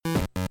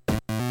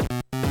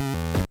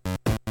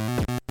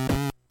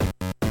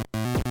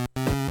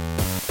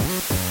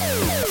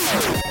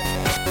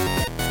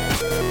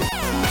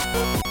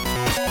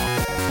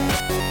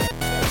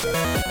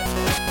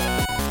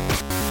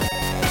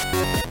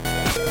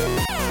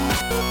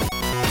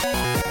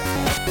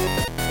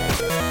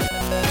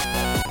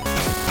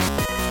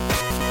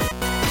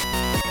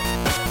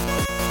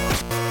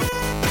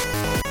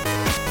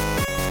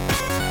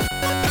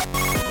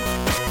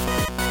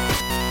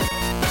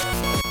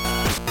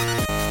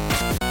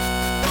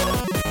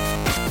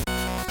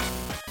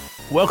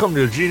Welcome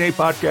to the G.N.A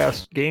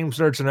podcast, Games,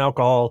 Nerds, and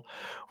Alcohol,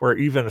 where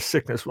even a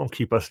sickness won't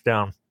keep us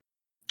down.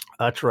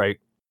 That's right.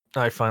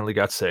 I finally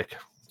got sick.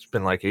 It's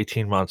been like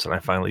 18 months, and I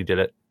finally did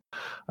it.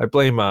 I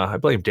blame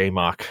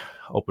Damok,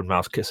 open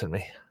mouth kissing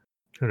me.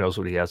 Who knows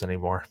what he has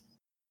anymore?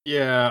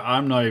 Yeah,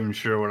 I'm not even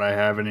sure what I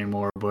have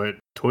anymore, but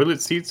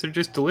toilet seats are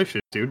just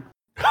delicious, dude.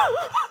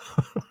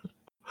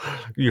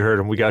 You heard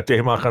him. We got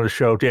Damok on the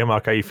show.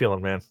 Damok, how you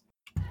feeling, man?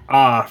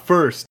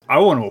 First, I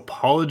want to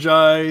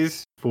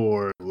apologize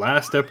for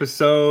last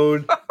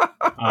episode.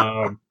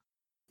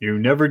 You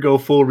never go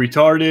full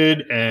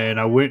retarded, and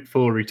I went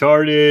full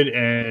retarded,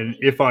 and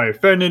if I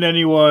offended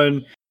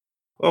anyone,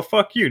 well,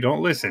 fuck you,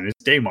 don't listen,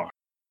 it's Damok.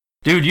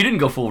 Dude, you didn't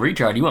go full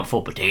retard, you went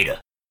full potato.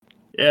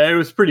 Yeah, it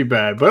was pretty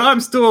bad, but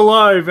I'm still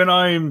alive, and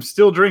I'm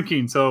still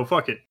drinking, so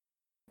fuck it.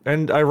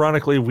 And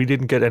ironically, we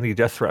didn't get any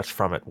death threats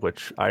from it,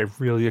 which I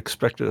really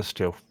expected us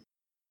to.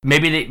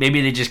 Maybe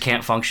they just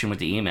can't function with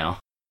the email.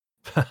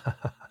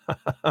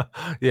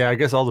 Yeah, I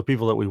guess all the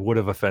people that we would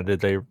have offended,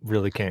 they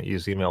really can't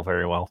use email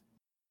very well.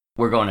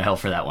 We're going to hell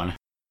for that one.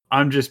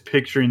 I'm just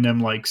picturing them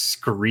like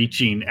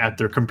screeching at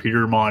their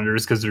computer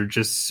monitors because they're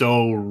just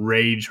so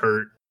rage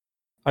hurt.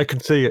 I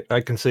can see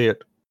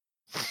it.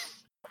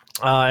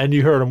 And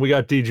you heard him. We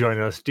got D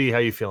joining us. D, how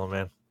you feeling,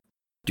 man?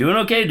 Doing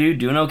okay, dude.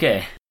 Doing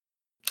okay.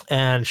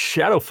 And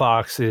Shadow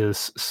Fox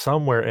is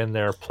somewhere in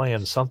there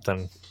playing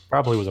something,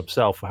 probably with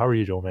himself. How are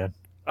you doing, man?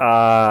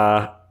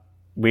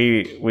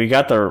 We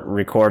got the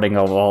recording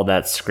of all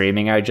that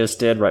screaming I just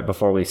did right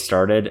before we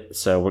started,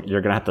 so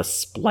you're gonna have to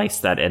splice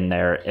that in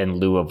there in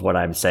lieu of what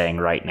I'm saying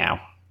right now.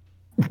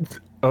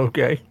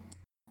 Okay,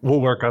 we'll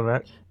work on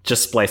that.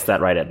 Just splice that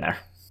right in there.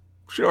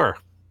 Sure.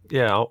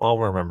 Yeah, I'll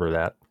remember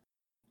that.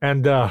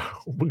 And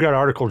we got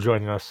Article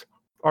joining us.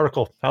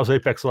 Article, how's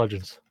Apex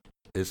Legends?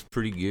 It's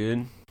pretty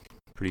good,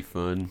 pretty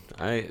fun.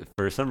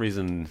 For some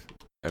reason,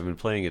 I've been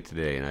playing it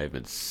today, and I've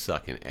been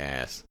sucking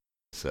ass,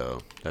 so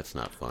that's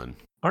not fun.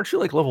 Aren't you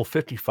like level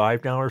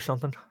 55 now or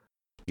something?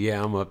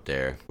 Yeah, I'm up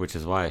there, which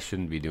is why I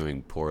shouldn't be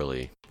doing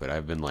poorly, but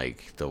I've been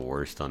like the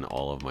worst on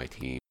all of my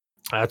team.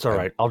 That's all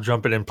right. I'll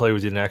jump in and play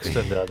with you next,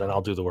 and then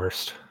I'll do the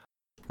worst.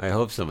 I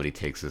hope somebody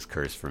takes this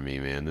curse from me,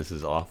 man. This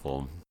is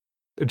awful.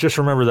 Just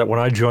remember that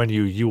when I join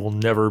you, you will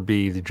never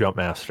be the jump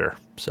master.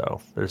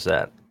 So there's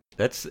that.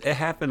 It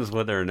happens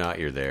whether or not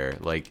you're there.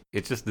 Like,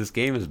 it's just, this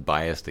game is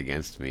biased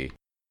against me.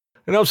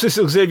 And I'm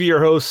Cecil,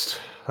 your host.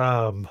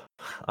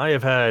 I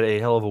have had a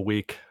hell of a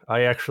week.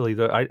 I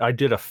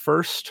did a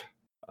first,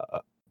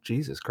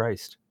 Jesus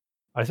Christ.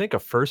 I think a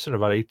first in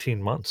about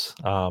 18 months.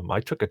 I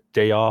took a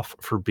day off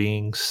for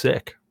being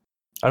sick.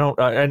 I don't,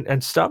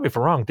 and stop me if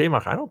I'm wrong,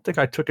 Damok, I don't think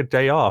I took a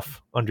day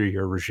off under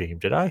your regime,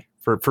 did I?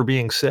 For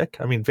being sick?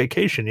 I mean,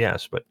 vacation,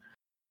 yes, but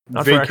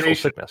not for actual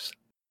sickness.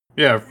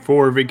 Yeah,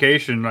 for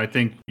vacation, I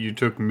think you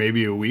took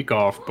maybe a week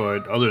off,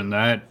 but other than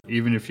that,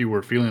 even if you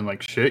were feeling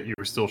like shit, you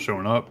were still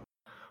showing up.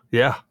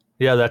 Yeah,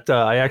 that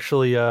I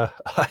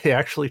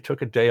actually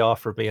took a day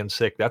off for being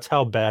sick. That's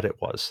how bad it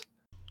was.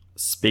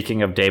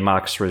 Speaking of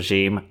Damok's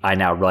regime, I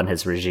now run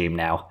his regime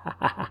now.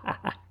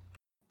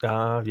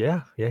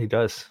 Yeah, he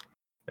does.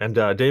 And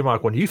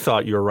Damok, when you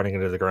thought you were running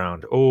into the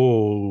ground,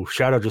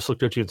 Shadow just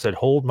looked at you and said,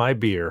 "Hold my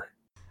beer."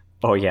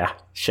 Oh yeah,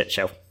 shit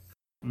show.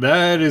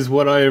 That is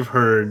what I have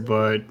heard,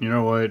 but you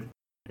know what?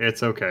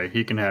 It's okay.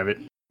 He can have it.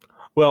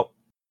 Well,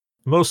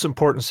 most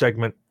important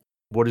segment,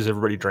 what is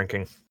everybody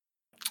drinking?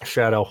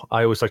 Shadow,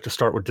 I always like to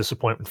start with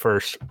disappointment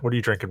first. What are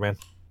you drinking, man?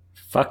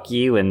 Fuck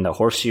you and the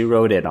horse you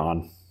rode in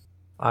on.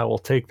 I will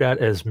take that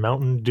as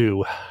Mountain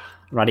Dew.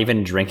 I'm not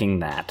even drinking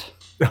that.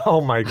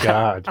 Oh my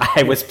God.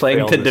 I was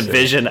playing the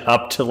division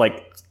up to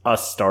like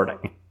us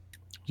starting.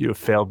 You have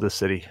failed the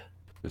city.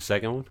 The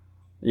second one?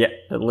 Yeah,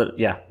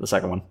 the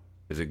second one.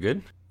 Is it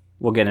good?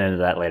 We'll get into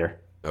that later.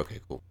 Okay,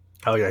 cool.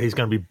 Oh yeah, he's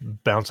going to be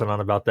bouncing on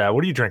about that.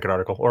 What are you drinking,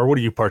 Article? Or what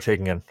are you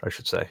partaking in, I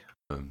should say?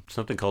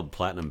 Something called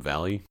Platinum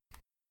Valley.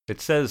 It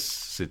says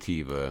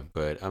sativa,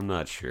 but I'm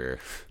not sure.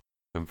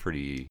 I'm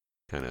pretty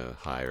kind of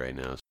high right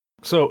now.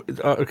 So,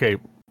 okay,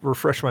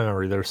 refresh my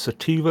memory. There's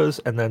sativas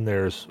and then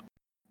there's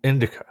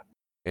indica.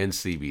 And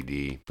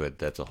CBD, but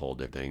that's a whole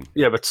different thing.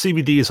 Yeah, but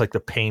CBD is like the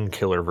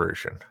painkiller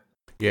version.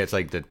 Yeah, it's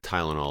like the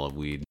Tylenol of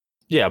weed.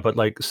 Yeah, but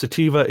like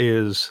sativa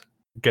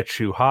gets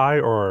you high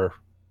or...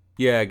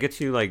 Yeah, it gets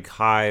you like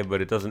high,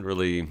 but it doesn't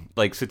really...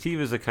 Like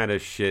sativa is the kind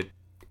of shit,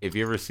 if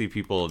you ever see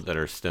people that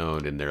are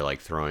stoned and they're like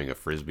throwing a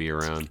Frisbee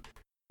around,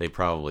 they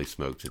probably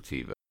smoke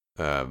sativa.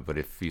 But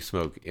if you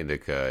smoke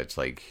indica, it's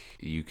like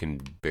you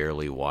can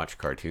barely watch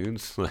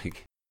cartoons.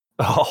 Like,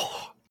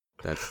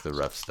 that's the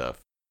rough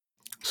stuff.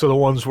 So the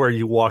ones where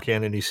you walk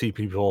in and you see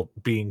people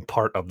being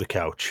part of the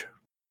couch.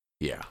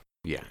 Yeah,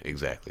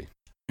 exactly.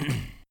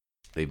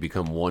 They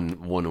become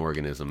one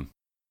organism.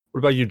 What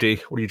about you,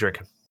 D? What are you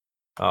drinking?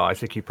 Oh, I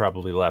think he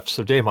probably left.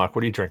 So Damok,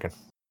 what are you drinking?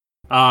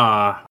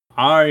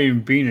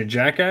 I'm being a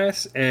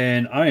jackass,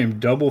 and I am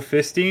double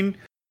fisting.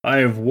 I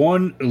have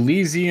one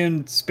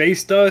Elysian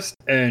Space Dust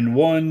and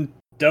one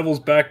Devil's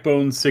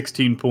Backbone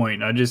 16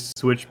 point. I just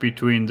switched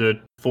between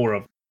the four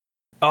of them.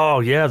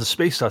 Oh yeah, the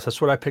space dust. That's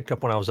what I picked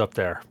up when I was up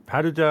there.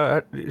 How did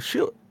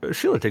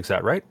Sheila takes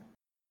that, right?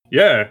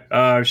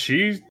 Yeah,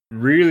 she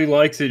really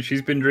likes it.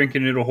 She's been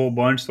drinking it a whole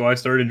bunch, so I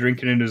started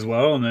drinking it as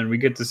well. And then we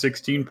get to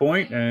 16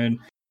 point, and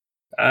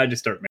I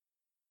just start.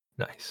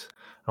 Nice.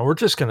 And we're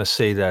just gonna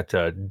say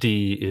that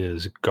D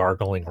is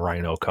gargling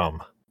rhino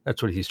cum.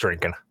 That's what he's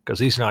drinking because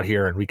he's not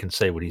here, and we can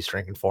say what he's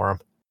drinking for him.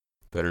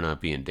 Better not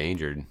be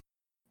endangered.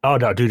 Oh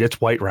no, dude, it's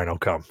white rhino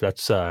cum.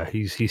 That's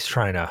he's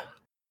trying to.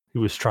 He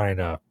was trying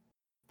to.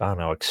 I don't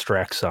know,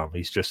 extract some.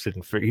 He just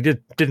didn't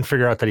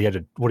figure out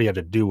that what he had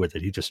to do with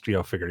it. He just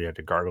figured he had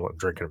to gargle it and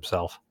drink it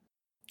himself.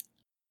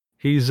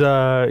 He's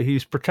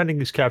pretending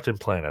he's Captain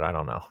Planet. I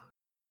don't know.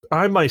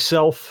 I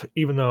myself,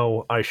 even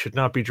though I should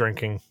not be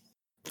drinking,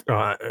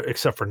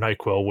 except for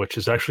NyQuil, which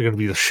is actually going to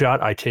be the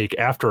shot I take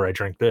after I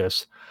drink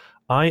this,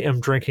 I am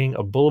drinking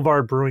a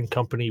Boulevard Brewing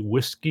Company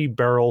Whiskey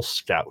Barrel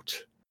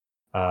Stout.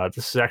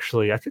 This is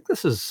actually, I think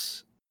this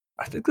is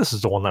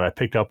the one that I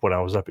picked up when I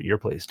was up at your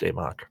place,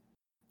 Damok.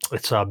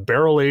 It's a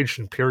barrel-aged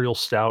imperial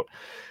stout.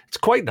 It's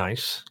quite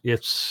nice.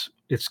 It's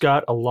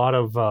got a lot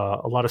of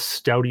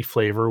stouty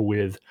flavor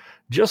with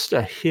just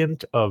a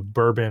hint of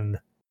bourbon,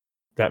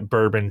 that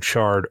bourbon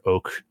charred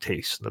oak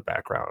taste in the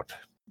background.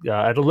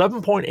 At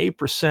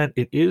 11.8%,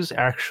 it is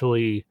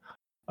actually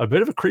a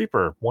bit of a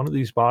creeper. One of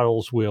these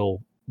bottles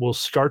will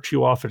start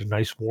you off at a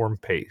nice warm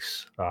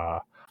pace.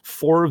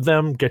 4 of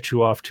them get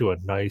you off to a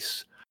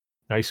nice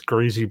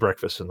greasy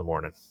breakfast in the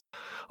morning.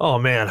 Oh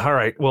man! All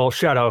right. Well,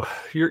 Shadow,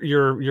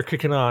 you're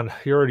kicking on.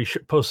 You're already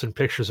posting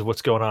pictures of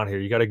what's going on here.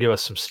 You got to give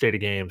us some state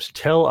of games.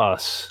 Tell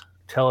us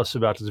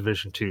about the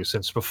Division 2.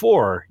 Since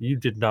before you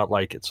did not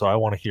like it, so I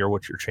want to hear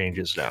what your change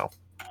is now.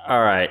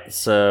 All right.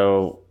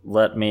 So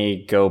let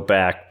me go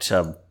back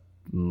to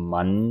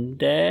Monday.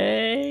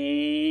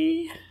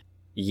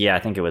 Yeah, I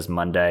think it was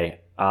Monday.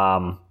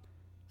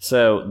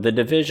 So the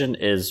Division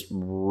is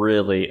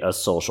really a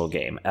social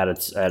game at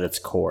its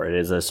core. It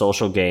is a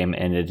social game,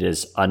 and it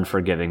is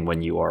unforgiving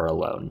when you are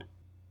alone.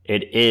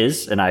 It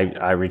is, and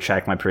I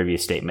retract my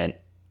previous statement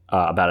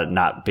about it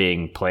not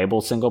being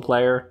playable single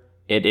player.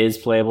 It is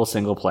playable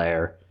single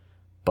player,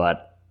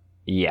 but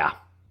yeah.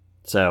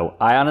 So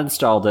I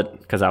uninstalled it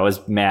because I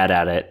was mad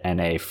at it,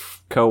 and a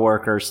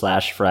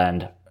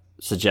coworker/friend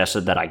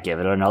suggested that I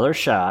give it another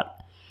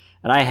shot,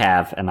 and I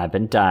have, and I've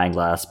been dying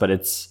less, but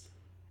it's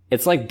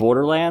like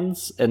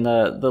Borderlands in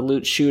the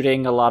loot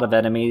shooting, a lot of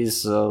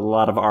enemies, a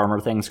lot of armor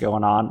things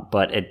going on,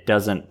 but it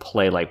doesn't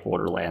play like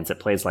Borderlands. It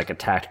plays like a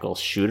tactical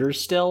shooter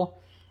still,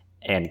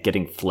 and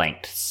getting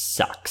flanked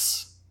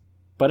sucks.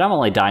 But I'm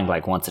only dying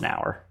like once an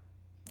hour.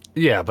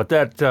 Yeah, but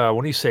that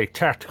when you say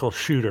tactical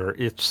shooter,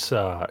 it's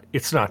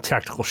not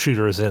tactical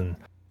shooter as in,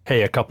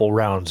 hey, a couple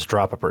rounds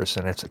drop a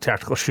person. It's a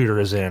tactical shooter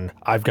as in,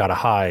 I've got to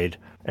hide,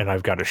 and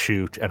I've got to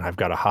shoot, and I've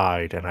got to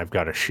hide, and I've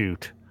got to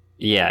shoot.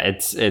 Yeah,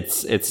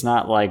 it's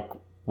not like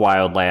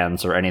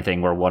Wildlands or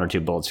anything where 1 or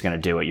 2 bullets are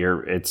going to do it.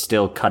 It's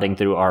still cutting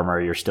through armor.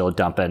 You're still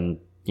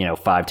dumping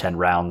 5-10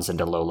 rounds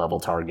into low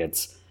level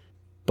targets,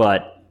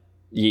 but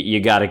you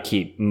got to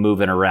keep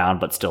moving around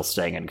but still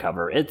staying in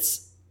cover.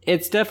 It's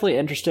definitely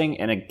interesting,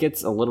 and it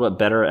gets a little bit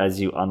better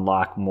as you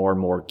unlock more and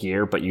more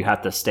gear, but you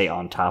have to stay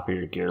on top of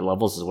your gear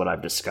levels is what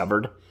I've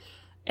discovered.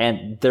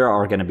 And there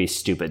are going to be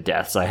stupid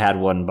deaths. I had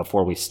one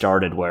before we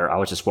started where I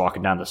was just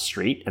walking down the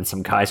street and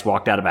some guys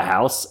walked out of a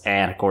house,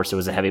 and of course it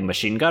was a heavy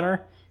machine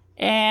gunner,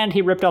 and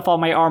he ripped off all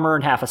my armor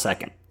in half a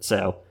second.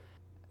 So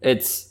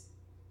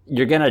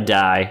you're going to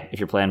die if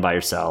you're playing by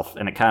yourself,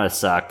 and it kind of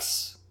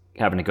sucks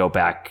having to go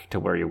back to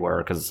where you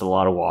were because it's a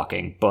lot of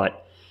walking.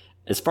 But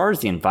as far as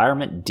the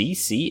environment,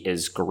 DC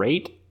is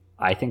great.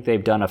 I think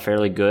they've done a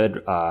fairly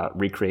good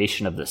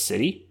recreation of the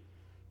city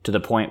to the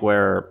point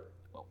where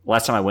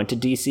last time I went to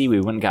DC,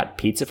 we went and got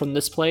pizza from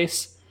this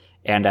place.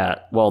 And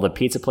while the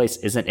pizza place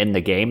isn't in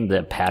the game,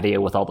 the patio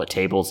with all the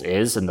tables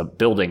is, and the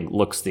building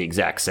looks the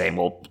exact same.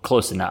 Well,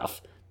 close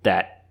enough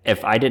that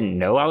if I didn't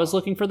know I was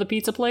looking for the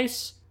pizza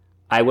place,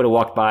 I would have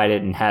walked by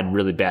it and had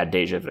really bad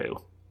deja vu.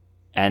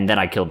 And then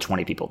I killed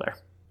 20 people there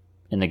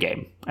in the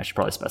game. I should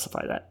probably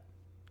specify that.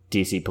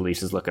 DC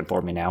police is looking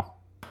for me now.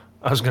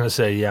 I was going to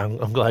say, yeah,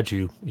 I'm glad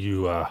you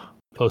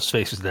post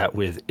faces that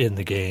with in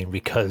the game,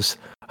 because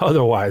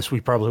otherwise we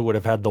probably would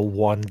have had the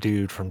one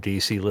dude from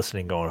DC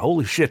listening going,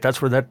 holy shit, that's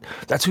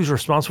who's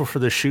responsible for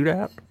this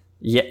shootout?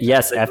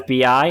 Yes,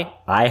 FBI,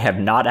 I have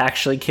not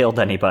actually killed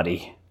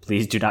anybody.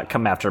 Please do not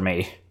come after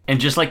me. And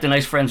just like the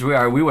nice friends we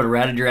are, we would have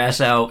ratted your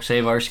ass out,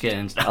 save our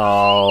skins.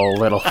 Oh,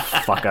 little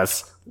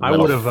fuckers. I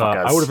would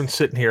have been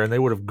sitting here and they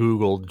would have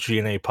Googled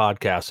G.N.A.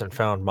 podcast and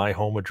found my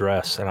home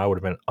address, and I would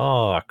have been,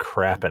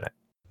 crap in it.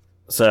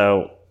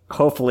 So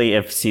hopefully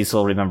if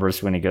Cecil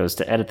remembers when he goes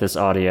to edit this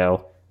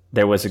audio,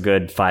 there was a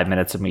good 5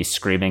 minutes of me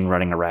screaming,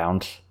 running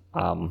around.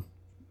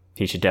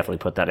 He should definitely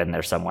put that in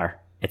there somewhere.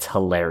 It's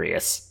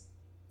hilarious.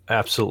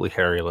 Absolutely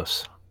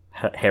hairyless.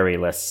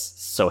 Hairyless.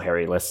 So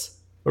hairyless.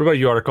 What about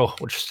you, Article?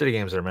 What's your city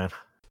games there, man?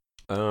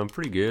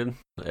 Pretty good.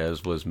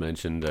 As was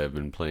mentioned, I've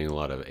been playing a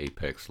lot of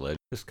Apex Legends.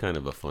 It's kind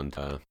of a fun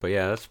time. But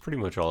yeah, that's pretty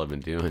much all I've been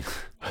doing.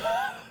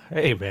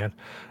 Hey, man.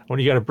 When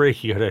you got a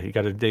break, you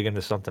gotta dig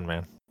into something,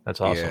 man.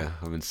 That's awesome. Yeah,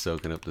 I've been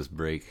soaking up this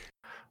break.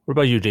 What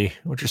about you, D?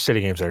 What's your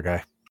city games there,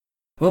 guy?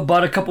 Well,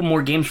 bought a couple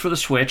more games for the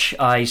Switch.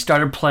 I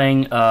started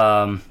playing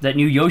that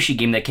new Yoshi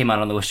game that came out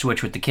on the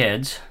Switch with the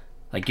kids,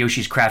 like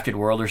Yoshi's Crafted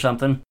World or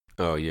something.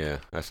 Oh yeah,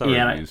 I saw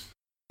Yeah, reviews.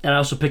 And I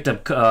also picked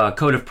up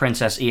Code of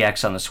Princess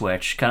EX on the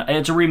Switch.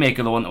 It's a remake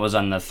of the one that was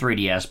on the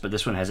 3DS, but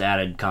this one has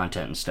added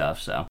content and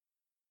stuff, so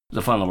it's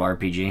a fun little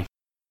RPG.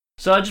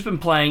 So I've just been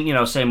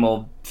playing, same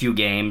old few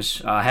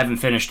games. Haven't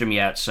finished them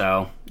yet,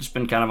 so just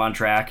been kind of on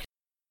track,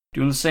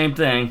 doing the same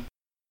thing.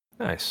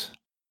 Nice.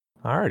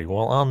 Alrighty.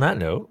 Well, on that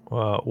note,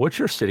 what's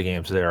your city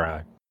games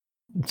there?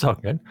 It's all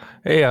good.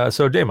 Hey,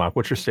 so Damok,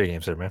 what's your city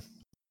games there, man?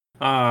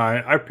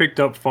 I picked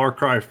up Far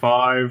Cry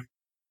 5.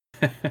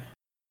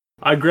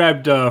 I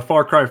grabbed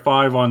Far Cry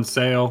 5 on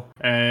sale,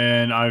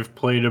 and I've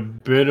played a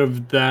bit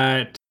of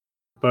that,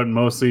 but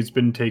mostly it's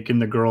been taking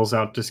the girls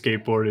out to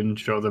skateboard and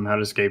show them how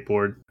to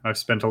skateboard. I've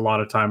spent a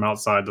lot of time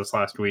outside this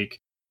last week.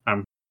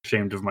 I'm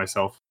ashamed of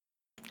myself.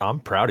 I'm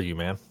proud of you,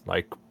 man.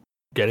 Like,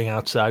 getting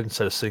outside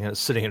instead of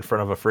sitting in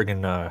front of a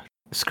friggin'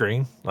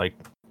 screen. Like,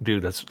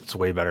 dude, that's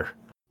way better.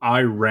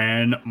 I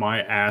ran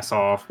my ass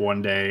off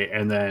one day,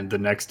 and then the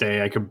next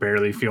day I could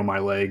barely feel my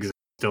legs.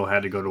 Still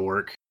had to go to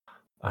work.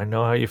 I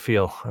know how you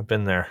feel. I've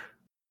been there.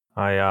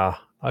 I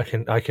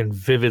can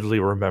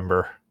vividly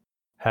remember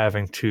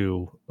having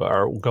to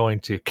or going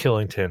to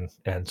Killington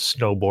and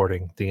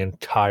snowboarding the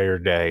entire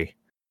day,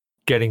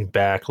 getting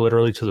back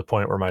literally to the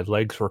point where my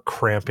legs were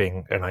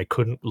cramping and I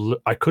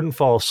couldn't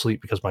fall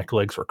asleep because my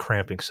legs were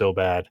cramping so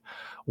bad.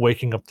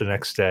 Waking up the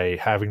next day,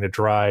 having to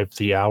drive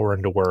the hour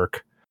into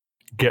work,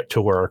 get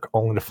to work,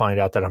 only to find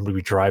out that I'm going to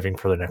be driving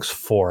for the next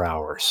 4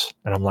 hours.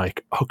 And I'm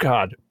like, oh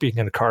God, being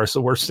in a car is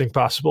the worst thing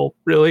possible.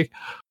 Really?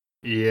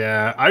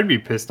 Yeah, I'd be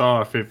pissed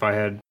off if I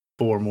had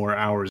 4 more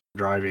hours of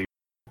driving.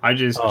 I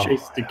just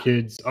chased the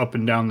kids up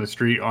and down the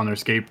street on their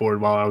skateboard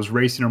while I was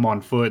racing them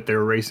on foot. They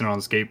were racing on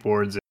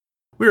skateboards.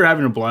 We were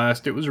having a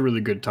blast. It was a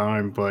really good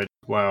time, but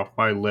wow,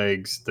 my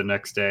legs the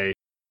next day.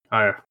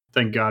 I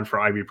thank God for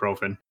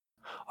ibuprofen.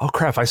 Oh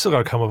crap, I still got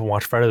to come up and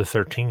watch Friday the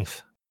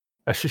 13th.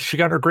 She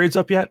got her grades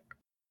up yet?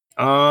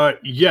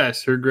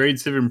 Yes, her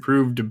grades have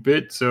improved a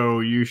bit, so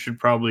you should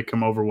probably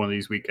come over one of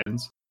these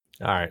weekends.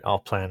 All right, I'll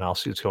plan. I'll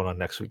see what's going on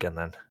next weekend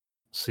then.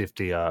 See if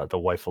the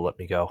wife will let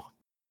me go.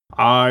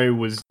 I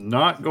was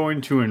not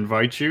going to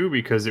invite you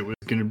because it was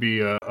going to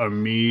be a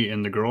me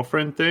and the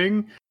girlfriend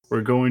thing.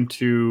 We're going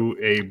to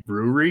a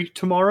brewery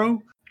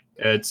tomorrow.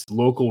 It's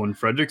local in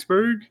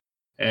Fredericksburg.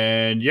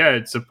 And yeah,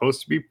 it's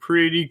supposed to be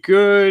pretty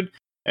good.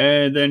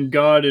 And then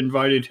God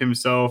invited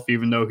himself,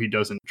 even though he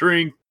doesn't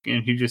drink.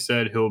 And he just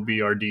said he'll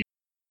be our DJ.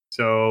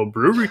 So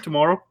brewery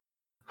tomorrow.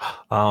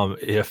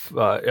 If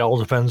it all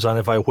depends on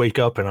if I wake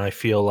up and I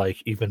feel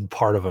like even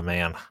part of a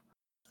man.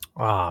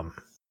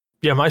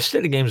 Yeah, my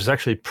state of games is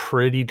actually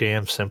pretty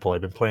damn simple. I've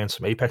been playing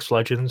some Apex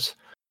Legends.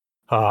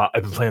 I've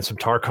been playing some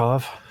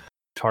Tarkov.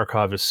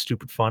 Tarkov is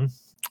stupid fun.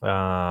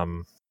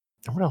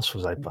 What else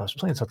was I was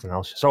playing something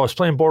else. So I was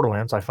playing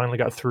Borderlands. I finally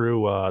got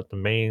through the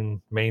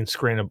main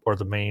screen or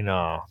the main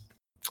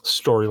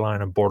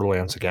storyline of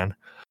Borderlands again.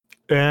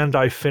 And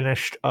I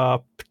finished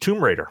up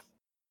Tomb Raider.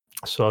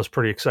 So I was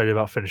pretty excited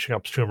about finishing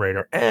up Tomb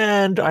Raider.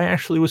 And I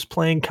actually was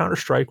playing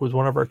Counter-Strike with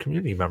one of our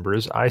community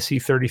members,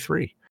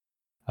 IC33.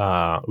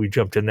 We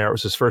jumped in there. It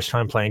was his first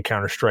time playing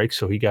Counter-Strike,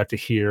 so he got to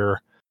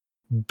hear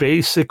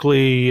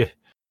basically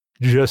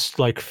just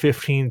like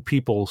 15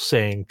 people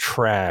saying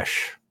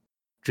trash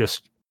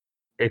just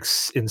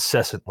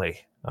incessantly.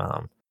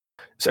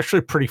 It's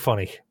actually pretty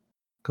funny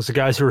because the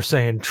guys who were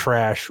saying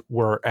trash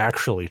were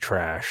actually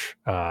trash.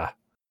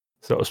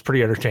 So it was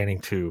pretty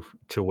entertaining to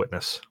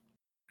witness.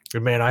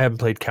 And man, I haven't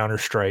played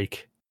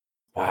Counter-Strike.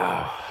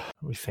 Wow.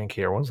 Let me think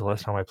here. When's the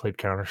last time I played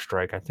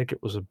Counter-Strike? I think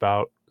it was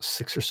about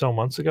 6 or so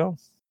months ago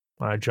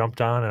when I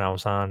jumped on and I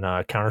was on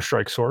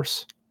Counter-Strike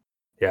Source.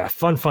 Yeah,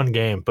 fun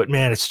game. But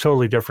man, it's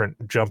totally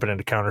different jumping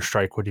into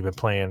Counter-Strike when you've been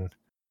playing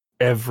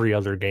every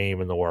other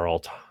game in the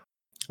world.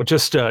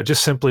 Just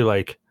simply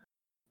like,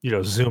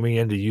 zooming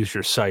in to use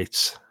your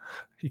sights.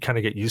 You kind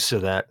of get used to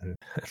that. And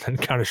then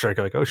Counter-Strike,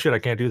 you're like, oh shit, I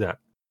can't do that.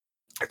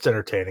 It's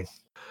entertaining.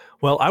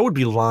 Well, I would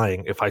be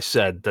lying if I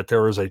said that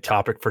there was a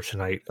topic for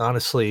tonight.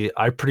 Honestly,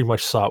 I pretty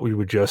much thought we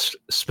would just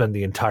spend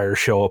the entire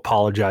show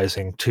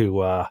apologizing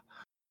to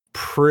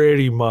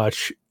pretty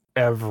much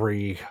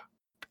every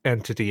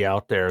entity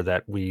out there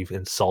that we've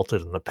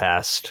insulted in the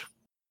past,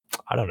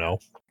 I don't know,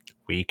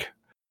 week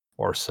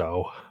or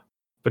so.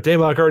 But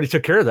Damok already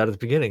took care of that at the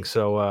beginning,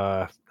 so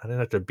I didn't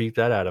have to beat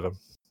that out of him.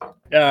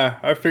 Yeah,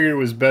 I figured it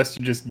was best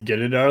to just get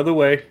it out of the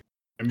way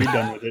and be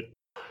done with it.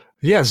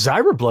 Yeah,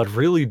 Zyberblood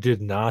really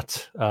did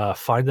not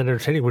find that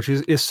entertaining, which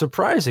is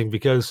surprising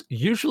because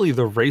usually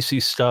the racy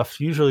stuff,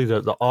 usually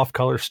the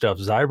off-color stuff,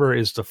 Zyber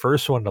is the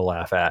first one to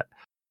laugh at.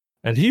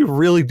 And he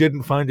really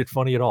didn't find it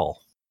funny at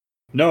all.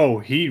 No,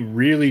 he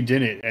really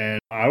didn't. And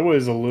I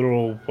was a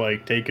little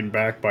taken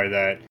back by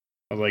that.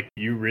 I was like,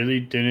 you really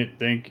didn't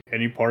think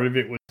any part of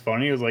it was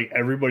funny? It was like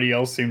everybody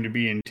else seemed to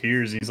be in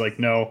tears. He's like,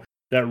 no,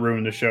 that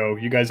ruined the show.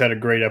 You guys had a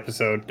great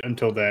episode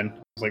until then.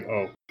 I was like,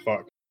 oh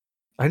fuck.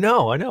 I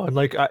know, and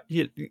like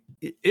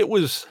it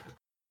was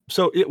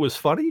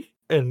funny,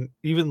 and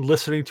even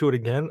listening to it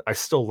again, I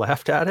still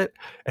laughed at it,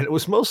 and it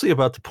was mostly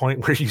about the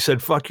point where you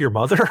said "fuck your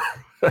mother."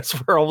 That's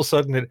where all of a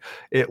sudden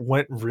it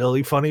went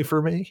really funny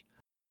for me.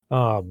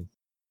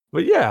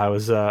 But yeah, I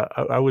was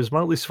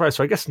mildly surprised.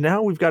 So I guess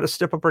now we've got to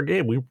step up our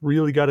game. We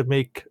really got to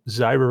make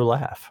Zyber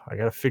laugh. We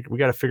got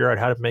to figure out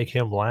how to make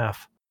him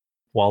laugh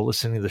while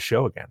listening to the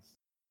show again.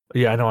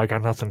 Yeah, I know. I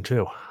got nothing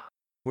too.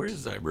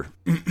 Where's Zyber?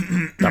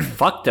 The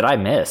fuck did I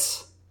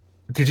miss?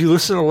 Did you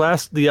listen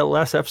to the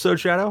last episode,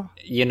 Shadow?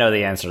 You know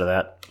the answer to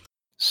that.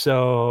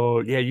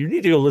 So yeah, you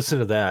need to go listen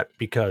to that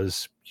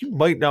because you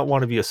might not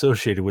want to be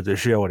associated with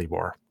this show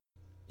anymore.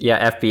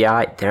 Yeah,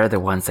 FBI, they're the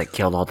ones that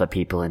killed all the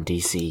people in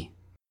DC.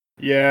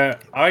 Yeah,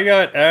 I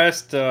got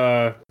asked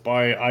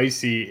by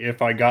Icy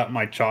if I got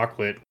my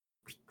chocolate.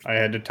 I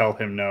had to tell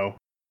him no.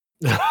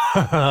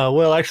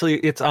 Well, actually,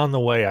 it's on the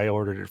way. I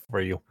ordered it for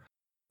you.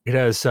 It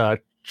has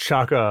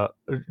Choco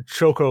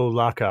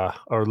Laca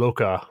or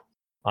Loca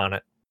on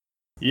it.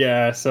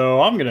 Yeah,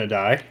 so I'm gonna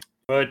die.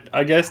 But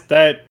I guess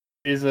that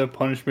is a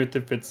punishment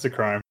that fits the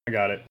crime. I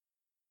got it.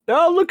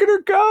 Oh, look at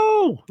her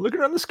go! Look at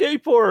her on the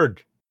skateboard.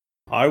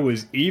 I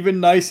was even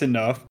nice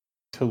enough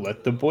to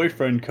let the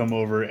boyfriend come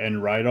over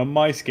and ride on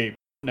my skateboard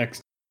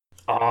next.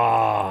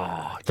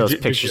 Ah, Those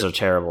pictures are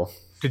terrible.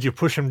 Did you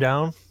push him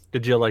down?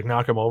 Did you like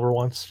knock him over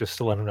once just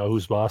to let him know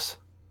who's boss?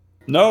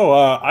 No,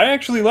 I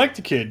actually like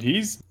the kid.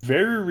 He's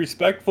very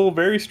respectful,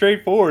 very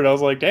straightforward. I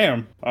was like,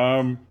 damn,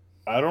 I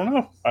don't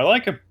know. I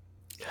like him.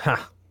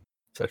 Ha,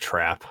 it's a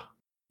trap.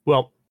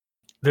 Well,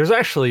 there's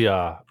actually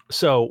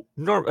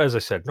as I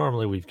said,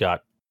 normally we've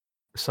got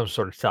some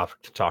sort of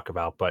topic to talk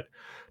about, but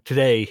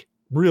today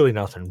really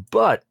nothing.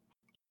 But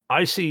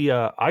I see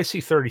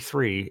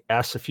 33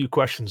 asked a few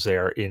questions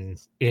there in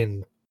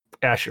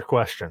Ask Your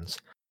Questions.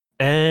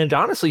 And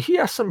honestly, he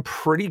asked some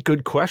pretty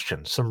good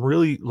questions, some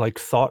really like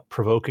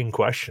thought-provoking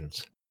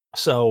questions.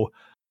 So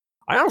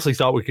I honestly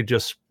thought we could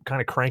just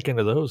kind of crank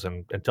into those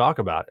and talk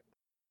about it.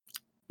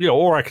 You know,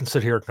 or I can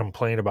sit here and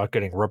complain about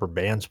getting rubber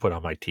bands put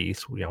on my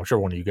teeth. You know, whichever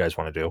one of you guys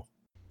want to do.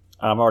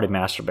 I'm already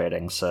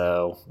masturbating,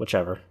 so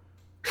whichever.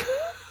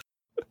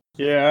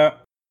 Yeah,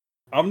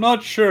 I'm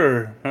not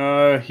sure.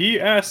 He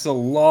asks a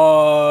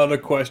lot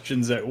of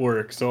questions at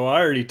work, so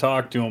I already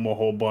talked to him a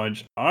whole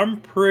bunch.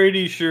 I'm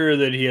pretty sure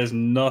that he has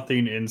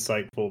nothing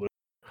insightful to.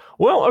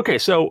 Well, okay,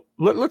 so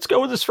let's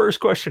go with this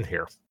first question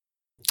here.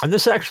 And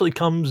this actually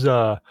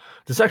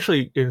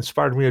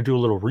inspired me to do a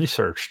little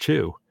research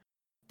too.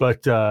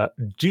 But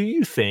do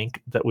you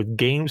think that with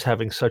games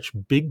having such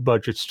big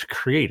budgets to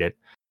create it,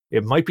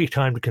 it might be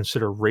time to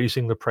consider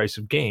raising the price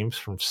of games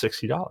from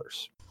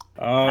 $60?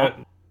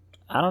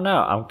 I don't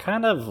know. I'm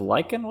kind of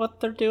liking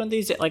what they're doing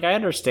these days. Like, I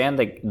understand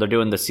they're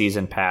doing the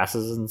season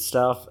passes and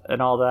stuff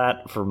and all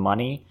that for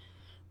money,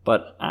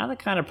 but I'm the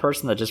kind of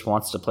person that just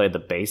wants to play the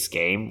base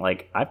game.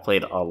 Like, I've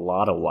played a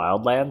lot of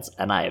Wildlands,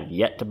 and I have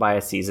yet to buy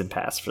a season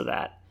pass for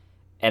that.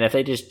 And if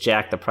they just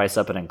jacked the price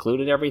up and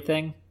included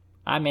everything,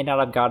 I may not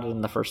have got it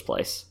in the first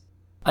place.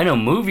 I know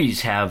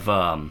movies have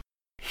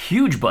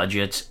huge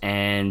budgets,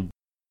 and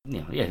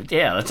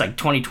that's like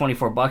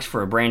 $24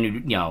 for a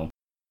brand new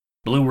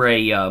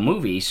Blu-ray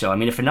movie. So I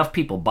mean, if enough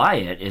people buy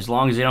it, as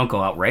long as they don't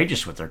go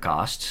outrageous with their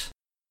costs,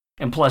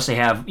 and plus they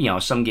have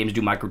some games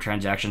do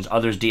microtransactions,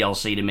 others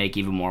DLC to make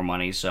even more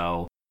money.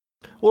 So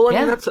well,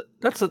 I mean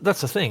that's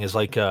the thing is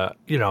like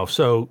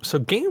so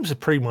games have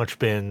pretty much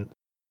been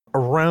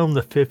around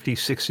the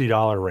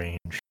 $50-$60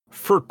 range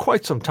for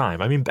quite some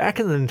time. I mean, back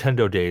in the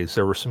Nintendo days,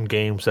 there were some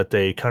games that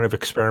they kind of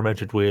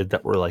experimented with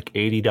that were like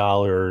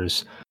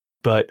 $80,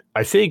 but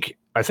I think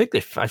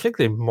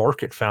the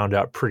market found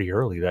out pretty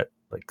early that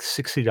like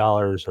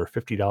 $60 or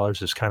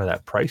 $50 is kind of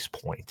that price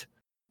point.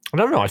 I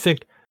don't know. I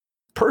think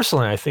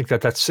personally, that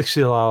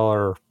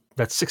 $60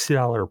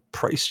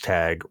 price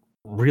tag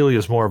really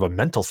is more of a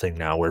mental thing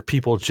now, where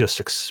people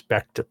just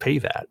expect to pay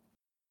that.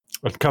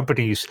 And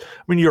companies,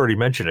 I mean, you already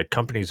mentioned it.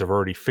 Companies have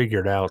already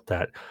figured out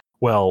that,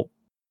 well,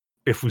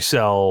 if we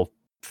sell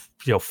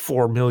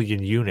 4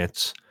 million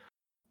units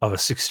of a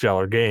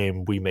 $60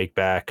 game, we make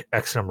back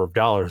X number of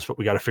dollars, but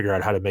we got to figure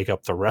out how to make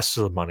up the rest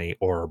of the money,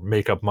 or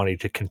make up money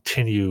to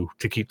continue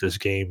to keep this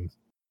game,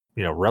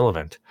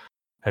 relevant.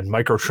 And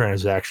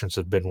microtransactions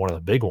have been one of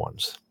the big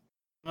ones.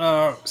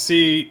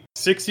 See,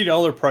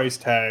 $60 price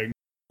tag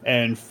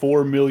and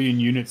 4 million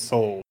units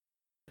sold.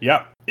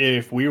 Yeah,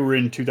 if we were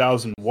in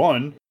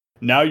 2001,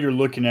 now you're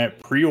looking at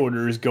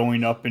pre-orders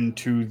going up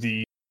into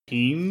the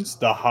teens,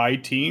 the high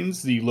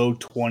teens, the low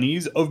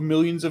 20s of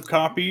millions of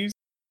copies.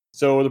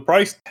 So the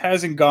price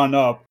hasn't gone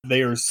up.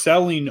 They are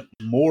selling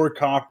more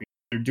copies.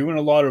 They're doing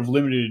a lot of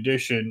limited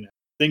edition.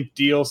 I think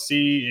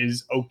DLC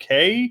is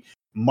okay.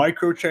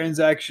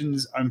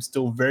 Microtransactions, I'm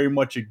still very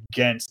much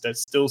against. That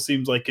still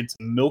seems like it's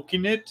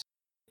milking it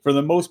for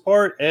the most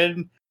part.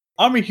 And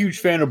I'm a huge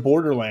fan of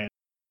Borderlands.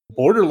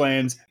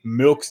 Borderlands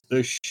milks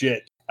the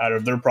shit out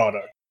of their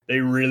product. They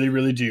really,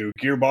 really do.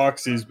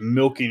 Gearbox is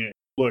milking it.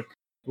 Look,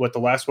 the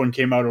last one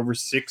came out over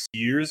 6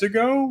 years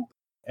ago,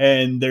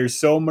 and there's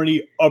so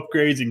many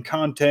upgrades and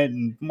content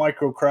and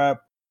micro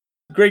crap.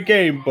 Great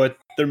game, but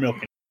they're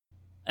milking.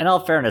 In all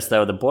fairness,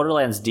 though, the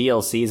Borderlands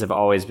DLCs have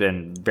always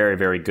been very,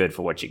 very good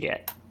for what you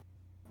get.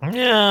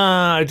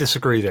 Yeah, I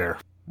disagree there.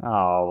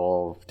 Oh,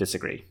 we'll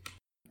disagree.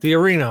 The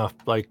arena,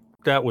 like,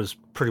 that was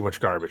pretty much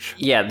garbage.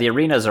 Yeah, the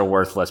arenas are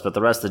worthless, but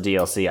the rest of the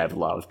DLC I've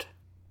loved.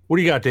 What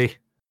do you got, D?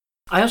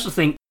 I also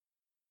think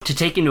to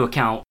take into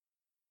account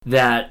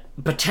that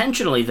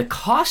potentially the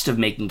cost of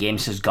making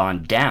games has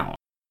gone down.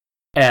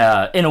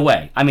 In a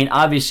way. I mean,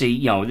 obviously,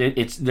 you know,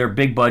 it's their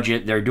big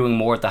budget, they're doing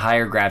more with the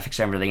higher graphics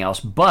and everything else,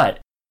 but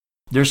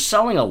they're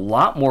selling a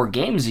lot more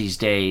games these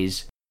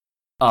days,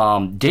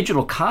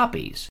 digital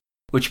copies,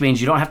 which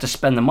means you don't have to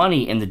spend the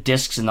money in the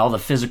discs and all the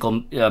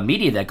physical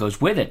media that goes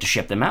with it to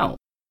ship them out.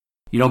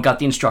 You don't got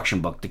the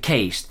instruction book, the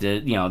case,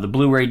 the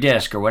Blu-ray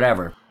disc or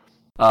whatever.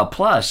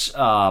 Plus,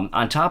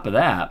 on top of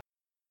that,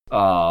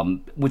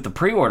 with the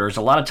pre-orders,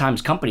 a lot of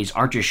times companies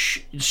aren't just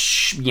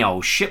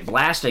ship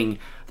blasting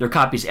their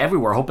copies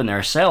everywhere, hoping they're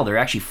a sale. They're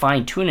actually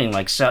fine-tuning,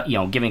 like,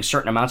 giving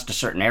certain amounts to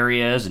certain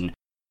areas, and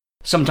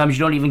sometimes you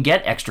don't even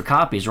get extra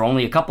copies or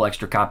only a couple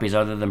extra copies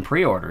other than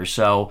pre-orders.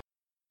 So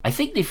I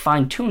think they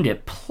fine-tuned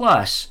it.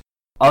 Plus,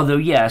 although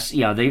yes,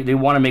 they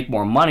want to make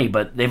more money,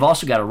 but they've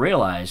also got to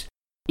realize,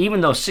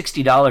 even though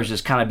 $60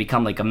 has kind of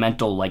become like a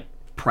mental like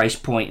price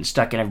point and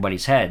stuck in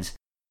everybody's heads,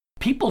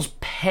 people's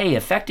pay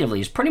effectively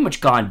has pretty much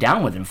gone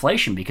down with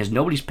inflation because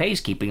nobody's pay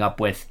is keeping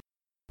up with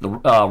the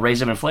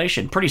raise of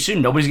inflation. Pretty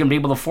soon, nobody's going to be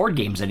able to afford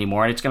games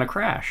anymore, and it's going to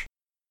crash.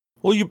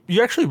 Well,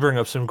 you actually bring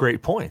up some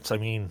great points. I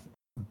mean,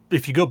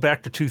 if you go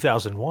back to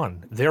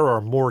 2001, there are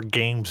more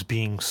games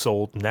being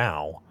sold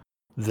now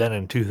than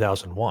in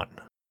 2001.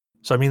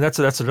 So, I mean,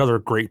 that's another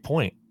great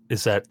point,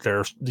 is that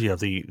there's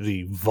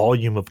the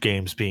volume of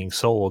games being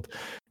sold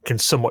can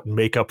somewhat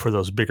make up for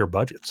those bigger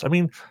budgets. I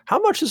mean, how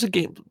much does a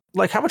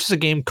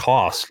game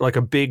cost? Like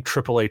a big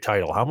AAA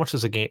title, how much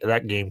does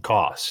that game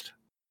cost?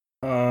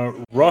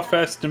 Rough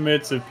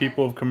estimates of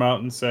people have come out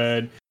and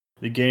said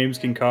the games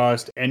can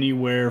cost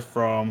anywhere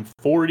from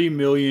 $40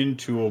 million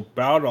to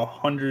about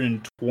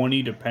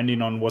 $120,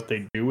 depending on what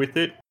they do with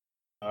it.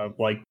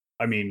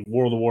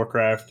 World of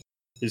Warcraft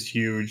is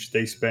huge.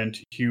 They spent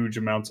huge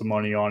amounts of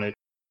money on it.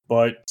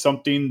 But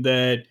something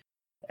that,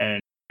 and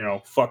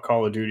fuck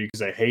Call of Duty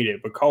because I hate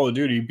it, but Call of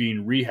Duty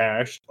being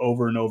rehashed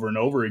over and over and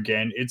over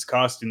again, it's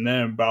costing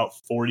them about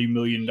 $40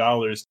 million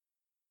to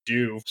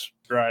do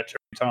scratch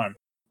every time.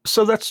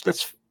 So that's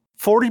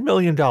 $40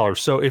 million.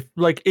 So if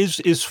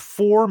is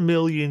 4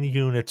 million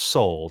units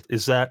sold,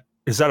 is that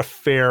a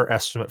fair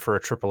estimate for a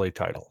AAA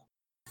title?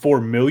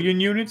 4 million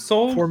units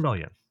sold? 4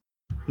 million.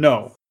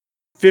 No.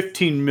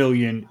 15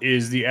 million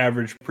is the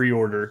average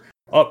pre-order,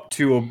 up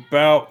to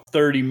about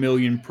 30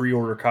 million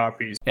pre-order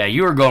copies. Yeah,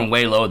 you were going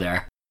way low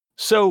there.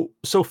 So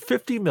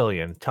 50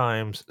 million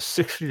times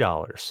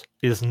 $60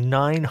 is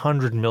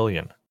 900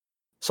 million.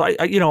 So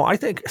I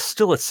think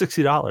still at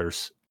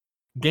 $60,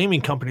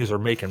 gaming companies are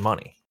making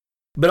money.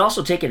 But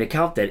also take into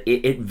account that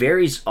it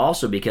varies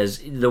also because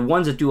the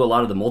ones that do a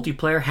lot of the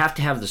multiplayer have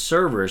to have the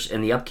servers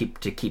and the upkeep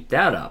to keep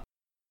that up.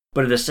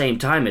 But at the same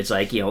time, it's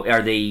like,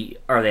 are they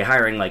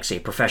hiring, like, say,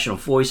 professional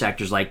voice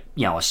actors like,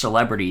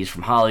 celebrities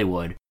from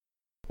Hollywood?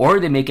 Or are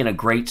they making a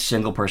great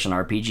single-person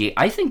RPG?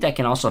 I think that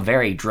can also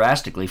vary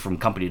drastically from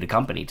company to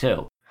company,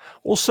 too.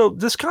 Well, so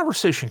this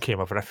conversation came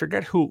up, and I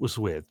forget who it was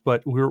with,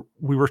 but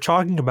we were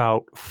talking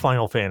about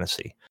Final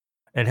Fantasy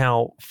and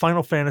how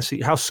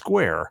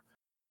Square.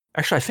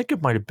 Actually, I think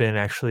it might have been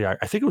I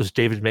think it was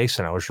David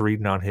Mason. I was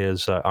reading on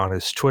his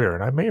Twitter,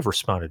 and I may have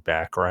responded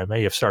back, or I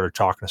may have started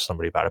talking to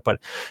somebody about it. But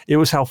it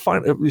was how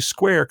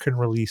Square can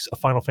release a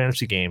Final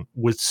Fantasy game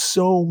with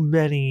so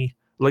many,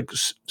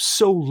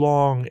 so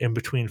long in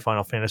between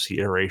Final Fantasy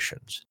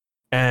iterations.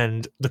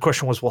 And the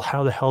question was, well,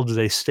 how the hell do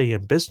they stay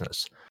in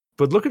business?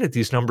 But looking at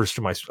these numbers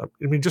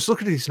just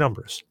look at these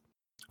numbers.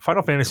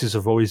 Final Fantasies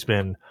have always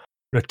been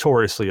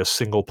notoriously a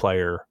single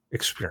player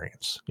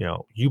experience.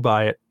 You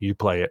buy it, you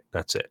play it,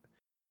 that's it.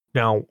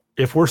 Now,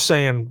 if we're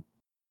saying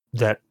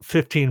that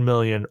 15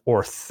 million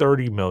or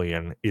 30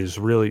 million is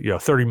really,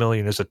 30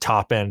 million is a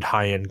top end,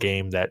 high end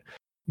game that,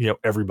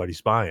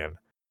 everybody's buying.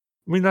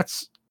 I mean,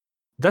 that's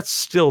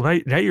still,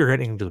 now you're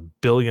getting into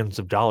billions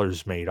of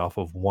dollars made off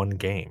of one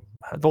game.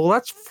 Well,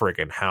 that's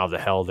friggin' how the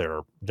hell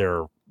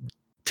they're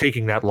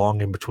taking that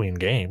long in between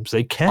games.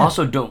 They can.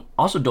 Also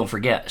don't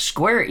forget,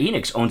 Square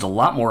Enix owns a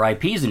lot more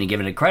IPs than you give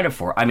it credit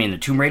for. I mean, the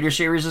Tomb Raider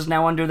series is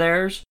now under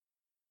theirs.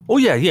 Oh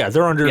yeah,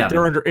 they're under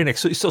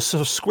Enix.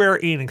 So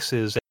Square Enix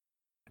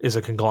is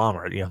a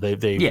conglomerate.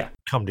 They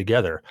come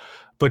together.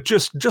 But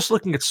just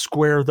looking at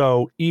Square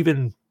though,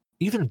 even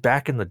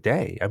back in the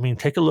day, I mean,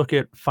 take a look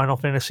at Final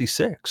Fantasy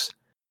VI.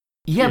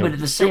 Yeah, but at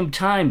the same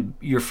time,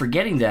 you're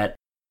forgetting that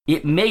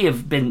it may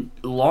have been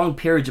long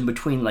periods in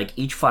between like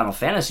each Final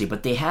Fantasy,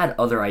 but they had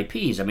other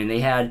IPs. I mean, they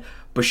had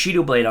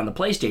Bushido Blade on the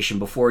PlayStation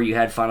before you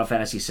had Final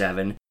Fantasy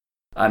VII.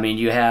 I mean,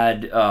 you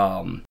had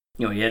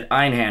You know, you had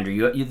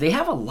Einhander. They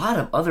have a lot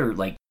of other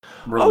like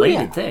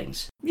related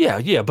things.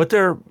 Yeah, but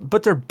they're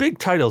big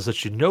titles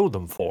that you know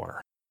them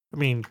for. I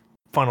mean,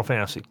 Final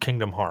Fantasy,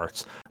 Kingdom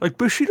Hearts. Like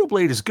Bushido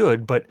Blade is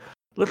good, but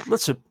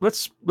let's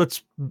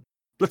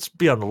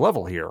be on the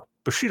level here.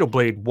 Bushido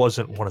Blade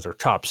wasn't one of their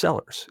top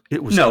sellers.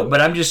 It was no, but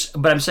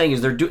I'm saying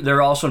is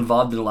they're also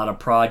involved in a lot of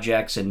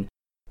projects and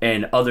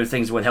other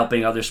things with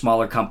helping other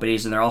smaller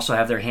companies, and they also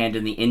have their hand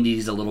in the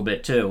indies a little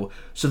bit too.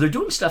 So they're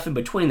doing stuff in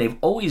between. They've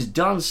always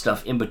done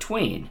stuff in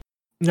between.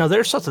 Now,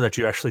 there's something that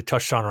you actually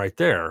touched on right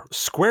there.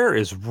 Square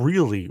is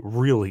really,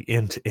 really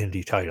into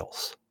indie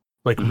titles,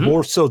 like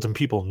more so than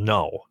people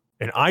know.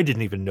 And I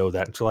didn't even know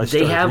that until I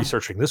started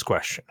researching this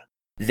question.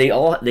 They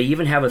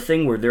even have a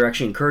thing where they're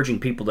actually encouraging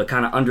people to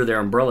kind of under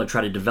their umbrella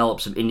try to develop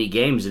some indie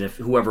games, and if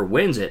whoever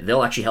wins it,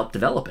 they'll actually help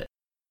develop it.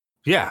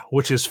 Yeah,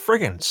 which is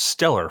friggin'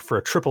 stellar for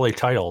a AAA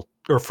title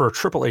or for a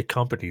AAA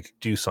company to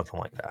do something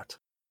like that.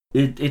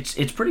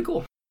 It's pretty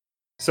cool.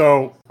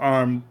 So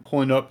I'm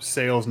pulling up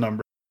sales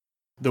numbers.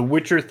 The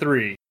Witcher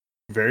 3,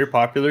 very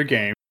popular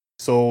game,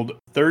 sold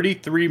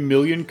 33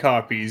 million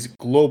copies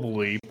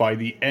globally by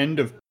the end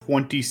of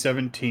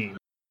 2017.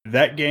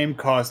 That game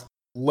cost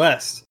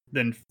less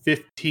than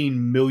 $15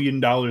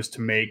 million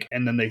to make,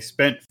 and then they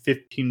spent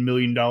 $15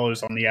 million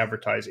on the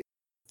advertising.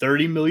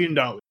 $30 million.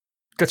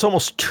 That's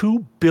almost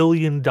 $2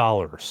 billion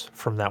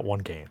from that one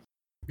game.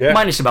 Yeah.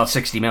 Minus about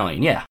 60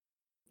 million, yeah.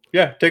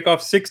 Yeah, take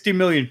off 60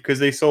 million because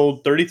they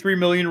sold 33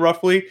 million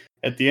roughly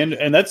at the end,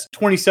 and that's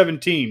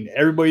 2017.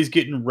 Everybody's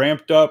getting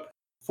ramped up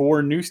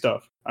for new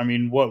stuff. I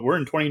mean, we're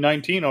in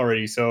 2019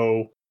 already,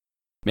 so...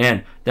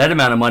 Man, that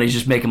amount of money is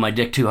just making my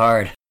dick too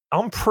hard.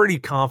 I'm pretty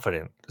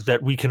confident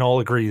that we can all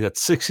agree that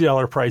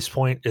 $60 price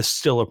point is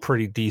still a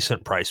pretty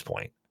decent price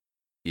point.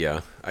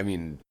 Yeah, I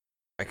mean,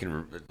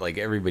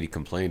 everybody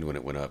complained when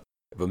it went up.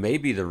 But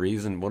maybe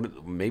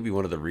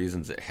one of the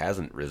reasons it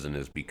hasn't risen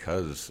is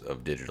because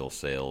of digital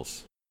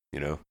sales. You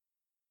know,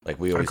 like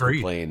we always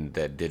complain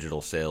that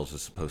digital sales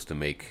is supposed to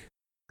make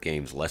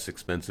games less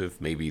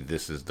expensive. Maybe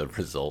this is the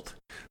result.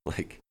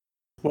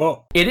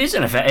 Well, it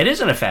isn't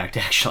a fact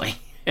actually.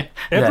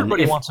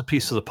 Everybody wants a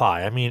piece of the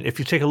pie. I mean, if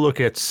you take a look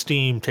at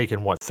Steam taking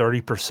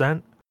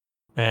 30%,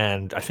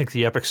 and I think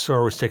the Epic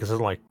Store was taking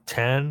something like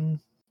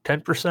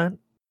 10%.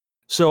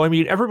 So I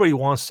mean, everybody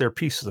wants their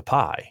piece of the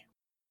pie.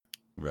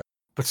 Right.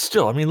 But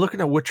still, I mean,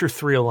 looking at Witcher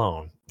 3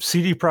 alone,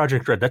 CD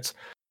Projekt Red, that's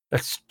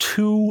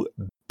 $2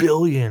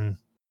 billion,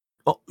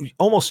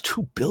 almost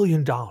 $2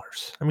 billion.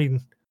 I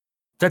mean,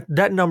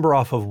 that number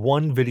off of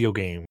one video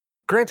game.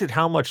 Granted,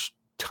 how much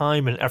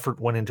time and effort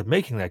went into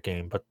making that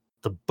game, but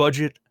the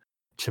budget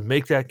to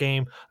make that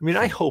game. I mean,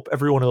 I hope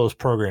every one of those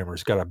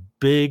programmers got a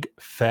big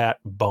fat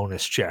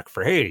bonus check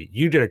for, hey,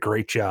 you did a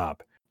great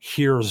job.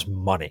 Here's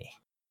money.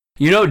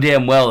 You know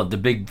damn well that the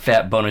big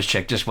fat bonus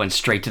check just went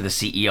straight to the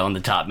CEO and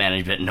the top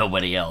management and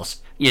nobody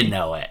else. You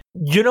know it.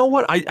 You know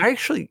what? I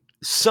actually,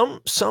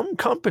 some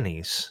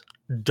companies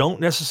don't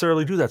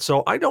necessarily do that,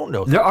 so I don't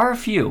know. There are a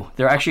few.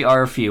 There actually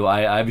are a few.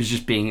 I was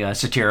just being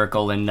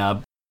satirical and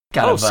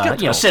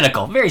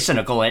cynical. Very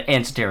cynical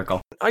and satirical.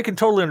 I can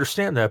totally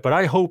understand that, but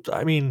I hope,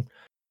 I mean,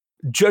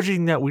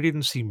 judging that we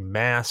didn't see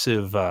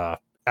massive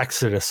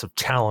exodus of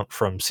talent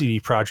from CD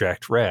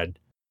Projekt Red,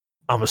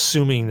 I'm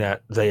assuming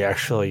that they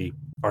actually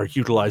are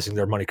utilizing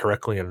their money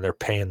correctly and they're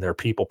paying their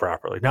people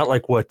properly. Not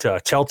like what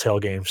Telltale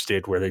Games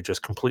did, where they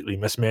just completely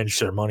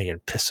mismanaged their money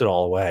and pissed it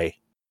all away.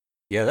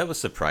 Yeah, that was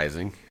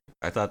surprising.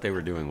 I thought they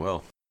were doing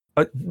well.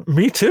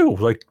 Me too.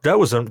 Like that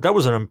was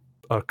a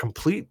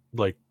complete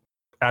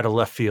out of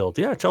left field.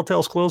 Yeah,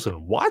 Telltale's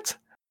closing. What?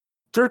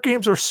 Their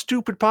games are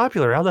stupid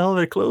popular. How the hell are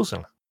they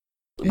closing?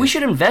 We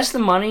should invest the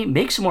money,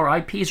 make some more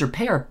IPs, or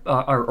pay or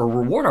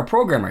reward our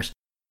programmers.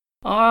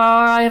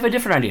 I have a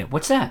different idea.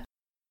 What's that?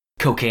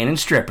 Cocaine and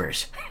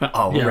strippers.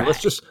 All right.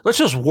 Let's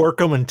just work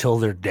them until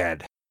they're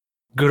dead.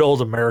 Good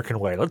old American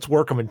way. Let's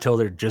work them until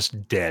they're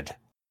just dead.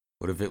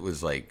 What if it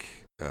was like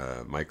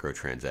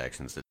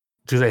microtransactions?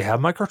 Do they have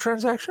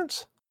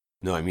microtransactions?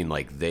 No, I mean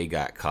they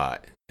got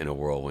caught in a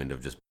whirlwind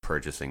of just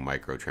purchasing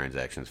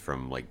microtransactions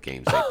from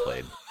games they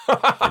played,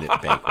 and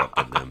it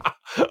bankrupted them.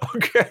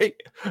 Okay,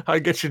 I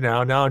get you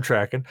now. Now I'm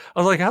tracking. I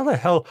was like, how the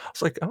hell? I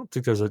was like, I don't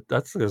think there's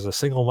a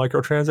single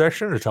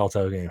microtransaction in a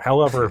Telltale game.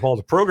 However, if all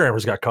the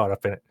programmers got caught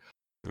up in it,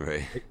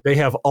 right? They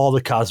have all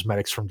the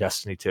cosmetics from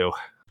Destiny 2.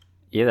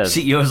 Either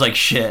CEO's like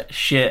shit.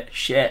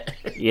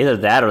 Either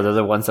that or they're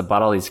the ones that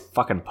bought all these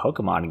fucking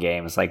Pokemon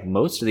games.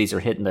 Most of these are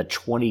hitting the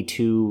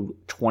 22,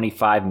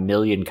 25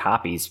 million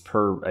copies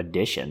per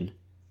edition.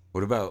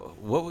 What about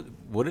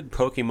what did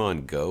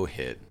Pokemon Go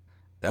hit?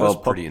 That was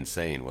pretty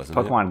insane, wasn't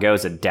it? Pokemon Go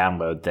is a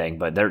download thing,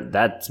 but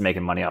that's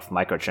making money off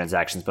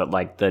microtransactions.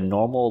 But the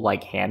normal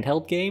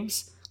handheld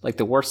games,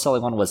 the worst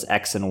selling one was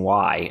X and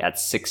Y at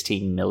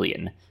 16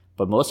 million,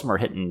 but most of them are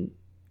hitting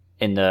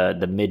in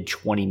the mid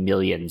 20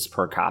 millions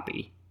per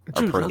copy.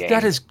 Dude, per game.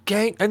 That is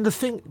gang. And the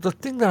thing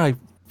that I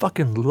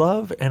fucking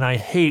love and I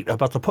hate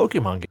about the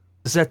Pokemon game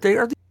is that they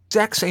are the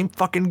exact same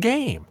fucking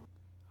game.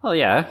 Well,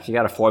 yeah, if you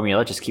got a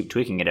formula, just keep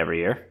tweaking it every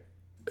year.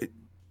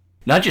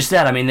 Not just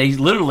that. I mean, they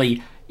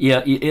literally,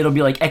 Yeah, it'll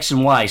be like X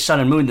and Y, Sun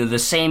and Moon. They're the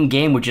same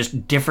game with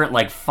just different,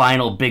 like,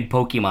 final big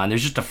Pokemon.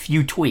 There's just a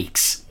few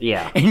tweaks.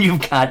 Yeah. And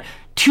you've got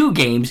 2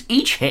 games,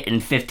 each hitting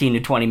 15 to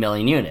 20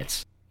 million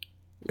units.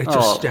 It's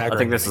just staggering. I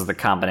think this is the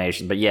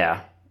combination, but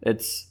yeah,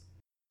 it's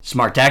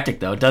Smart tactic,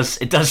 though. It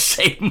does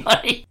save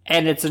money.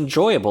 and it's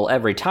enjoyable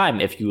every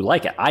time if you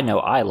like it. I know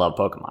I love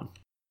Pokemon.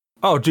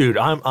 Oh, dude,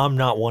 I'm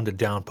not one to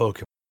down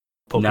Pokemon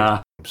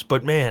Nah. games,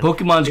 but man,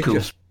 Pokemon's it cool.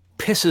 just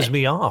pisses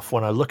me off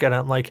when I look at it.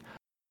 I'm like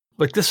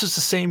this is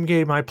the same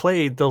game I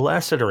played the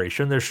last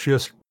iteration. There's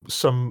just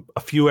a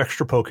few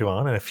extra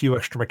Pokemon and a few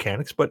extra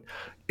mechanics, but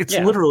it's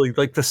literally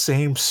like the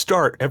same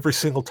start every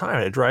single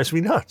time. It drives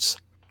me nuts.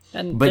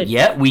 But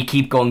yet we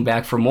keep going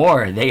back for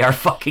more. They are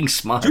fucking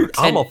smart. Dude,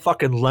 I'm a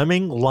fucking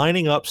lemming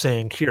lining up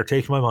saying, "Here,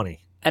 take my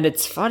money." And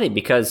it's funny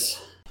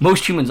because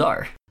most humans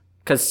are.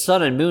 Because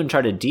Sun and Moon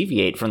try to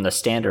deviate from the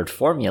standard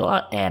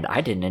formula, and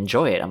I didn't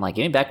enjoy it. I'm like,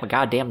 give me back my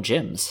goddamn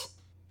gems.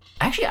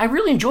 Actually, I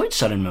really enjoyed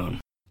Sun and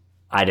Moon.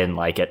 I didn't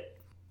like it.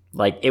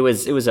 Like, it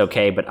was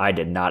okay, but I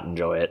did not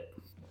enjoy it.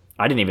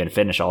 I didn't even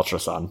finish Ultra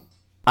Sun.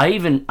 I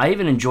even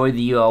enjoyed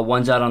the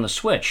ones out on the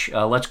Switch.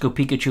 Let's Go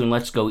Pikachu and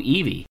Let's Go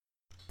Eevee.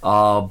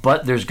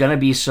 But there's going to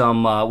be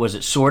some,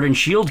 Sword and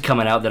Shield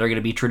coming out that are going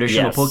to be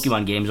traditional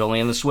Pokemon games only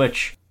on the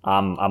Switch.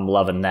 I'm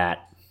loving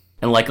that.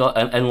 And like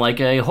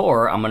a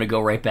horror, I'm going to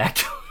go right back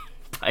to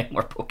buying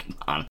more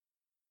Pokemon.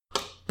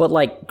 But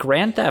like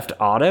Grand Theft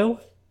Auto,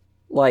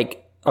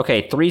 like,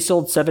 okay, 3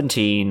 sold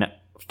 17,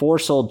 4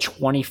 sold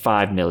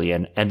 25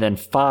 million, and then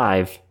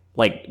 5,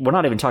 like, we're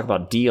not even talking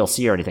about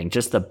DLC or anything,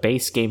 just the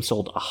base game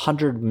sold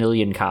 100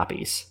 million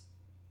copies.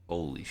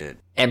 Holy shit.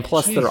 And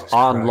plus Jesus their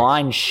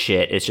online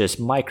shit is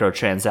just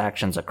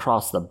microtransactions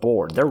across the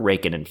board. They're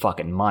raking in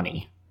fucking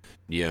money.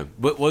 Yeah,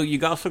 but well, you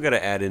also got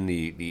to add in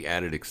the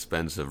added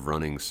expense of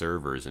running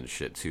servers and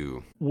shit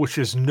too, which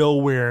is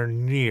nowhere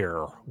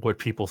near what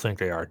people think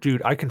they are.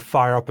 Dude, I can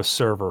fire up a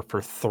server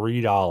for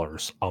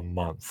 $3 a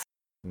month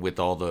with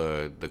all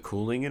the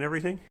cooling and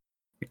everything.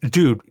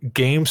 Dude,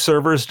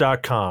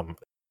 gameservers.com,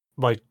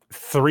 like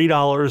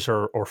 $3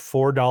 or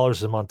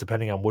 $4 a month,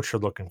 depending on what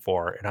you're looking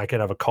for, and I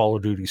can have a Call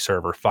of Duty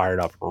server fired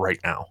up right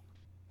now.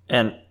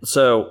 And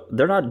so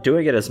they're not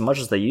doing it as much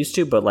as they used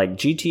to, but like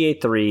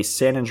GTA 3,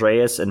 San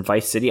Andreas, and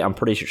Vice City, I'm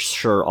pretty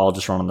sure all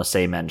just run on the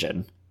same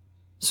engine.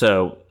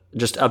 So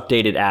just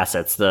updated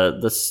assets.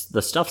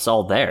 The stuff's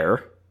all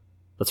there.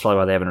 That's probably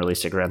why they haven't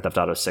released a Grand Theft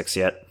Auto 6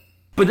 yet.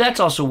 But that's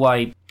also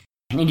why,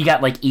 and you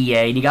got like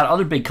EA, and you got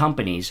other big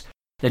companies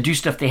that do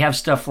stuff. They have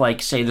stuff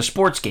like, say, the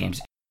sports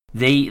games.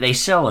 They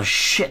sell a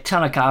shit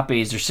ton of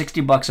copies. They're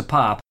 $60 a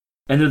pop,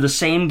 and they're the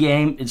same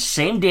game. It's the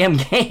same damn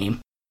game.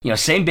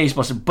 Same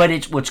baseball stuff,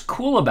 but what's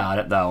cool about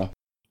it, though,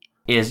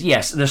 is,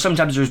 yes,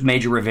 there's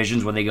major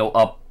revisions when they go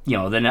up,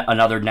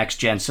 another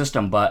next-gen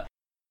system, but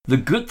the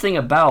good thing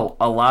about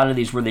a lot of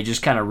these where they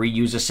just kind of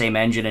reuse the same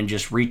engine and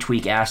just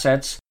retweak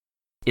assets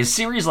is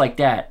series like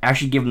that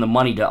actually give them the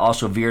money to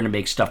also veer to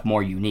make stuff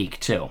more unique,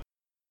 too.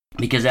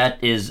 Because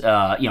that is,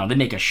 they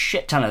make a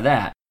shit ton of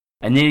that,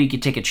 and then you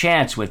can take a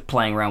chance with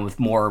playing around with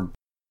more,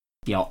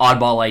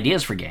 oddball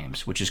ideas for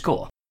games, which is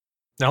cool.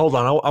 Now, hold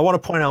on. I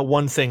want to point out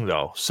one thing,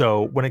 though.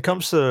 So when it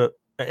comes to,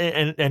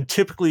 and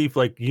typically,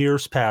 like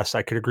years past,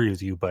 I could agree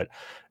with you, but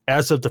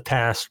as of the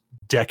past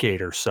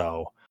decade or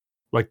so,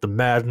 like the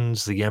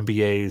Maddens, the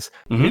NBAs,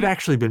 they've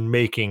actually been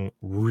making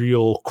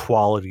real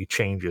quality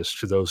changes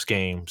to those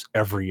games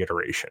every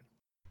iteration.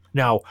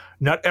 Now,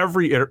 not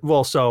every,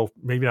 so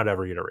maybe not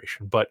every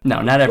iteration, but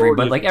no, not every,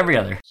 but like every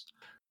other.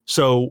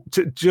 So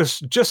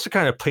just to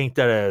kind of paint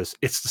that as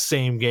it's the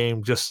same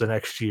game just the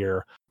next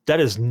year,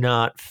 that is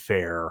not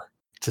fair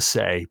to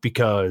say,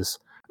 because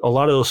a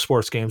lot of those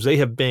sports games they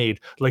have made,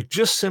 like,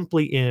 just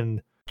simply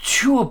in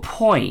to a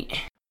point,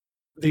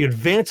 the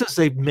advances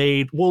they've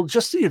made,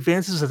 just the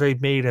advances that they've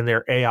made in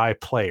their AI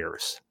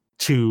players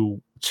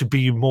to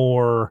be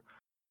more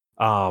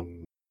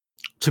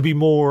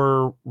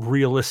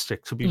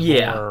realistic, to be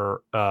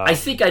more I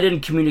think I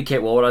didn't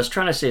communicate well. What I was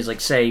trying to say is,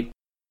 like, say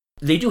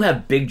they do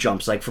have big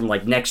jumps, like from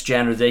like next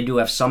gen, or they do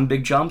have some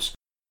big jumps,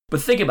 but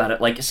think about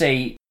it, like,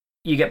 say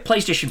you get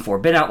PlayStation 4,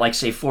 been out like,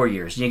 say, 4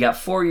 years, and you got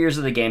 4 years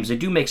of the games. They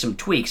do make some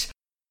tweaks,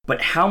 but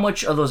how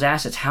much of those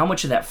assets, how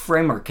much of that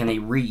framework can they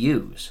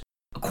reuse?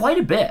 Quite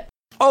a bit.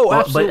 Oh,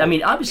 absolutely. But, I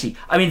mean, obviously,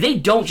 they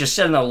don't just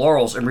sit on their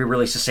laurels and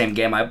re-release the same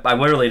game. I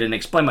literally didn't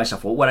explain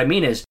myself. Well, what I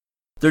mean is,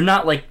 they're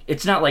not like,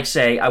 it's not like,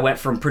 say, I went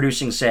from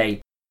producing,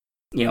 say,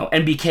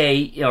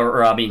 NBK,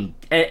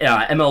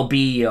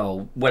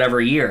 MLB,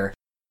 whatever year,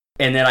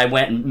 and then I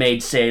went and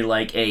made, say,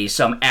 like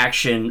some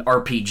action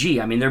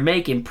RPG. They're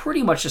making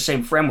pretty much the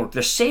same framework.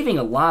 They're saving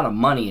a lot of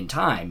money and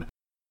time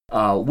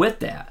with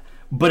that.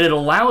 But it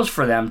allows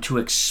for them to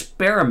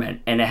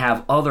experiment and to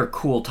have other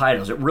cool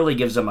titles. It really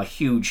gives them a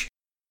huge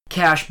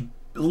cash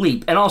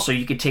leap. And also,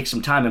 you could take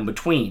some time in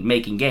between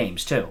making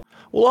games, too.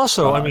 Well,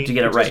 also, to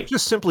get it right.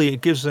 Just simply,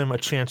 it gives them a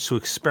chance to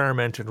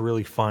experiment and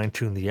really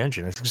fine-tune the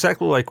engine. It's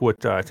exactly like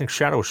what I think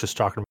Shadow was just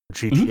talking about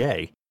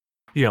GTA.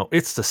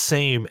 It's the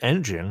same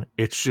engine,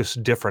 it's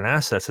just different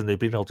assets, and they've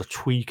been able to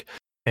tweak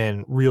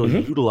and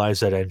really utilize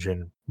that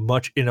engine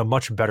in a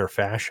much better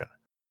fashion.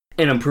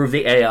 And improve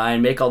the AI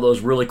and make all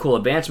those really cool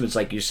advancements,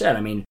 like you said.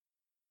 I mean,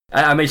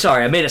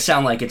 sorry, I made it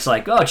sound like it's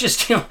like, oh, just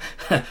change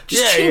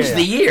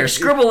the year,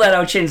 scribble that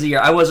out, change the year.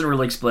 I wasn't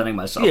really explaining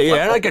myself. Yeah,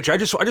 and I get you. I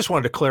just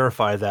wanted to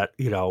clarify that,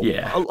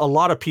 a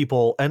lot of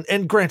people,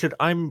 and granted,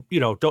 I'm,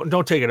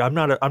 don't take it. I'm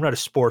not a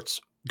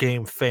sports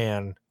game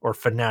fan or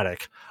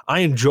fanatic. I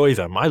enjoy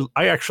them.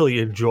 I actually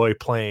enjoy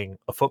playing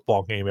a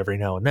football game every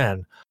now and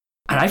then.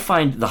 And I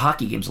find the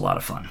hockey games a lot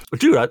of fun.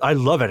 Dude, I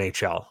love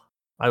NHL.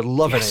 I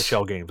love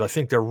NHL games. I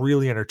think they're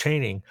really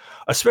entertaining,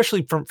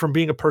 especially from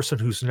being a person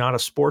who's not a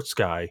sports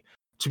guy,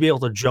 to be able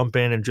to jump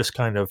in and just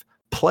kind of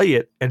play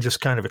it and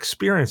just kind of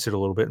experience it a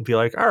little bit and be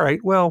like, all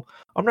right, well,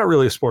 I'm not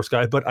really a sports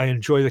guy, but I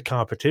enjoy the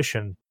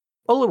competition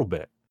a little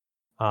bit.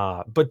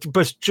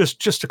 But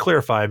just to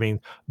clarify, I mean,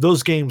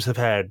 those games have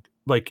had,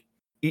 like,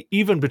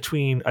 even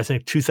between, I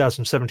think,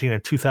 2017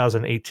 and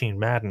 2018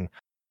 Madden,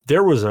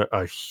 there was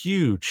a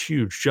huge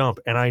jump.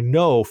 And I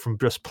know from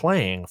just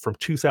playing from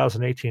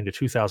 2018 to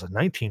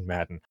 2019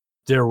 Madden,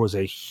 there was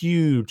a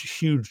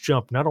huge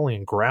jump, not only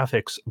in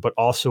graphics, but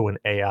also in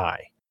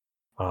AI.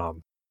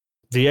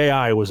 The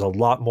AI was a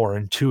lot more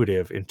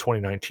intuitive in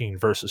 2019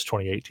 versus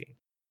 2018.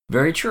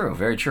 Very true,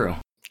 very true.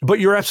 But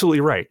you're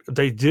absolutely right.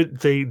 They do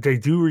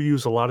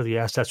reuse a lot of the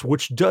assets,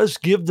 which does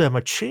give them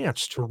a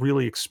chance to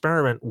really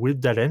experiment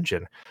with that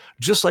engine.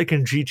 Just like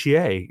in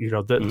GTA,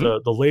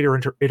 the later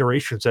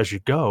iterations as you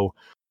go,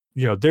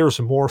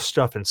 there's more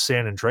stuff in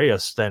San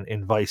Andreas than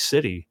in Vice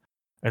City.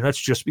 And that's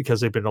just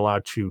because they've been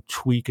allowed to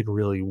tweak and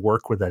really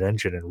work with that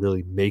engine and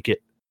really make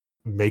it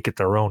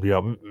their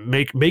own,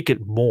 make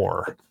it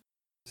more.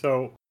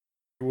 So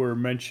we're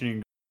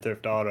mentioning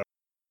Theft Auto.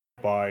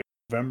 By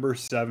November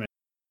 7th,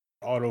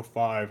 Auto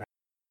 5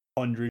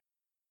 100,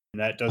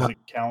 and that doesn't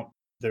count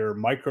their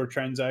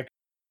microtransaction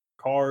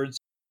cards,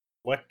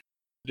 collector's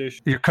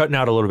edition. You're cutting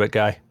out a little bit,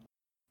 Guy.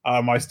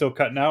 Am I still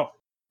cutting out?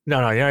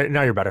 No,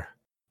 now you're better.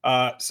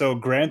 So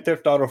Grand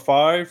Theft Auto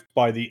 5,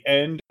 by the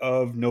end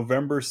of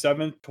November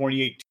 7th,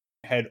 2018,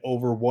 had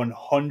over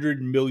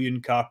 100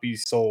 million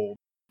copies sold.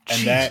 And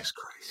Jesus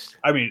Christ.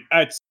 I mean,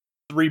 that's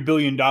 $3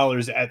 billion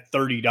at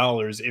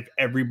 $30 if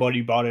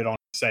everybody bought it on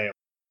sale.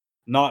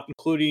 Not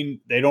including,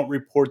 they don't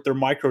report their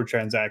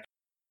microtransactions,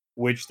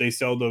 which they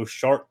sell those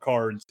shark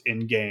cards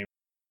in game.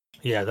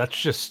 Yeah, that's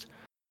just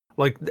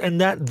like, and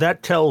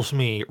that tells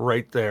me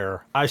right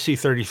there,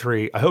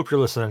 IC33, I hope you're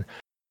listening.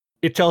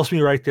 It tells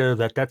me right there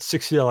that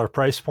 $60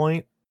 price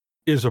point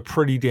is a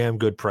pretty damn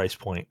good price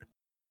point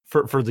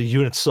for the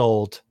units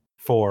sold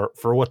for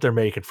what they're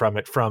making from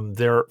it,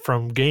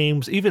 from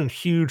games, even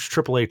huge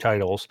AAA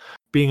titles,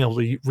 being able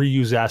to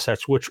reuse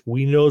assets, which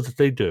we know that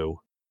they do.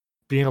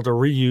 Being able to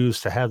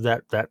reuse, to have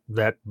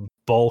that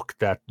bulk,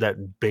 that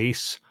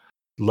base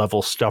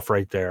level stuff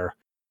right there.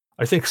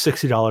 I think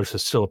 $60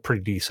 is still a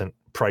pretty decent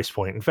price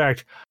point. In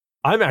fact,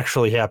 I'm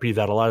actually happy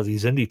that a lot of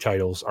these indie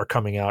titles are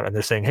coming out and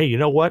they're saying, hey, you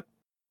know what?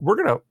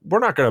 We're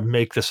not gonna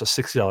make this a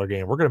 $60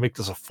 game. We're gonna make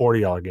this a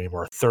 $40 game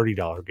or a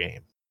 $30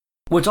 game.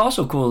 What's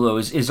also cool though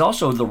is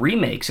also the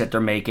remakes that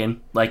they're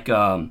making, like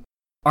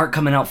aren't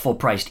coming out full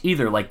priced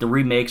either. Like the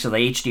remakes or the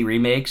HD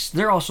remakes,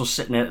 they're also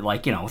sitting at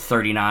like,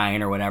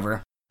 $39 or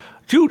whatever.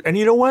 Dude, and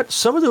you know what?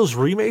 Some of those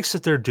remakes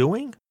that they're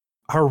doing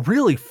are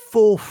really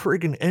full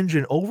friggin'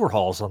 engine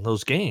overhauls on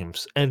those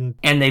games. And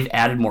they've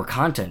added more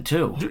content,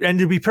 too. And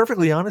to be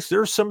perfectly honest,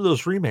 there are some of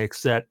those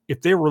remakes that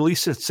if they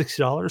released at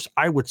 $60,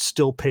 I would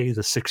still pay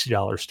the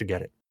 $60 to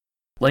get it.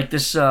 Like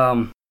this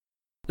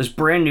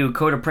brand new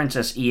Code of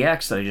Princess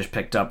EX that I just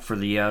picked up for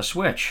the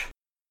Switch.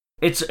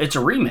 It's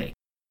a remake,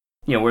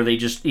 where they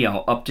just,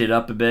 upped it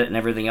up a bit and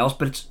everything else,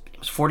 but it's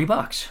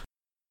 $40.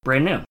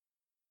 Brand new.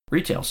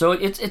 Retail. So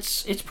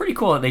it's pretty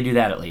cool that they do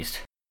that at least.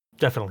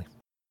 Definitely.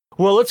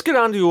 Well, let's get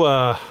on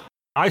to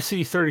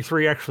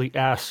IC33 actually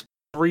asked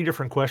 3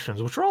 different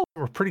questions, which are all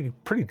pretty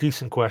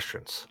decent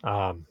questions.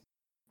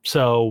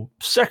 So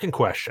second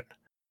question.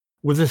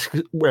 With the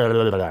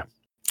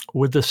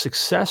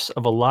success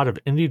of a lot of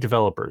indie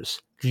developers,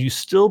 do you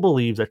still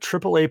believe that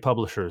AAA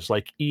publishers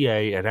like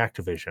EA and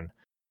Activision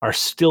are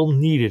still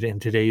needed in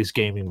today's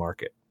gaming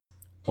market?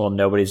 Well,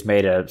 nobody's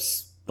made a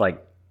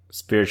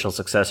spiritual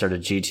successor to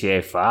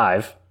GTA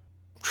 5.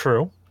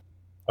 True.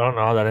 I don't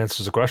know how that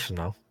answers the question,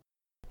 though.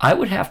 I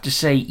would have to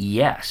say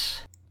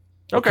yes.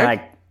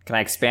 Okay. Can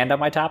I expand on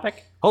my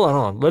topic? Hold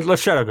on.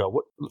 Let's Shadow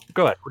go.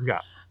 Go ahead. What do you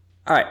got?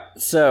 All right.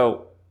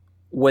 So,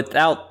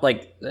 without,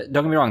 don't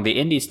get me wrong, the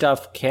indie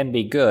stuff can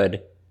be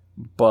good,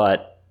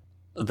 but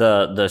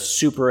the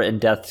super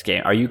in-depth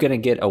game, are you going to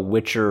get a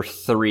Witcher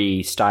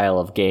 3 style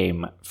of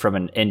game from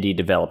an indie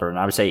developer? And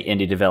I would say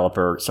indie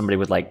developer, somebody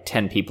with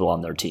 10 people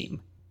on their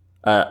team.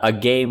 A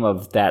game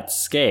of that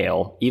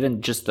scale,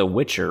 even just The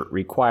Witcher,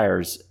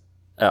 requires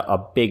a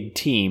big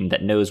team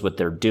that knows what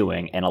they're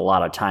doing and a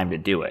lot of time to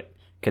do it.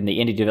 Can the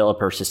indie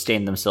developer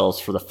sustain themselves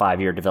for the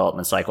 5-year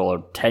development cycle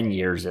or 10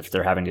 years if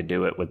they're having to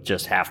do it with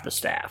just half the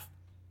staff?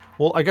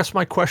 Well, I guess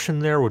my question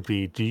there would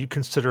be, do you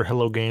consider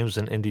Hello Games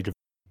an indie developer?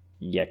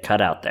 Yeah,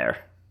 cut out there.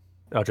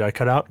 Oh, did I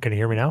cut out? Can you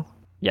hear me now?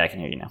 Yeah, I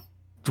can hear you now.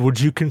 would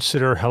you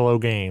consider Hello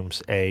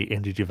Games a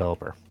indie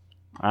developer?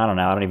 I don't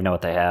know. I don't even know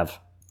what they have.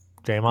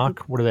 Damok,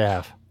 what do they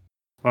have?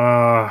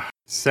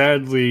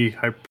 Sadly,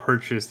 I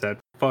purchased that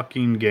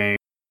fucking game.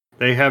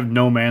 They have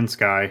No Man's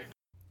Sky.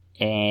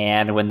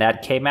 And when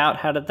that came out,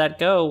 how did that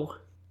go?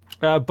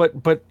 But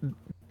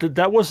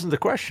that wasn't the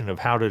question of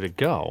how did it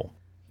go,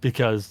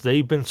 because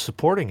they've been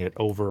supporting it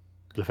over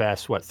the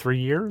past 3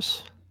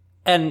 years.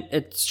 And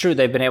it's true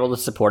they've been able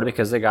to support it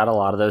because they got a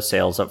lot of those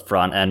sales up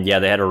front, and yeah,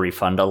 they had to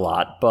refund a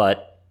lot.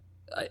 But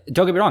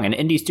don't get me wrong, an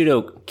indie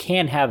studio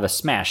can have a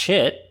smash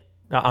hit.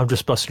 No, I'm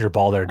just busting your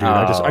ball there, dude.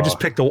 I just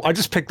picked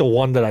the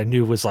one that I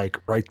knew was like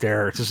right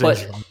there. It's just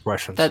answering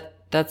questions.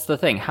 That's the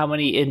thing. How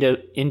many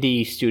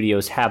indie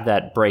studios have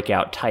that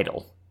breakout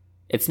title?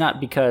 It's not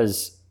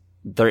because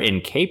they're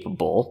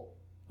incapable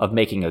of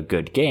making a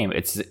good game.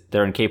 It's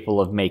they're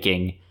incapable of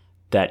making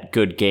that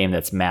good game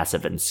that's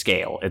massive in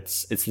scale.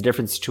 It's the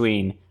difference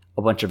between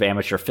a bunch of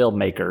amateur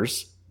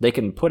filmmakers. They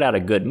can put out a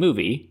good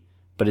movie,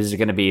 but is it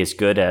going to be as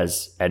good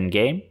as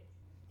Endgame?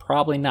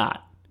 Probably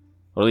not.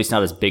 Or at least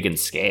not as big in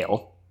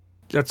scale.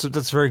 That's a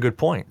very good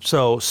point.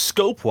 So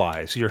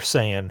scope-wise, you're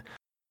saying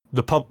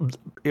the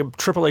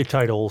AAA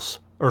titles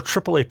or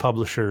AAA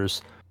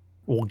publishers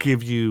will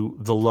give you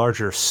the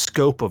larger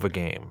scope of a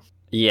game.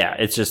 Yeah,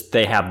 it's just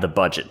they have the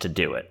budget to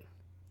do it.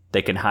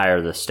 They can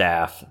hire the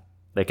staff.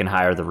 They can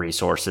hire the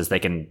resources. They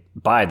can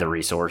buy the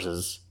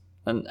resources.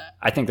 And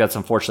I think that's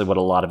unfortunately what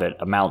a lot of it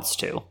amounts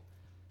to.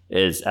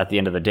 Is at the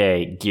end of the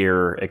day,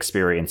 gear,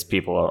 experience,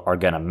 people are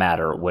going to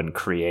matter when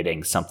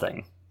creating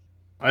something.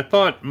 I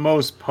thought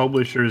most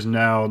publishers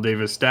now,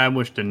 they've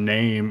established a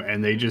name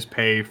and they just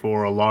pay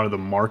for a lot of the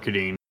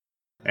marketing.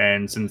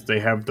 And since they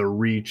have the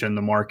reach and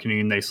the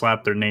marketing, they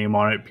slap their name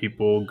on it.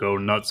 People go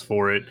nuts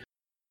for it.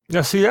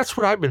 Now, see, that's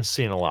what I've been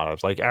seeing a lot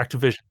of. Like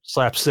Activision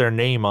slaps their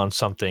name on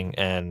something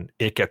and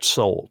it gets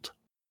sold.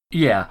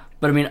 Yeah,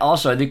 but I mean,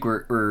 also, I think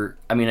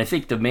I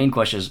think the main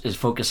question is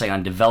focusing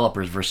on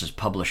developers versus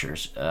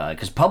publishers,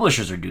 because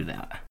publishers are do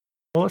that.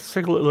 Well, let's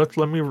take a look.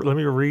 Let me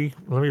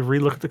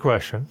re-look at the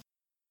question.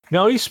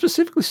 Now, he's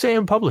specifically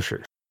saying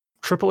publishers,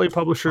 AAA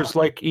publishers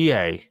like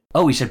EA.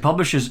 Oh, he said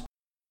publishers.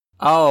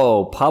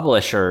 Oh,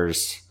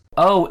 publishers.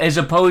 Oh, as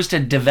opposed to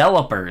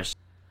developers.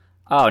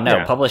 Oh no,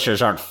 Yeah.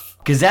 Publishers aren't.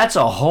 Because that's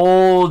a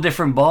whole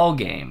different ball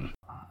game.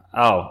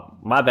 Oh,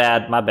 my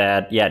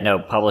bad. Yeah, no,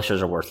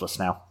 publishers are worthless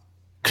now.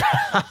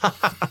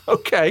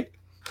 Okay,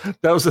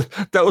 that was a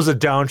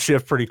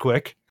downshift pretty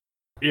quick.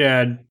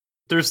 Yeah,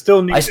 there's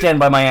still need. I stand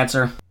by my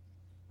answer.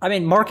 I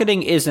mean,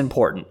 marketing is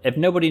important if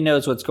nobody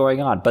knows what's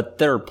going on, but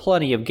there are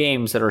plenty of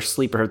games that are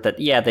sleeper hit that,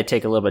 yeah, they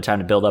take a little bit of time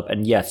to build up,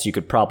 and yes, you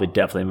could probably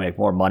definitely make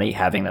more money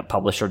having the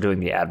publisher doing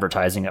the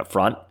advertising up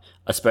front,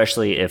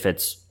 especially if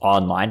it's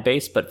online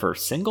based, but for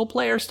single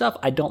player stuff,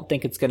 I don't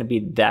think it's going to be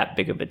that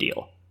big of a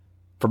deal.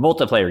 For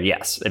multiplayer,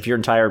 yes. If your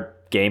entire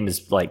game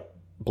is like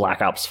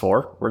Black Ops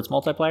 4, where it's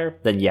multiplayer,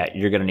 then yeah,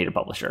 you're going to need a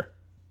publisher.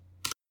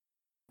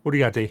 What do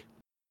you got, D?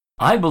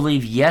 I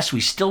believe, yes,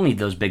 we still need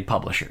those big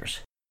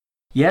publishers.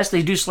 Yes,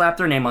 they do slap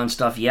their name on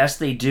stuff. Yes,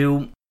 they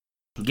do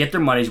get their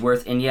money's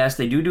worth. And yes,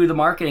 they do the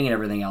marketing and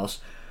everything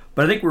else.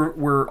 But I think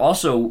we're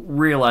also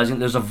realizing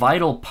there's a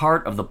vital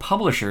part of the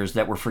publishers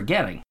that we're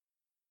forgetting.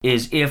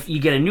 Is if you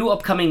get a new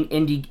upcoming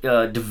indie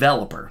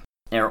developer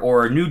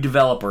or a new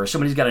developer, or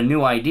somebody's got a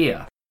new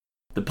idea,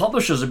 the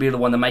publishers will be the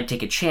one that might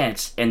take a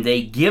chance, and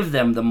they give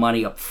them the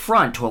money up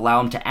front to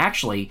allow them to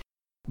actually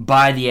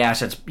buy the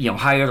assets,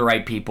 hire the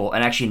right people,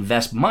 and actually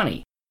invest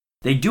money.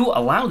 They do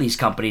allow these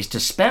companies to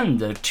spend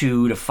the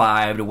 2 to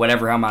 5 to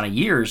whatever amount of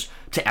years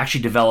to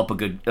actually develop a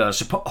good,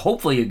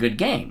 hopefully a good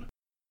game.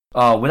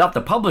 Without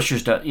the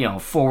publishers to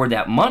forward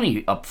that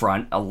money up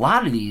front, a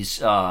lot of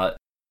these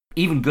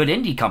even good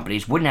indie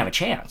companies wouldn't have a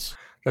chance.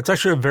 That's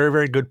actually a very,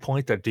 very good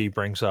point that D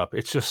brings up.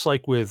 It's just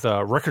like with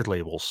record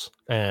labels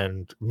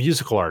and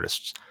musical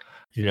artists.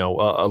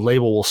 A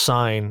label will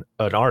sign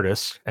an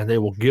artist and they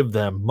will give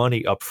them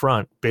money up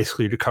front,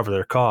 basically to cover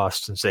their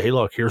costs, and say, hey,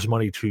 look, here's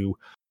money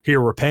here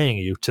we're paying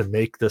you to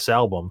make this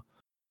album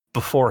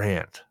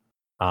beforehand.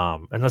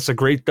 And that's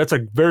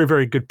a very,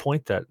 very good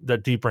point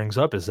that D brings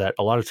up, is that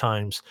a lot of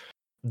times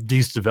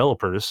these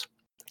developers,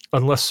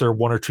 unless they're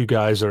one or two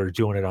guys that are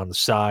doing it on the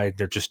side,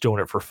 they're just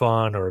doing it for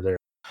fun, or they're,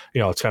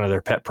 it's kind of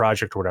their pet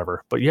project or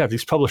whatever. But yeah,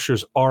 these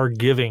publishers are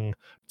giving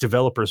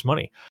developers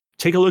money.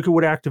 Take a look at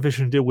what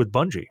Activision did with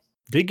Bungie.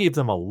 They gave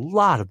them a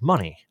lot of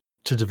money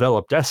to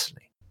develop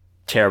Destiny.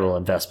 Terrible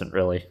investment,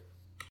 really.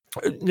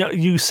 Now,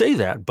 you say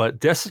that, but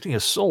Destiny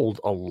has sold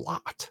a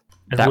lot.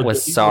 And that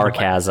was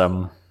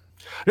sarcasm.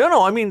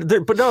 No, I mean,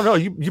 but no,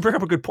 you bring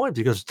up a good point,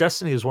 because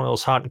Destiny is one of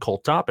those hot and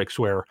cold topics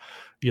where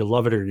you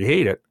love it or you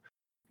hate it.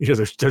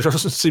 There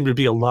doesn't seem to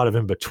be a lot of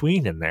in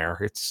between in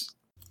there.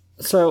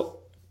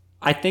 So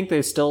I think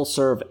they still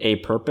serve a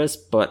purpose,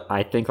 but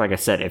I think, like I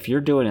said, if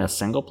you're doing a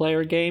single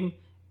player game,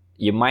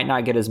 you might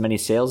not get as many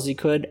sales as you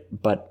could,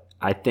 but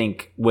I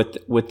think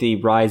with the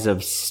rise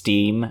of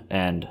Steam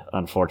and,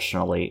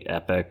 unfortunately,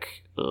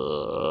 Epic,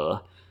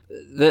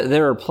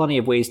 there are plenty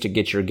of ways to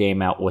get your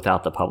game out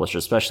without the publisher,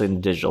 especially in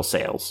the digital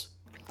sales.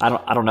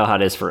 I don't know how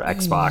it is for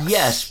Xbox.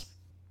 Yes,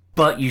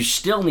 but you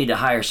still need to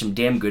hire some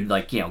damn good,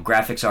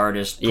 graphics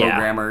artists,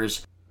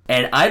 programmers.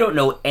 And I don't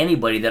know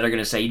anybody that are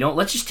going to say,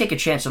 let's just take a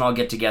chance and all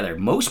get together.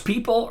 Most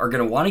people are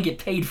going to want to get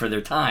paid for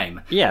their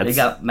time. Yeah, they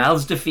got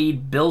mouths to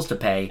feed, bills to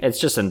pay. It's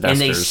just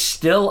investors. And they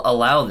still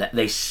allow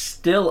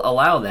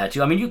that.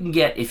 I mean,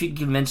 if you can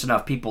convince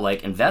enough people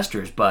like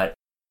investors, but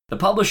the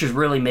publishers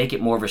really make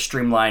it more of a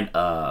streamlined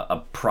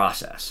a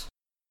process.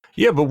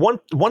 Yeah, but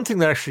one thing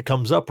that actually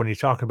comes up when you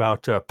talk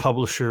about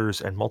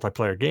publishers and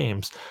multiplayer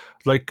games,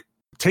 like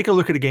take a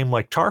look at a game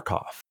like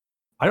Tarkov.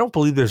 I don't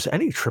believe there's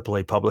any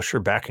AAA publisher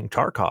backing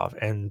Tarkov,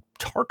 and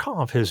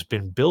Tarkov has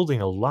been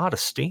building a lot of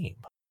steam.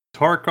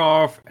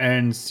 Tarkov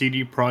and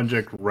CD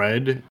Projekt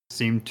Red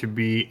seem to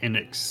be an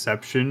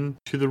exception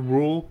to the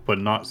rule, but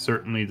not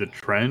certainly the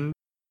trend,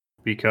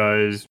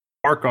 because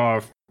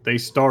Tarkov, they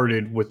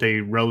started with a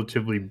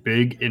relatively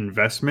big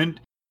investment,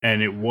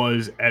 and it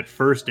was at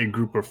first a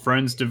group of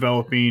friends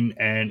developing,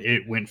 and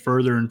it went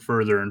further and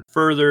further and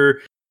further.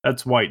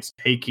 That's why it's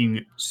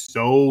taking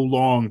so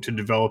long to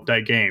develop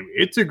that game.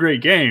 It's a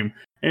great game,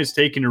 and it's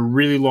taken a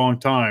really long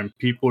time.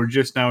 People are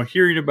just now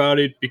hearing about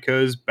it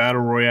because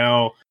Battle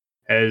Royale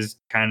has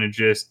kind of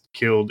just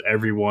killed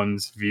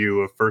everyone's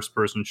view of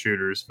first-person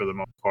shooters for the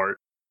most part.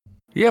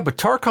 Yeah, but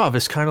Tarkov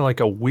is kind of like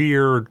a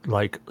weird,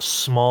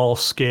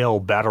 small-scale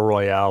Battle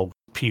Royale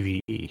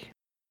PvE.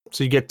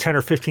 So you get 10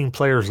 or 15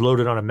 players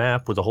loaded on a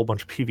map with a whole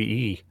bunch of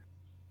PvE.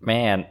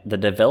 Man, the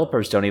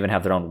developers don't even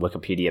have their own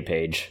Wikipedia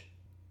page.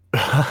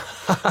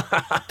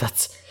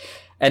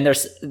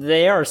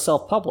 They are a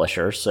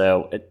self-publisher,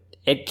 so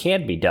it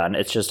can be done.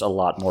 It's just a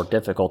lot more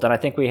difficult. And I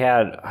think we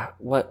had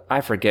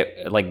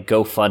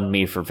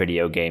GoFundMe for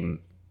video game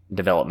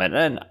development,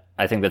 and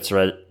I think that's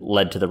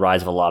led to the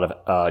rise of a lot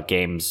of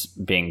games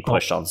being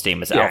pushed on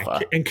Steam as alpha.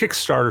 And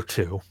Kickstarter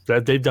too.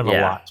 They've done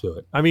a lot to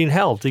it. I mean,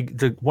 hell,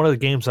 the one of the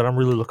games that I'm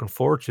really looking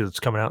forward to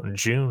that's coming out in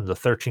June, the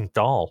 13th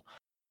Doll.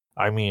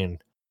 I mean,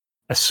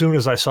 as soon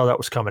as I saw that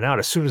was coming out,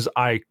 as soon as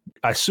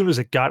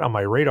it got on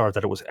my radar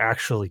that it was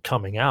actually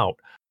coming out,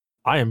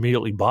 I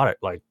immediately bought it.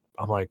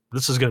 I'm like,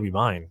 this is going to be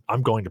mine.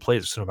 I'm going to play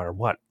this no matter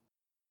what.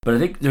 But I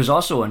think there's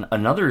also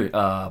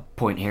another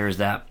point here is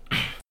that,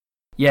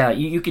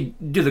 you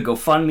could do the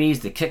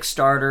GoFundMes, the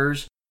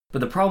Kickstarters, but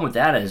the problem with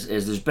that is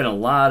there's been a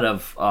lot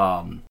of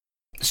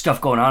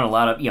stuff going on, a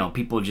lot of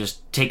people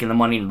just taking the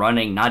money and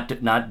running,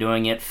 not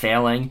doing it,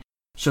 failing.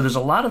 So there's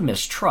a lot of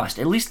mistrust.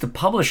 At least the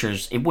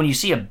publishers, when you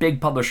see a big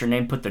publisher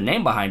name put their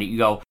name behind it, you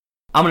go,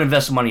 I'm going to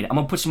invest some money. I'm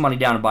going to put some money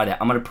down and buy that.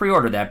 I'm going to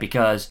pre-order that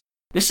because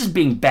this is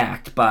being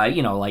backed by,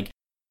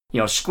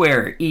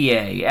 Square,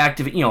 EA,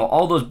 Activision,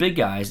 all those big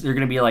guys. They're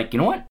going to be like, you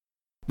know what?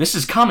 This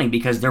is coming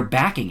because they're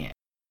backing it.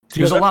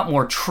 There's a lot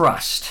more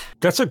trust.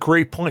 That's a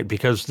great point,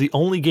 because the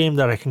only game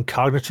that I can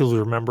cognitively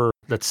remember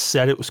that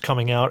said it was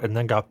coming out and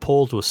then got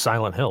pulled was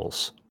Silent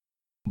Hills.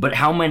 But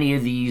how many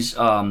of these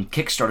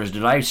Kickstarters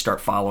did I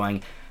start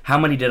following? How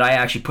many did I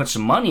actually put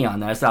some money on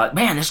that? I thought,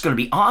 man, this is going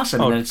to be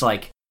awesome. And then it's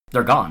like,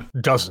 they're gone.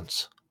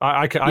 Dozens.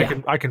 I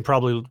can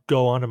probably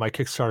go onto my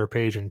Kickstarter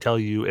page and tell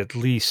you at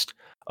least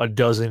a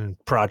dozen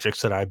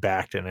projects that I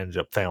backed and ended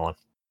up failing.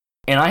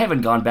 And I haven't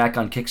gone back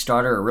on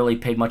Kickstarter or really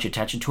paid much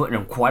attention to it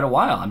in quite a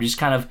while. I'm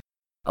just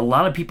a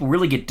lot of people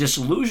really get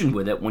disillusioned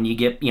with it when you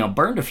get,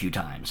 burned a few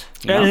times.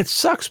 And it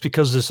sucks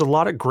because there's a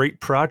lot of great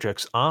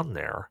projects on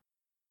there.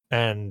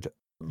 And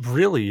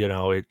really,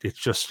 it's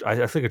just,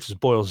 I think it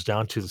just boils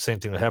down to the same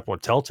thing that happened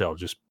with Telltale,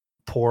 just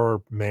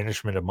poor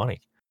management of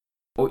money.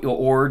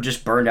 Or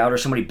just burned out, or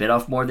somebody bit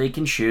off more they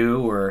can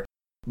chew,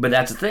 but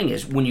that's the thing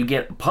is, when you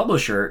get a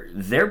publisher,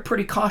 they're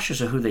pretty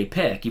cautious of who they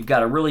pick. You've got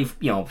to really,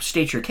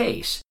 state your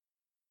case.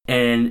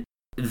 And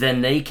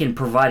then they can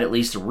provide at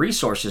least the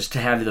resources to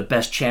have the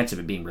best chance of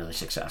it being really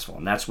successful.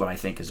 And that's what I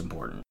think is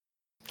important.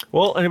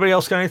 Well, anybody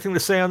else got anything to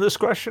say on this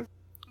question?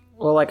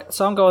 Well,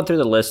 so I'm going through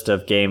the list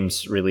of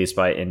games released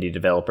by indie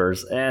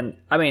developers, and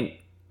I mean,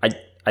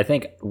 I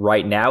think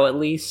right now at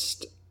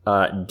least,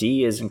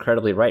 D is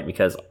incredibly right,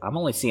 because I'm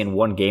only seeing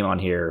one game on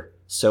here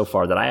so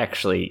far that I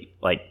actually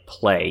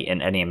play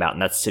in any amount,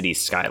 and that's Cities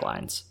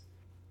Skylines,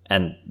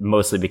 and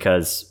mostly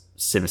because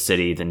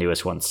SimCity, the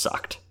newest one,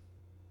 sucked.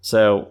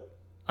 So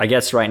I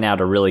guess right now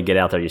to really get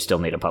out there, you still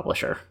need a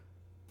publisher.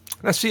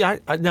 Now, see,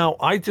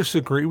 I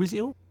disagree with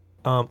you.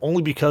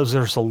 Only because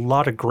there's a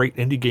lot of great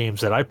indie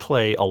games that I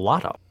play a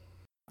lot of.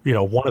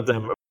 One of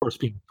them, of course,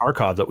 being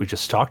Tarkov that we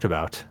just talked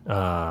about.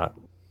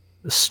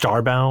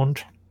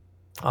 Starbound.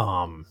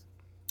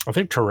 I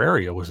think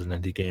Terraria was an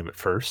indie game at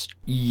first.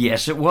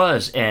 Yes, it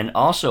was. And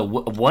also,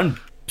 one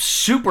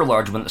super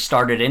large one that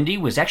started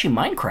indie was actually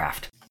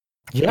Minecraft.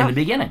 In the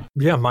beginning.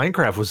 Yeah,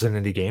 Minecraft was an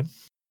indie game.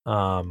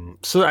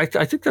 So I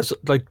think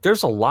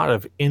there's a lot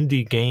of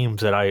indie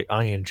games that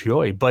I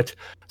enjoy. But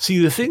see,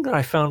 the thing that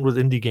I found with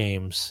indie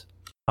games,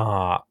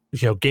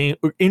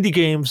 indie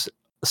games,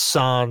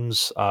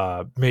 sans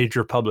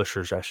major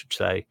publishers, I should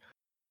say,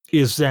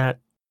 is that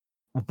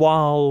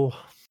while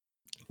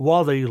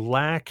they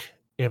lack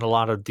in a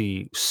lot of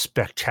the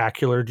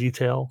spectacular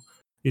detail,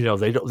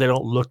 They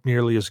don't look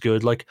nearly as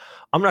good. Like,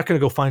 I'm not going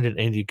to go find an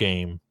indie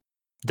game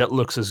that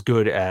looks as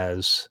good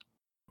as,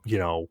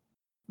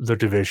 The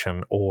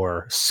Division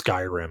or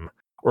Skyrim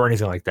or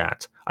anything like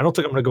that. I don't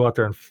think I'm going to go out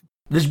there and.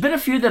 There's been a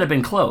few that have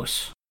been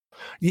close.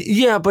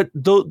 Yeah, but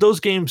those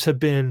games have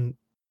been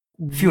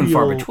few and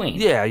far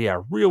between.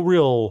 Yeah,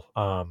 real.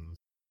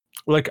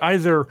 Like,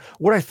 either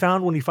what I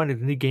found when you find an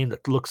indie game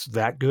that looks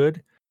that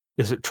good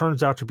is it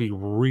turns out to be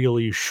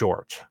really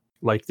short.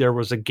 Like, there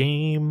was a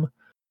game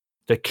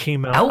that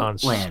came out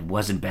Outland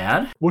wasn't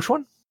bad. Which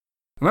one?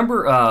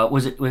 Remember,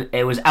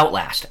 it was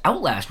Outlast.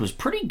 Outlast was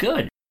pretty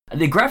good.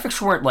 The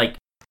graphics weren't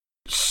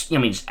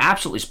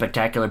absolutely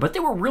spectacular, but they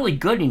were really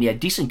good, and you had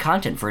decent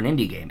content for an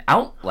indie game.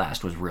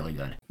 Outlast was really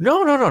good.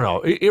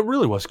 No. It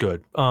really was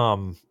good.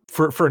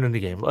 For an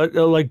indie game,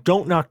 like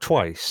Don't Knock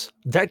Twice.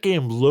 That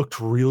game looked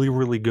really,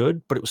 really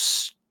good, but it was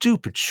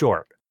stupid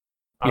short.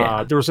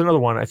 Yeah. There was another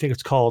one. I think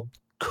it's called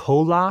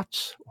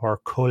Colat or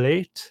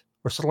Colate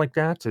or something like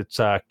that. It's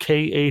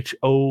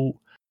Kholat.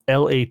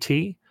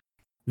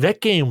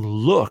 That game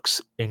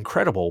looks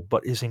incredible,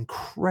 but is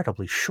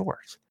incredibly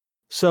short.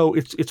 So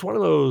it's one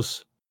of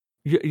those.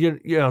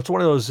 It's one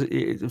of those.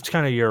 It's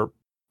kind of you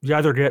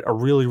either get a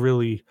really,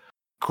 really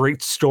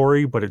great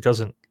story, but it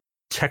doesn't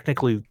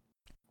technically,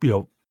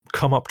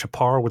 come up to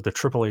par with the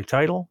AAA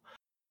title,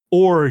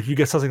 or you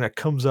get something that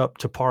comes up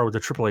to par with the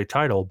AAA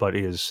title, but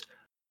is,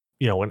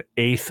 an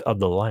eighth of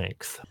the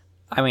length.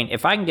 I mean,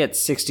 if I can get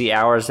 60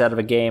 hours out of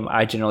a game,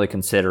 I generally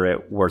consider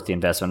it worth the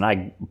investment.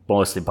 I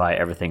mostly buy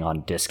everything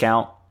on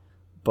discount,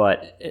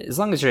 but as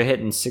long as you're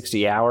hitting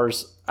 60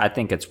 hours, I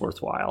think it's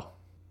worthwhile.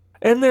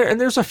 And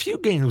there's a few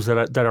games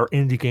that are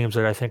indie games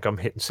that I think I'm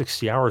hitting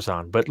 60 hours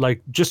on. But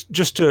like just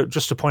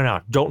to point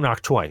out, Don't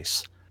Knock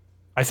Twice.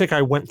 I think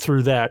I went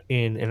through that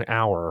in an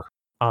hour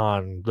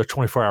on the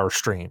 24-hour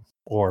stream,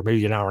 or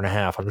maybe an hour and a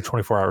half on the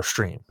 24-hour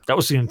stream. That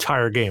was the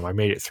entire game. I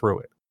made it through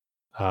it.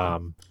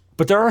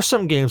 But there are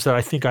some games that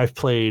I think I've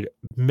played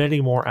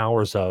many more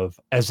hours of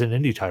as an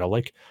indie title,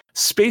 like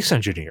Space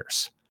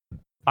Engineers.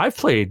 I've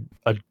played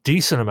a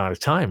decent amount of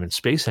time in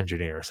Space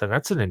Engineers, and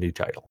that's an indie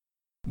title.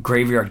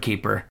 Graveyard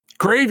Keeper.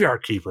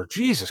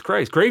 Jesus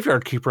Christ.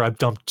 Graveyard Keeper I've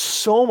dumped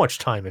so much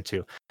time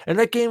into. And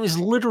that game is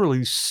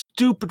literally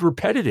stupid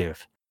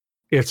repetitive.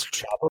 It's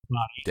chop up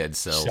body. Dead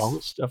Cells.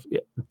 Sell stuff. Yeah.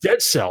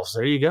 Dead Cells.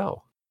 There you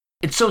go.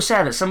 It's so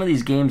sad that some of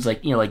these games,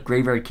 like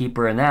Graveyard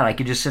Keeper and that, I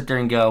could just sit there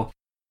and go,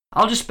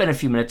 I'll just spend a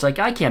few minutes like,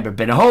 I can't have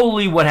been.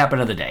 Holy, what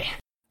happened to the day?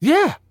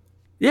 Yeah.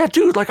 Yeah,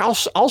 dude. Like, I'll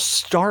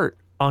start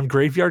on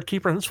Graveyard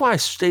Keeper, and that's why I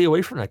stay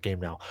away from that game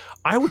now.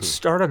 I would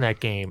start on that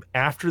game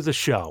after the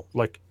show.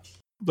 Like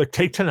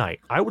take tonight.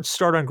 I would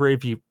start on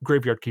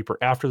Graveyard Keeper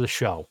after the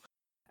show.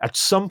 At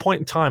some point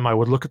in time, I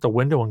would look at the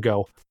window and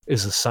go,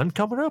 is the sun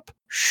coming up?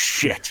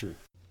 Shit.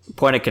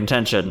 Point of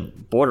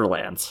contention,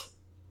 Borderlands.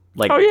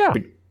 Oh, yeah.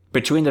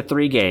 Between the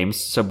three games,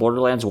 so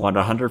Borderlands 1,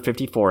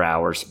 154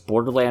 hours,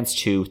 Borderlands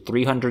 2,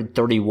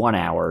 331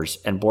 hours,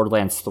 and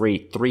Borderlands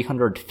 3,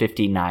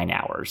 359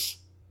 hours.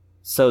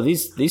 So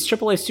these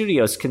AAA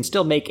studios can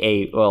still make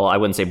I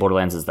wouldn't say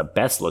Borderlands is the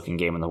best looking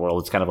game in the world.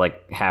 It's kind of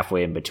like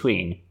halfway in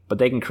between. But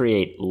they can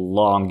create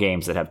long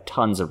games that have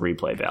tons of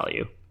replay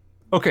value.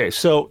 Okay,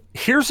 so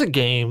here's a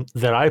game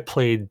that I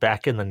played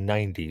back in the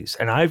 90s,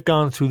 and I've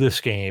gone through this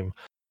game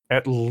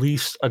at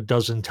least a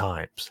dozen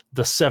times.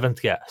 The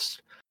Seventh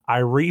Guest.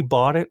 I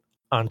rebought it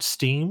on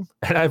Steam,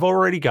 and I've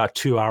already got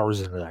 2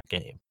 hours into that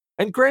game.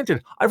 And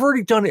granted, I've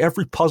already done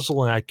every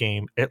puzzle in that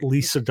game at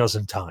least a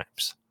dozen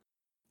times.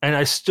 And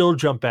I still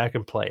jump back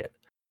and play it.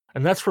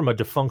 And that's from a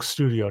defunct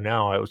studio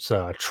now. It's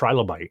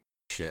Trilobite.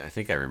 Shit, I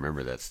think I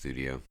remember that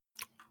studio.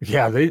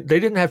 Yeah, they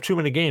didn't have too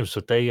many games,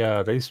 but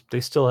they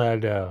still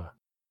had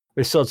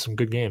some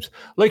good games.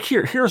 Like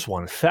here's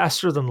one,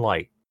 Faster Than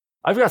Light.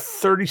 I've got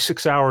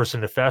 36 hours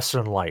into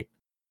Faster Than Light.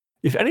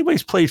 If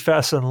anybody's played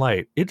Faster Than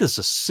Light, it is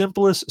the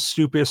simplest,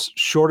 stupidest,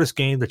 shortest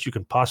game that you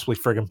can possibly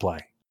friggin' play.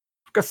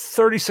 I've got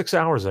 36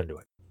 hours into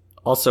it.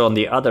 Also, on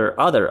the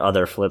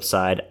other flip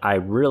side, I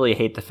really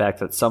hate the fact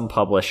that some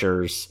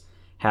publishers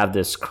have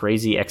this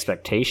crazy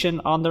expectation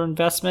on their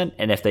investment,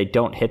 and if they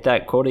don't hit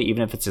that quota,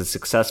 even if it's a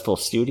successful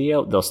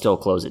studio, they'll still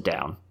close it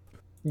down.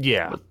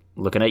 Yeah.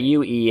 Looking at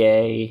you,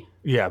 EA.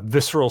 Yeah,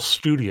 Visceral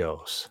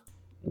Studios.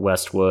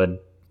 Westwood.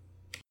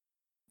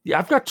 Yeah,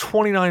 I've got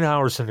 29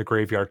 hours into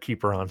Graveyard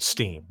Keeper on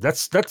Steam.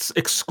 That's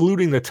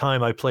excluding the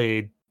time I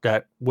played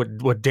what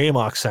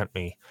Damok sent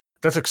me.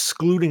 That's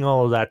excluding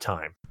all of that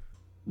time.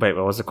 Wait,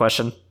 what was the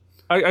question?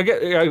 We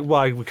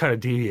kind of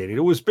deviated.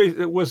 It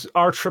was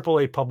our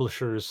AAA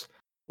publishers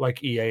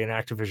like EA and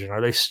Activision.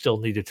 Are they still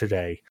needed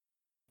today?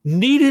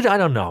 Needed? I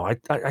don't know.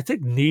 I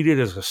think needed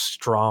is a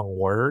strong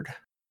word.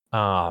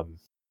 I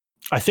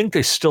think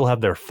they still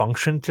have their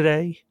function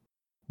today,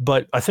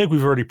 but I think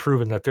we've already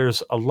proven that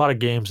there's a lot of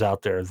games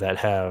out there that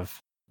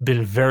have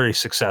been very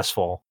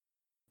successful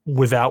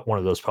without one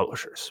of those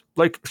publishers.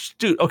 Like,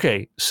 dude,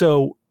 okay,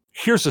 so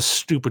here's a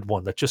stupid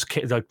one that just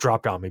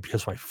dropped on me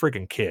because my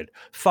friggin' kid.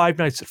 Five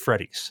Nights at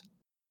Freddy's.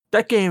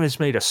 That game has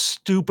made a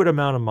stupid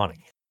amount of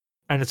money.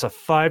 and it's a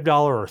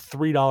 $5 or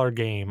 $3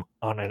 game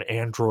on an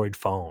Android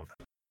phone.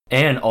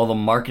 And all the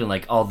marketing,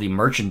 like all the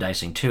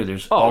merchandising too.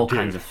 There's all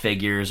kinds of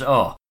figures.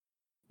 Oh,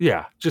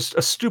 yeah, just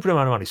a stupid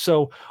amount of money.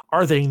 So,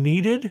 are they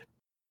needed?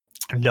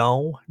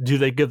 No. Do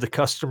they give the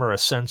customer a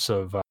sense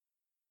of,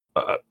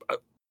 I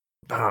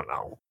don't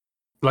know,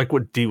 like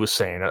what Dee was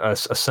saying, a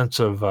sense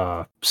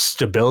of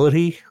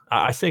stability?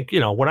 I think,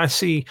 when I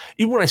see Activision,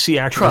 even when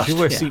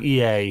I see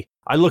EA,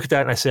 I look at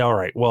that and I say, all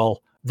right,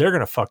 well, they're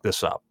going to fuck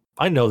this up.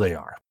 I know they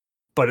are,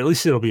 but at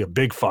least it'll be a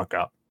big fuck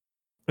up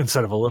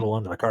instead of a little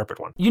under the carpet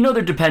one.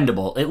 They're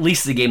dependable. At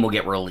least the game will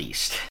get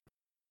released.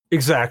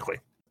 Exactly.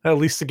 At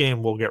least the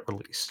game will get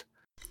released.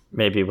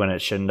 Maybe when it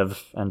shouldn't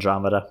have,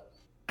 Andromeda.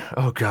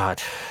 Oh,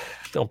 God.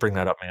 Don't bring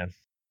that up, man.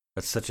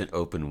 That's such an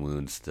open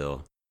wound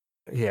still.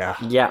 Yeah.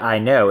 Yeah, I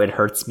know. It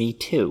hurts me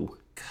too.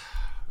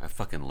 I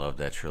fucking love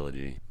that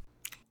trilogy.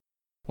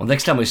 Well,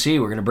 next time we see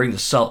you, we're going to bring the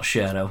salt,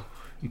 Shadow.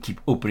 You keep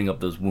opening up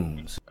those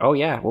wounds. Oh,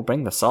 yeah, we'll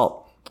bring the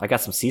salt. I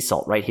got some sea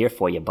salt right here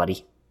for you,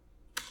 buddy.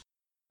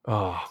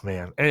 Oh,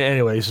 man.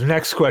 Anyways,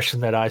 next question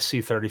that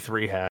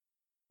IC33 had.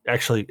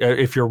 Actually,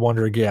 if you're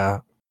wondering, yeah,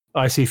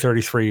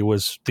 IC33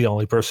 was the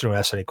only person who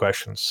asked any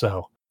questions,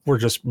 so we're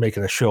just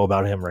making a show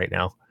about him right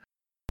now.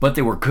 But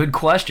they were good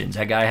questions.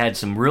 That guy had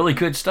some really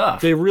good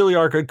stuff. They really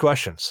are good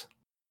questions.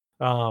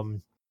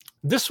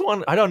 This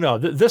one, I don't know.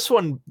 This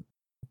one,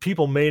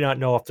 people may not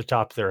know off the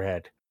top of their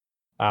head,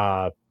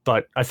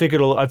 but I think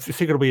it'll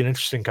be an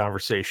interesting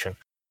conversation.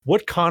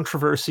 What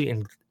controversy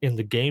in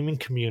the gaming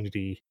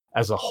community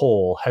as a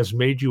whole has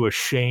made you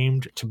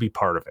ashamed to be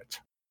part of it?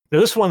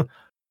 Now, this one,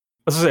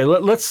 let's say,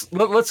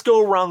 let's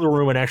go around the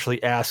room and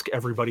actually ask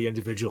everybody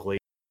individually.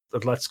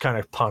 Let's kind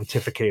of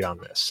pontificate on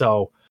this.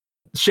 So,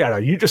 Shadow,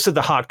 you just said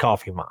the hot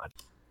coffee mod.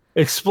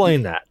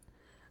 Explain that.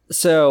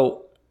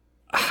 So,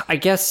 I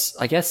guess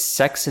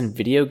sex in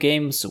video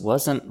games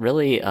wasn't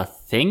really a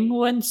thing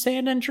when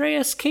San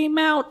Andreas came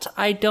out.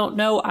 I don't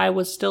know. I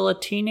was still a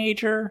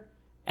teenager,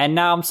 and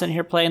now I'm sitting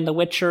here playing The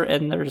Witcher,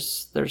 and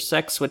there's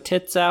sex with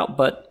tits out.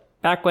 But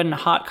back when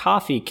hot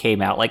coffee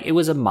came out, like, it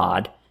was a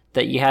mod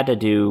that you had to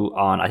do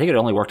on, I think it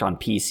only worked on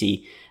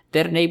PC,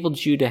 that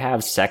enabled you to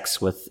have sex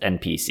with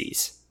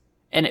NPCs.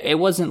 And it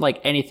wasn't like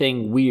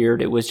anything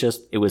weird. It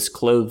was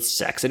clothed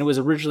sex. And it was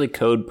originally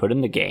code put in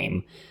the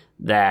game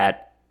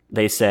that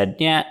they said,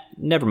 yeah,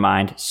 never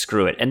mind,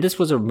 screw it. And this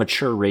was a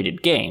mature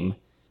rated game.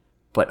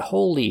 But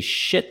holy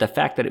shit, the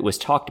fact that it was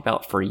talked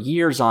about for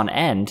years on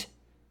end,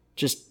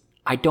 just,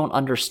 I don't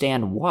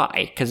understand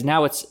why. Because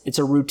now it's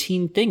a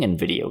routine thing in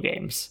video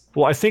games.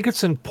 Well, I think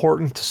it's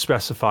important to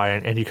specify,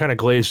 and you kind of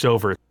glazed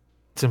over it.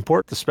 It's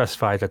important to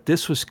specify that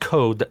this was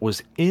code that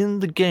was in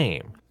the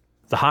game.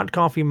 The hot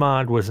coffee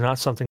mod was not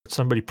something that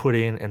somebody put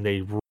in and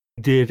they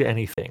did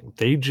anything.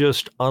 They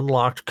just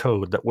unlocked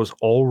code that was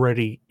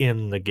already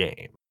in the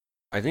game.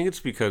 I think it's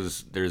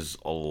because there's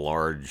a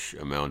large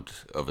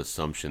amount of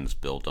assumptions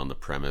built on the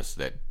premise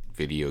that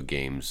video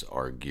games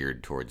are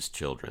geared towards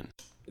children.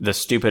 The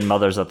stupid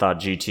mothers that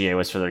thought GTA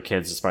was for their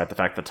kids, despite the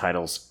fact the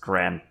title's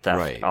Grand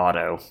Theft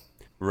Auto.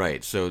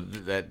 Right, so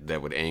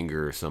that would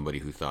anger somebody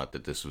who thought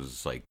that this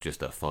was like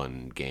just a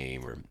fun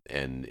game,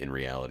 and in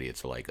reality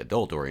it's like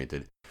adult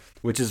oriented,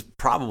 which is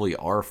probably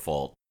our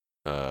fault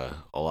a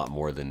lot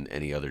more than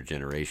any other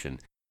generation,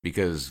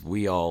 because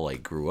we all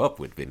like grew up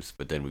with games,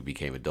 but then we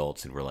became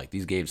adults and we're like,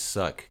 these games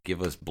suck,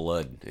 give us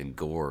blood and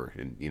gore,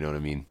 and you know what I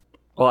mean?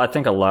 Well, I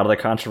think a lot of the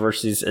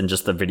controversies in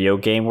just the video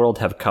game world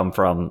have come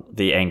from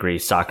the angry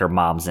soccer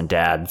moms and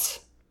dads.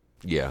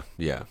 Yeah.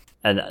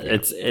 And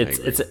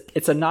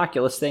it's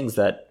innocuous things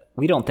that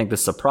we don't think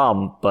this is a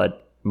problem,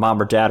 but mom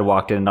or dad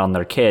walked in on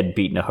their kid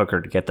beating a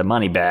hooker to get the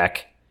money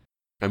back.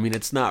 I mean,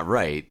 it's not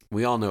right.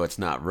 We all know it's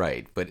not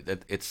right, but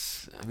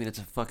it's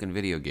a fucking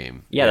video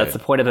game. Yeah, that's the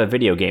point of a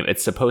video game.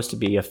 It's supposed to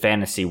be a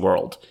fantasy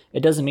world.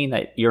 It doesn't mean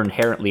that you're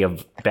inherently a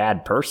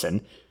bad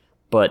person,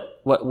 but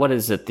what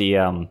is it?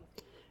 The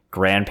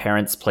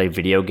grandparents play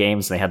video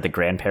games, and they had the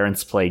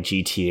grandparents play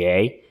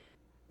GTA.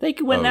 They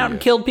went out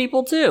and killed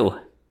people too.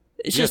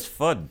 It's just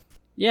fun.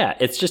 Yeah,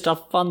 it's just a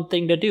fun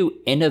thing to do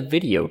in a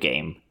video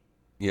game.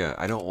 Yeah,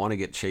 I don't want to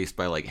get chased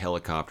by like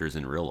helicopters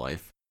in real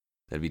life.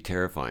 That'd be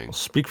terrifying. Well,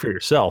 speak for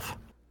yourself.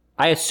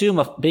 I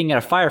assume being in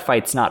a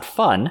firefight's not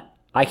fun.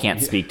 I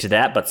can't speak to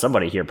that, but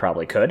somebody here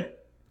probably could.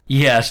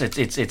 Yes,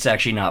 it's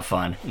actually not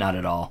fun. Not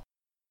at all.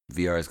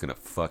 VR is gonna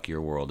fuck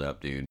your world up,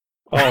 dude.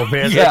 Oh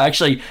man. Yeah,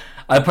 actually,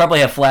 I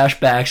probably have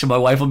flashbacks, and my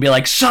wife will be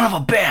like, "Son of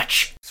a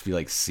bitch!" Just be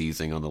like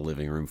seizing on the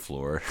living room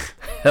floor.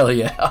 Hell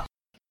yeah.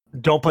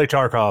 Don't play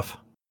Tarkov.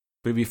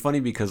 But it'd be funny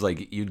because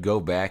like you'd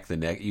go back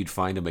you'd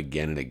find him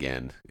again and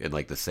again in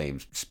like the same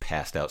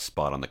passed out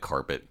spot on the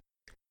carpet.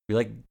 Be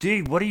like,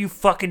 dude, what are you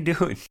fucking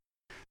doing?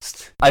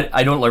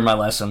 I don't learn my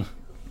lesson.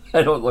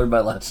 You're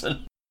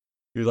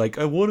like,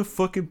 I want to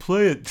fucking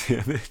play it,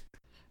 damn it.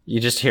 You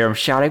just hear him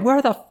shouting,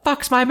 "Where the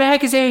fuck's my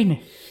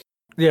magazine?"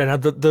 Yeah, now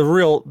the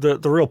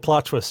real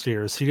plot twist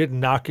here is he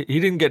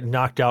didn't get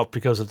knocked out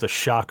because of the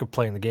shock of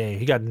playing the game.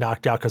 He got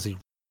knocked out because he.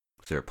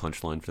 Is there a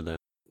punchline for that?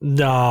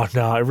 No,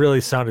 it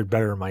really sounded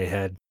better in my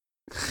head.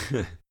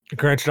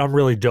 Granted, I'm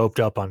really doped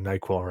up on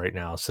NyQuil right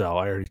now, so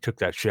I already took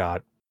that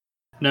shot.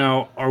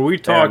 Now, are we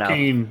Fair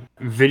talking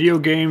video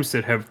games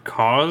that have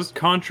caused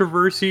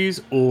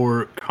controversies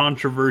or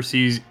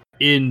controversies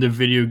in the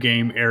video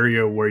game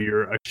area where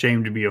you're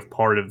ashamed to be a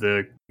part of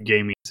the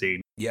gaming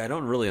scene? Yeah, I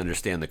don't really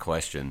understand the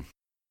question.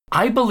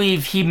 I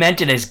believe he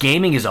meant it as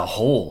gaming as a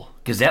whole,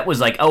 because that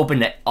was like open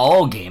to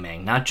all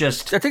gaming, not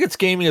just. I think it's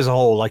gaming as a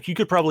whole. Like, you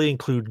could probably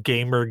include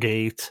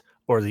Gamergate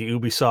or the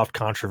Ubisoft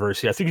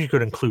controversy. I think you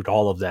could include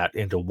all of that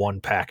into one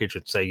package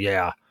and say,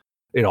 yeah,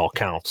 it all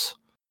counts.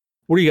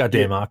 What do you got,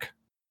 Damok?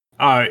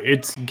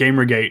 It's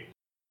Gamergate.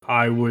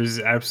 I was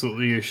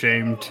absolutely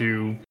ashamed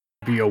to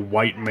be a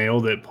white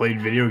male that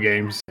played video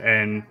games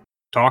and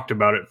talked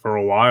about it for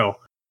a while.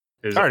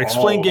 All right,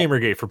 explain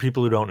Gamergate for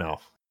people who don't know.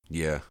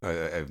 Yeah, I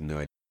have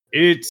no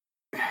idea.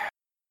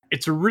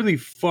 It's a really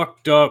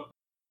fucked up,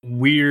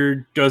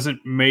 weird,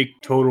 doesn't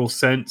make total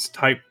sense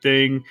type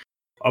thing.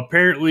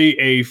 Apparently,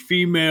 a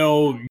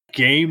female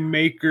game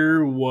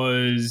maker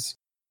was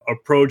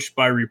approached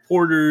by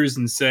reporters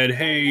and said,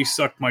 hey,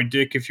 suck my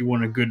dick if you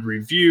want a good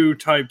review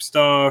type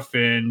stuff.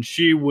 And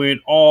she went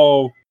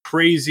all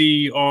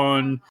crazy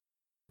on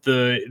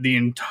the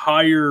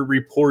entire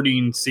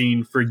reporting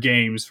scene for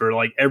games, for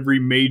like every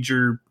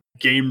major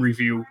game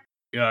review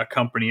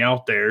company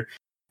out there,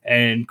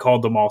 and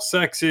called them all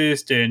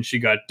sexist. And she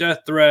got death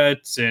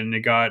threats, and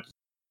it got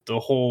the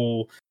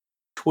whole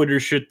Twitter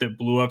shit that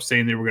blew up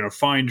saying they were going to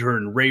find her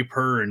and rape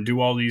her and do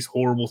all these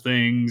horrible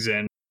things.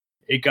 And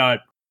it got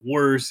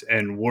worse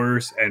and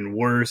worse and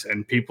worse,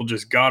 and people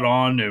just got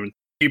on and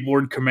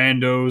keyboard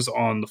commandos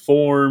on the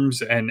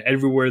forums and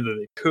everywhere that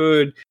they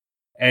could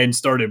and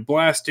started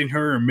blasting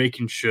her and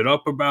making shit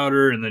up about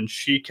her. And then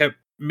she kept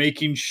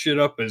making shit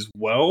up as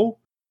well,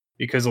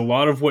 because a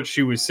lot of what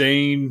she was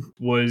saying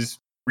was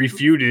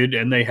refuted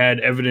and they had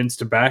evidence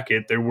to back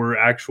it. There were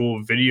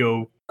actual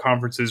video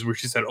conferences where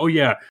she said, oh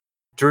yeah,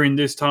 during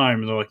this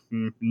time. And they're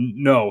like,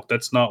 no,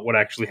 that's not what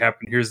actually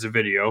happened. Here's the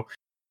video.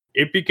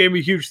 It became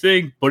a huge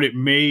thing, but it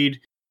made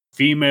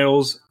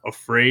females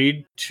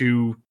afraid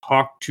to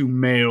talk to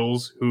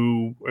males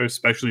who,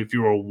 especially if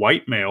you were a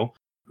white male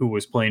who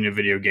was playing a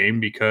video game,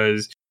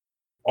 because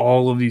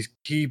all of these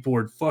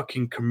keyboard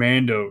fucking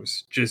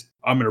commandos just,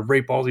 I'm going to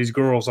rape all these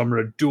girls, I'm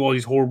going to do all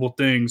these horrible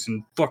things,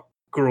 and fuck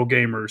girl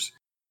gamers.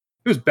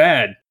 It was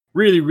bad.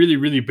 Really, really,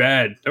 really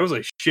bad. That was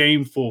a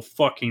shameful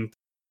fucking thing.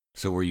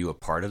 So were you a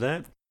part of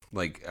that?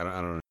 Like, I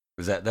don't know.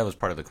 That was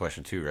part of the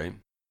question too, right?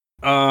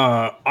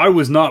 I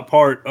was not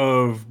part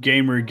of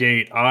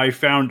Gamergate.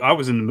 I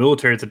was in the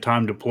military at the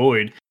time,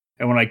 deployed,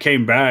 and when I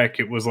came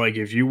back, it was like,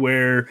 if you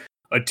wear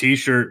a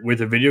t-shirt with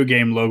a video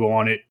game logo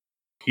on it,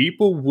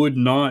 people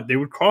they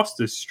would cross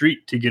the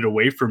street to get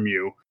away from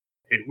you.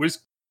 It was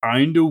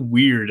kind of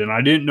weird, and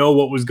I didn't know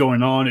what was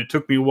going on. It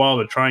took me a while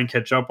to try and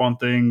catch up on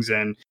things,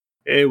 and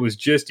it was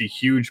just a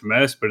huge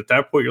mess. But at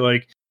that point, you're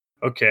like,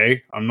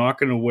 okay, I'm not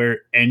going to wear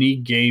any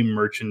game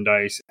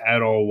merchandise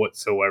at all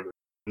whatsoever.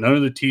 None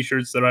of the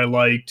t-shirts that I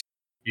liked.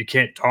 You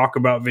can't talk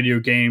about video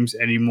games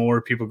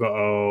anymore. People go,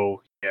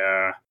 oh,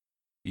 yeah.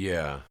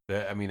 Yeah,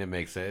 it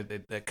makes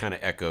it. That kind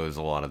of echoes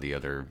a lot of the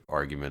other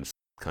arguments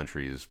the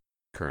country is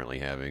currently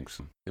having.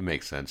 So it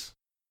makes sense.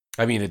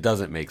 I mean, it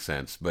doesn't make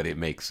sense, but it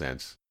makes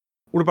sense.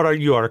 What about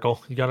you,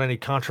 Article? You got any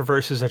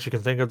controversies that you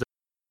can think of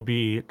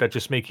that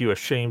just make you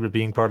ashamed of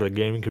being part of the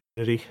gaming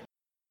community?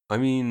 I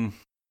mean,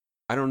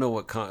 I don't know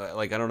what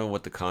I don't know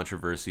what the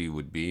controversy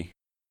would be.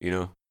 You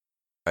know,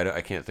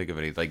 I can't think of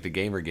any. Like the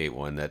Gamergate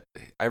one, that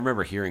I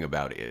remember hearing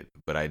about it,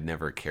 but I'd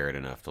never cared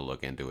enough to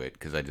look into it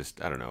because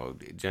I don't know.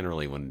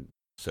 Generally, when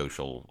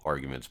social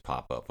arguments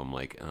pop up, I'm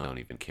like, I don't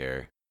even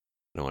care.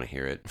 I don't want to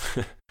hear it.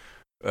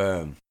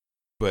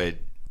 But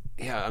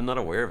yeah, I'm not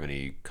aware of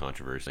any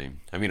controversy.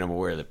 I mean, I'm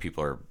aware that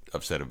people are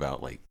upset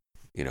about, like,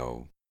 you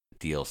know,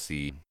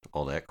 DLC,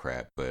 all that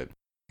crap, but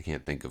I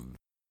can't think of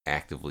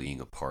actively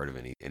being a part of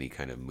any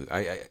kind of move.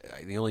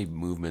 The only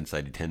movements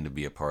I tend to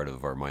be a part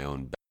of are my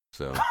own.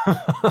 So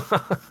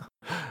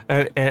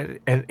and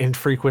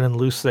infrequent and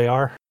loose they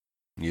are.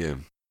 Yeah,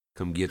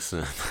 come get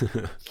some.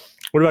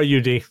 What about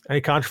you, D? Any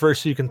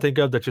controversy you can think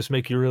of that just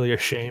make you really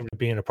ashamed of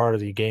being a part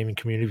of the gaming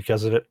community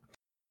because of it?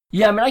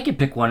 Yeah, I mean, I could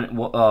pick one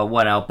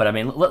out, but I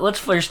mean, let's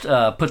first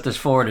put this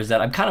forward: is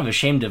that I'm kind of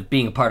ashamed of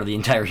being a part of the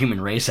entire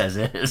human race as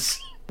is.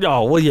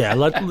 Oh well, yeah,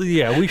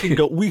 we can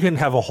go. We can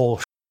have a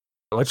whole.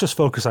 Let's just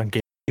focus on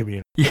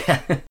gaming.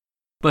 Yeah,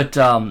 but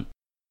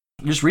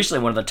just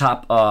recently, one of the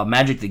top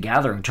Magic the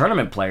Gathering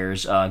tournament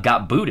players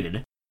got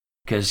booted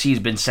because he's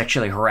been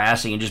sexually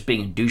harassing and just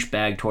being a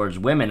douchebag towards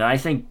women. And I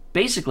think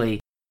basically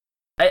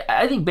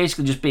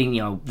just being,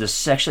 you know, the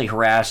sexually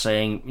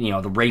harassing, you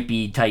know, the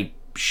rapey type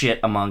shit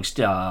amongst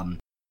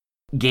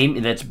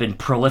game that's been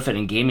prolific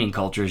in gaming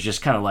culture is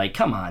just kind of like,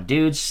 come on,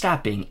 dudes,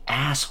 stop being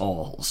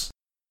assholes.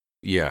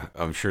 Yeah,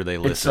 I'm sure they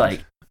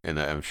listened, and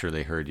I'm sure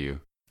they heard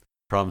you.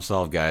 Problem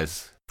solved,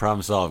 guys.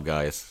 Problem solved,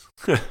 guys.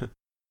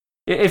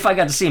 If I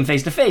got to see him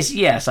face to face,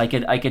 yes, I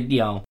could, you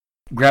know,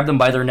 grab them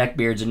by their neck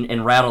beards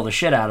and rattle the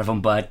shit out of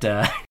them. But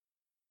man,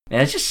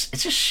 it's just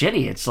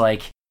shitty. It's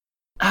like,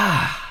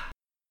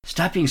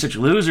 Stop being such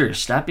losers.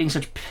 Stop being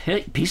such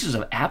pieces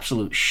of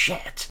absolute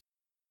shit.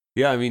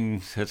 Yeah, I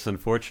mean, that's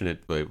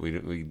unfortunate, but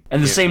we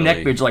and the same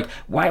really... neckbeard's like,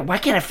 why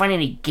can't I find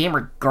any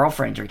gamer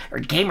girlfriends or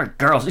gamer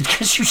girls? It's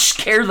because you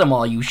scare them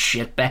all, you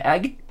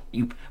shitbag.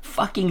 You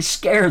fucking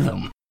scare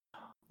them.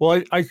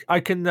 Well,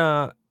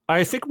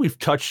 I think we've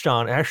touched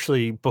on,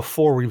 actually,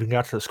 before we even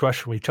got to this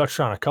question, we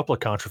touched on a couple of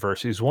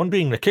controversies. One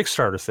being the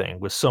Kickstarter thing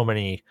with so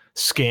many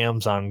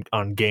scams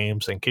on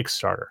games and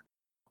Kickstarter,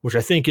 which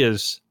I think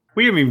is...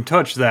 We haven't even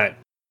touched that.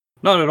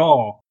 Not at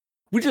all.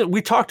 We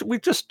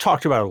just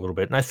talked about it a little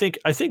bit, and I think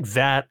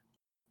that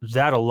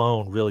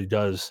alone really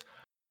does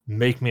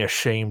make me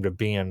ashamed of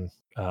being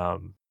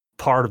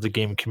part of the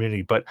gaming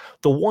community. But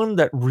the one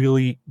that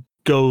really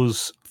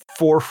goes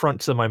forefront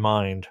to my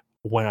mind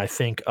when I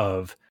think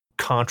of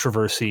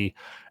controversy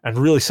and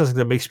really something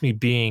that makes me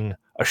being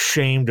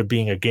ashamed of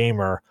being a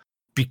gamer,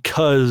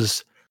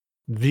 because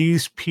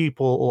these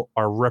people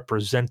are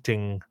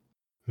representing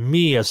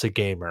me as a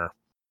gamer,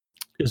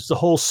 is the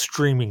whole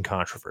streaming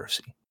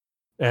controversy.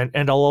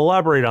 And I'll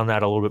elaborate on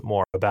that a little bit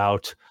more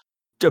about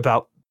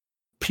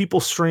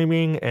people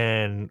streaming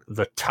and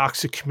the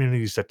toxic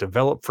communities that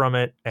develop from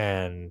it,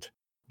 and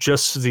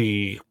just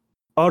the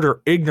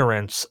utter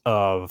ignorance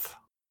of,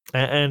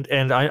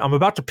 and I'm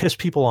about to piss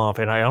people off,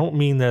 and I don't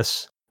mean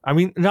this. I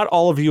mean, not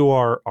all of you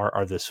are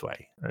this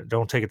way.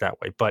 Don't take it that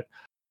way, but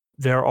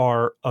there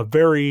are a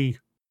very,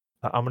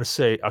 I'm going to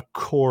say, a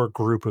core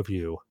group of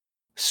you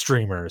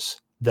streamers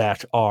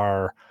that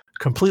are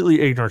completely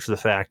ignorant to the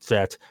fact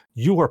that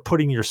you are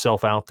putting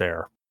yourself out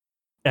there.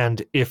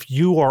 And if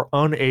you are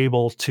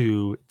unable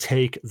to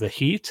take the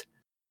heat,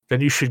 then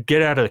you should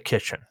get out of the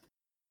kitchen.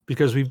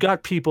 Because we've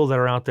got people that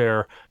are out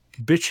there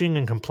bitching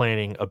and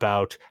complaining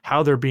about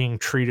how they're being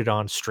treated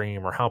on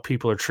stream or how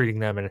people are treating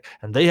them,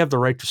 and they have the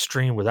right to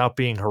stream without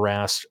being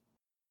harassed.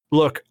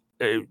 Look,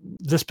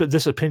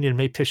 this opinion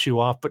may piss you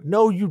off, but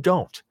no, you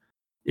don't.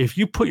 If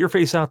you put your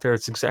face out there,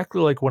 it's exactly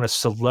like when a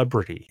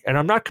celebrity, and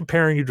I'm not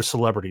comparing you to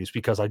celebrities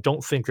because I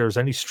don't think there's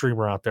any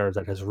streamer out there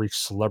that has reached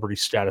celebrity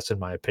status, in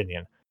my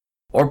opinion.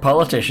 Or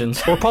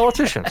politicians.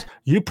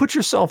 You put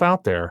yourself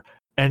out there,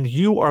 and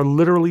you are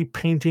literally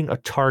painting a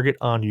target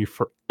on you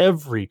for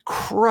every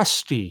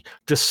crusty,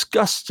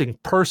 disgusting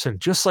person,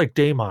 just like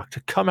Damok,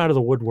 to come out of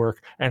the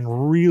woodwork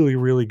and really,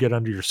 really get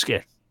under your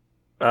skin.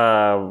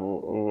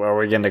 Are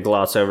we going to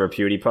gloss over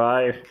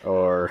PewDiePie,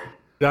 or...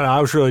 No,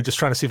 I was really just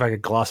trying to see if I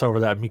could gloss over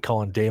that, me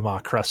calling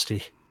Damok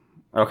crusty.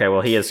 Okay,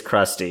 well, he is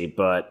crusty,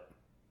 but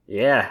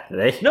yeah,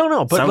 but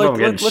some of them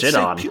getting shit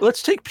on.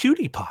 Let's take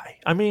PewDiePie.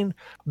 I mean,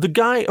 the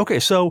guy, okay,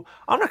 so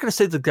I'm not going to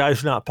say the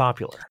guy's not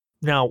popular.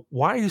 Now,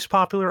 why he's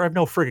popular, I have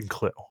no friggin'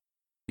 clue.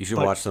 You should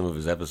watch some of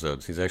his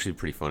episodes. He's actually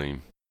pretty funny.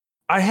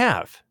 I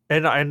have,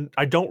 and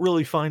I don't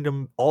really find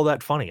him all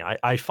that funny.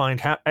 I find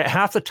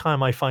half the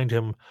time I find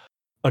him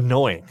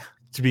annoying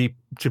to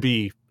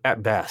be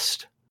at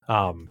best.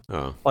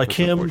 Like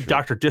him,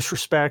 Dr.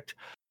 Disrespect,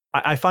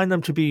 I find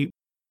them to be,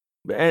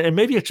 and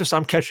maybe it's just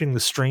I'm catching the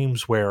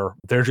streams where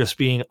they're just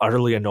being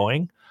utterly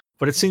annoying,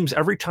 but it seems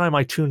every time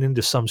I tune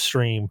into some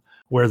stream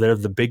where they're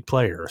the big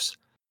players,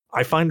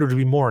 I find them to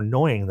be more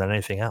annoying than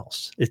anything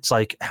else. It's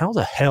like, how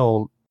the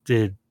hell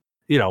did,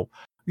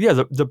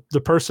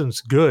 the person's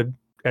good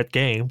at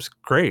games,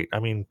 great. I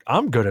mean,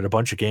 I'm good at a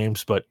bunch of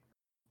games, but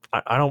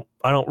I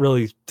don't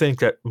really think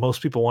that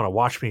most people want to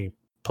watch me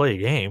play a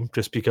game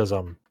just because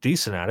I'm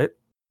decent at it.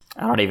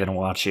 I don't even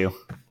watch you.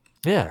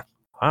 Yeah,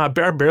 I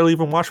barely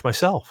even watch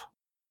myself.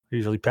 I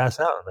usually pass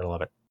out in the middle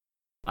of it.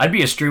 I'd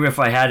be a streamer if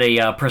I had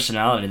a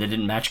personality that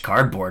didn't match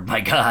cardboard.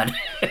 My God.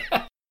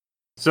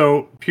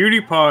 So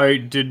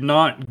PewDiePie did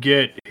not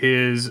get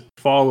his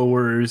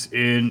followers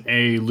in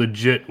a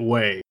legit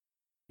way.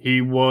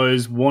 He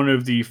was one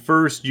of the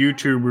first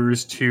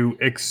YouTubers to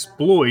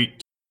exploit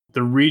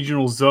the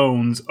regional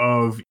zones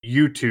of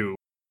YouTube.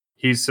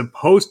 He's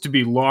supposed to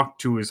be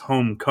locked to his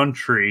home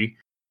country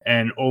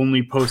and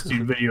only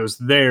posting videos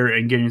there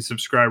and getting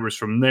subscribers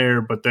from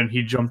there, but then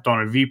he jumped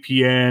on a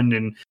VPN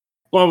and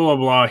blah, blah,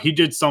 blah. He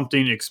did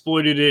something,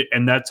 exploited it,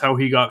 and that's how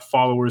he got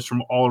followers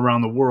from all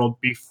around the world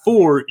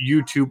before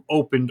YouTube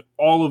opened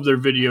all of their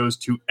videos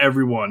to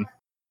everyone.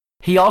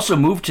 He also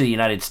moved to the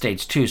United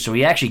States, too, so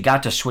he actually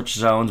got to switch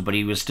zones, but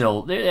he was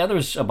still... Yeah,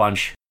 there's a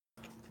bunch.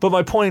 But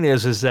my point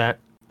is that,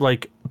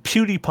 like,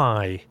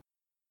 PewDiePie...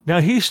 Now,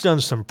 he's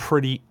done some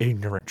pretty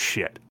ignorant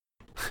shit.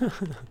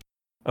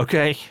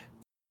 Okay?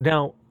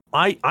 Now,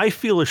 I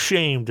feel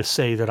ashamed to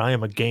say that I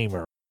am a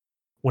gamer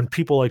when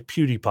people like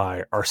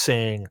PewDiePie are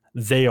saying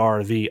they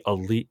are the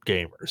elite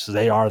gamers.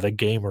 They are the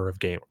gamer of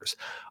gamers.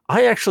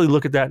 I actually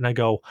look at that and I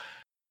go,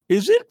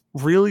 is it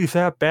really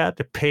that bad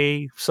to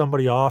pay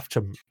somebody off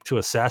to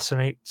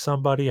assassinate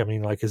somebody? I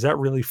mean, like, is that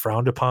really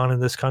frowned upon in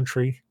this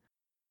country?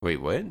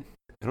 Wait, what?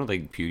 I don't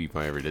think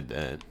PewDiePie ever did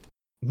that.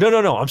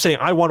 No. I'm saying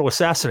I want to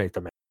assassinate the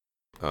man.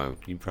 Oh,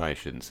 you probably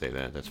shouldn't say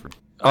that. That's for...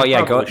 Oh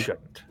yeah, go.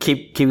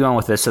 Keep going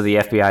with this so the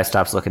FBI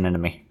stops looking into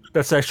me.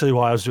 That's actually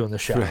why I was doing the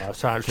show. I was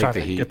trying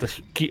to get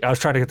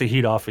the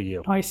heat off of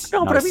you. Nice.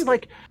 No, but I mean,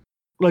 like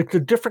the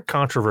different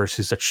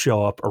controversies that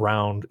show up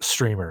around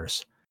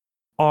streamers.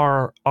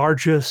 are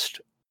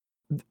just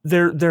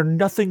they're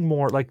nothing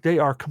more, like they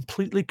are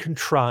completely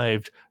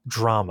contrived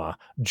drama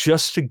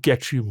just to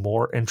get you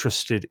more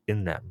interested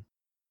in them.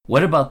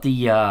 What about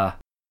the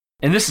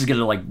and this is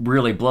gonna like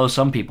really blow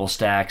some people's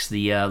stacks,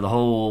 the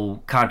whole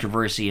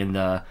controversy and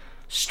the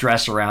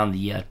stress around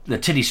the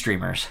titty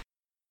streamers.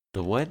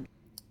 The what?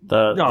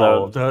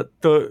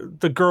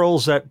 The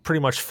girls that pretty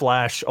much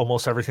flash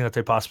almost everything that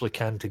they possibly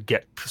can to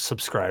get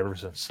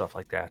subscribers and stuff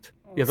like that.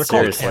 Yeah, they're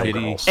called cam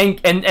girls. And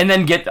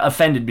then get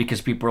offended because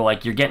people are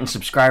like, you're getting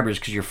subscribers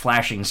because you're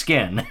flashing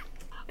skin.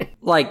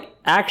 Like,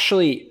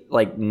 actually,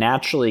 like,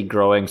 naturally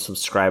growing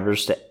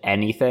subscribers to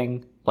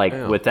anything, like,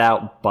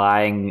 without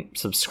buying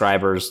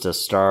subscribers to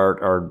start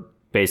or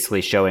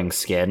basically showing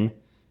skin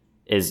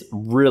is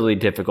really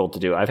difficult to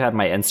do. I've had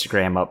my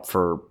Instagram up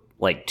for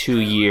like 2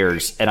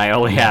 years and I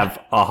only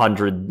have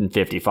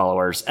 150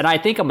 followers, and I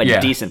think I'm a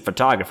decent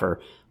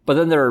photographer, but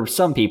then there are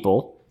some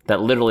people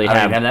that literally I don't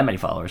have even have that many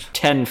followers,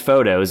 10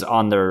 photos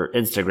on their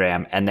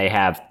Instagram and they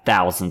have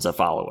thousands of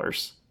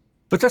followers.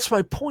 But that's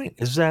my point,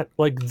 is that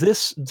like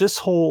this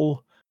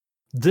whole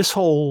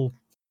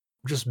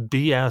just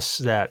BS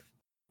that,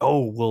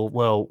 oh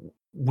well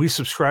we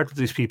subscribe to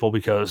these people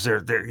because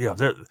they're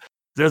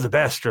the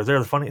best or they're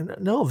the funny.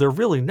 No, they're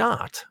really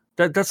not.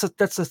 That's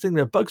the thing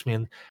that bugs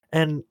me,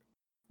 and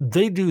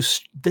they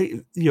it's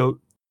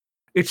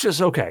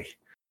just okay.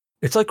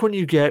 It's like when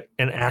you get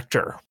an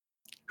actor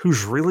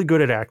who's really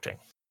good at acting,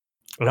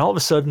 and all of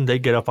a sudden they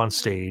get up on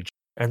stage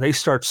and they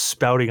start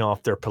spouting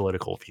off their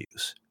political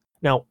views.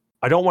 Now,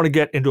 I don't want to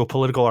get into a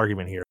political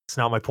argument here. It's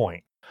not my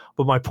point.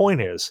 But my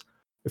point is,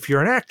 if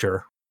you're an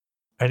actor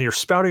and you're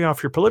spouting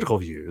off your political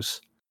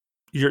views,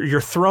 you're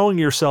throwing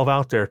yourself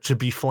out there to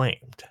be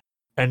flamed.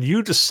 And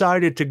you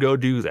decided to go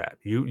do that.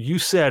 You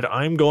said,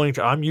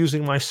 I'm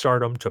using my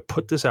stardom to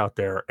put this out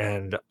there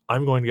and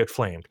I'm going to get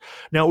flamed.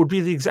 Now, it would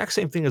be the exact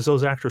same thing as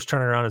those actors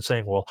turning around and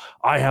saying, well,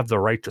 I have the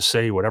right to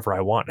say whatever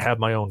I want and have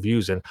my own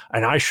views, and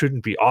I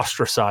shouldn't be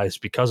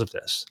ostracized because of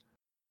this.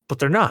 But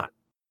they're not.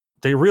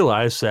 They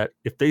realize that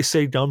if they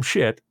say dumb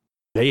shit,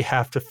 they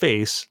have to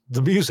face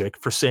the music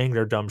for saying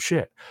their dumb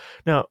shit.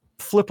 Now,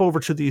 flip over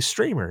to these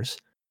streamers.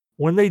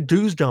 When they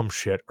do dumb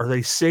shit or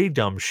they say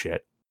dumb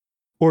shit,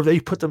 or they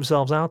put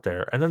themselves out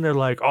there, and then they're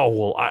like, oh,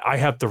 well, I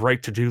have the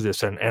right to do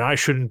this, and I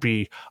shouldn't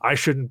be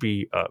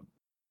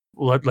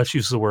let's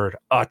use the word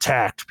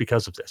attacked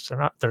because of this.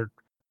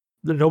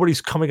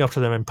 Nobody's coming up to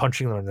them and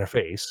punching them in their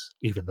face,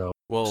 even though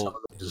some of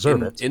them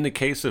deserve it. In the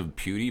case of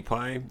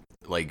PewDiePie,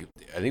 like,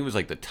 I think it was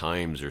like the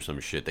Times or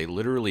some shit, they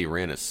literally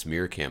ran a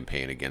smear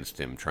campaign against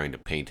him, trying to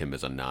paint him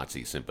as a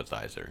Nazi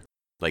sympathizer.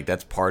 Like,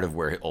 that's part of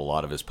where a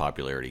lot of his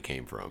popularity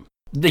came from.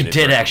 They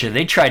did, actually.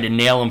 They tried to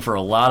nail him for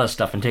a lot of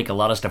stuff and take a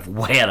lot of stuff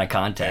way out of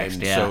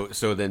context. And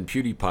so then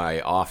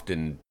PewDiePie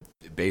often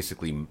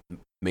basically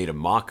made a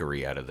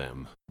mockery out of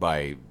them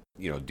by,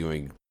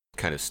 doing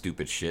kind of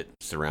stupid shit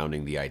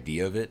surrounding the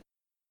idea of it.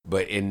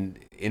 But in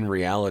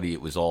reality,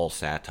 it was all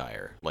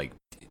satire. Like,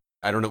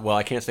 I don't know. Well,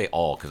 I can't say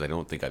all because I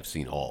don't think I've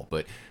seen all,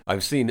 but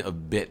I've seen a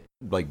bit,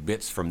 like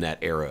bits from that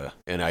era,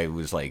 and I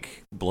was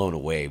like blown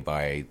away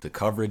by the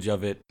coverage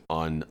of it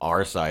on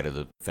our side of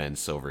the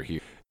fence over here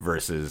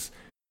versus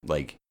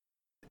like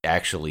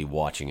actually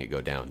watching it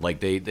go down. Like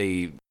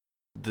the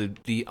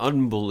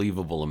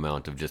unbelievable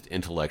amount of just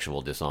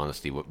intellectual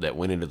dishonesty that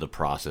went into the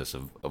process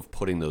of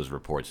putting those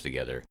reports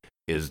together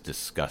is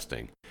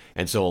disgusting.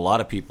 And so a lot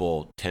of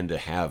people tend to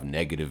have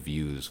negative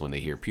views when they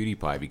hear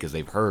PewDiePie because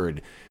they've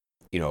heard,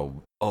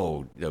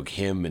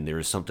 him and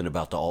there's something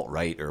about the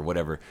alt-right or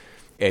whatever.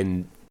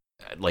 And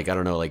like, I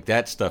don't know, like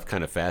that stuff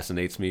kind of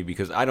fascinates me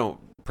because I don't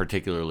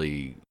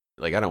particularly,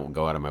 like, I don't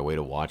go out of my way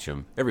to watch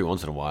him. Every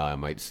once in a while I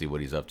might see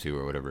what he's up to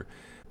or whatever.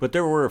 But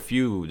there were a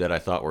few that I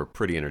thought were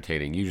pretty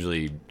entertaining,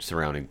 usually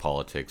surrounding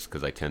politics,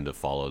 because I tend to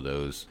follow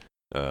those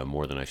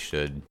more than I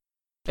should.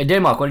 Hey,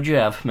 Damok, what did you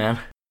have, man?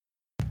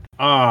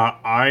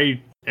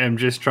 I am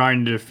just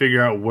trying to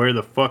figure out where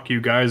the fuck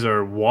you guys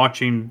are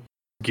watching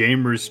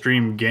gamers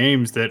stream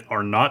games that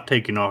are not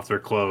taking off their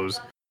clothes.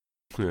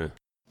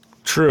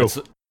 True.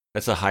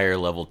 That's a higher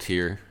level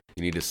tier.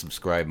 You need to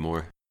subscribe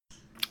more.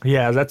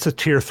 Yeah, that's a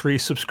tier 3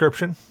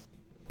 subscription.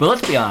 But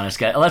let's be honest,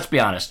 guys. Let's be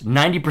honest.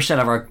 90%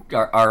 of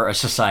our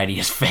society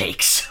is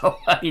fake. So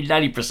I mean,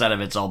 90% of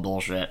it's all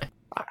bullshit.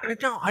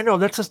 I know.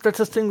 That's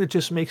a thing that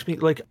just makes me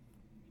like.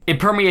 It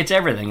permeates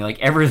everything. Like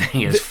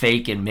everything is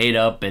fake and made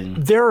up. And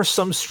there are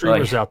some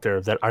streamers out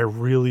there that I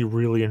really,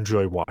 really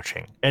enjoy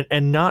watching,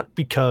 and not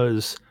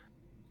because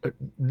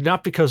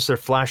they're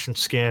flash and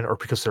skin or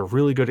because they're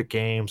really good at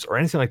games or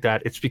anything like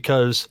that. It's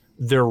because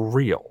they're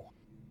real.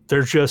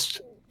 They're just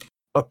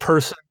a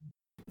person.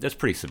 That's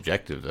pretty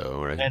subjective,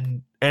 though, right?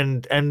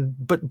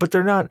 But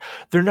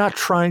they're not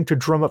trying to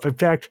drum up. In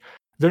fact,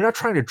 they're not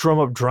trying to drum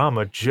up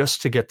drama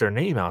just to get their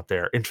name out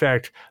there. In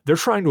fact, they're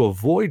trying to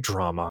avoid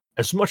drama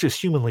as much as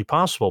humanly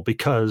possible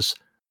because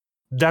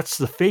that's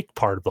the fake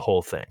part of the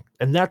whole thing.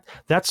 And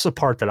that's the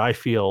part that I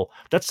feel,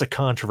 that's the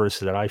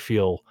controversy that I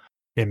feel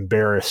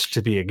embarrassed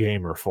to be a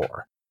gamer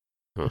for.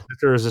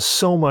 There is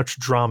so much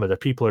drama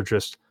that people are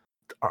just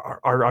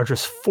are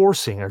just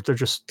forcing it.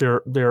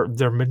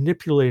 They're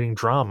manipulating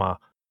drama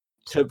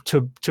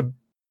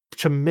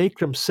to make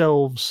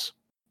themselves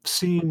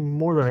seem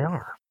more than they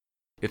are.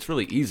 It's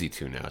really easy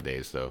to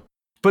nowadays, though.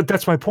 But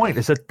that's my point,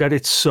 is that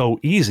it's so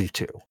easy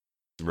to.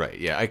 Right.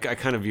 Yeah. I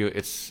kind of view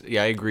it's.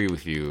 Yeah, I agree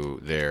with you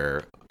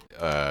there.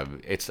 I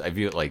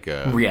view it like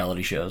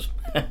reality shows.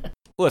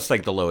 Well, it's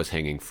like the lowest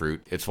hanging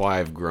fruit. It's why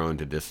I've grown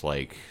to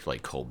dislike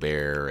like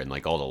Colbert and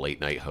like all the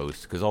late night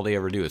hosts, because all they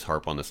ever do is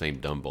harp on the same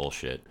dumb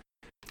bullshit.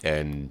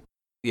 And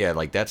yeah,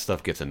 like that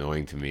stuff gets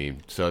annoying to me.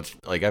 So it's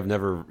like I've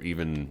never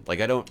even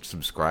like I don't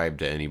subscribe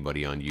to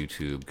anybody on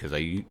YouTube because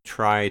I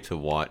try to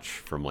watch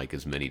from like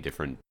as many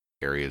different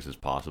areas as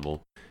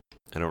possible.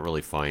 I don't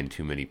really find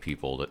too many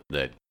people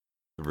that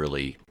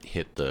really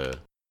hit the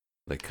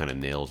like kind of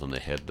nails on the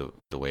head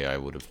the way I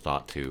would have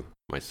thought to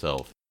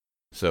myself.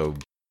 So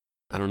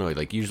I don't know,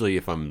 like usually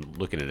if I'm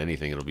looking at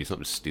anything, it'll be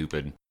something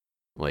stupid,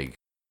 like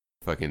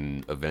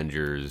fucking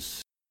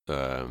Avengers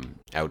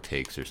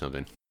outtakes or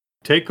something.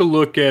 Take a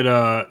look at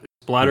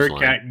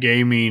Splattercat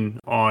Gaming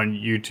on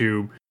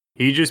YouTube.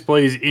 He just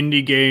plays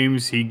indie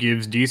games. He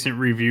gives decent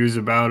reviews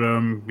about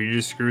them. He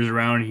just screws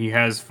around. He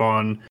has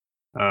fun.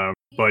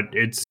 But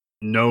it's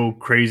no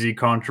crazy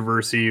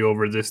controversy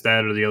over this,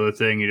 that, or the other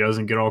thing. He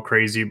doesn't get all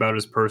crazy about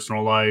his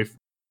personal life.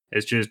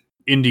 It's just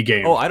indie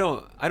games. Oh, I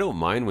don't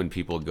mind when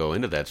people go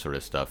into that sort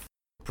of stuff,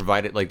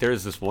 provided like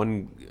there's this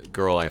one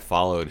girl I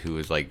followed who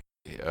was like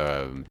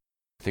I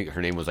think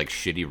her name was like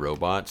Shitty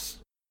Robots,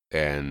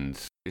 and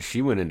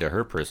she went into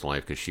her personal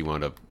life because she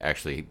wound up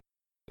actually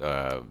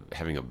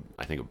having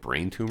a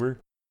brain tumor,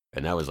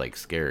 and that was like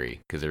scary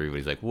because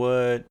everybody's like,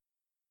 what?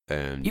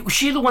 And was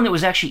she the one that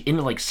was actually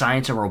into like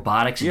science and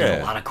robotics and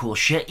did a lot of cool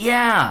shit?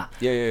 Yeah.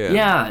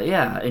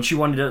 And she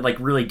wanted to like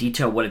really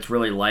detail what it's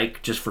really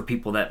like, just for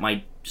people that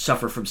might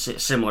suffer from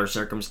similar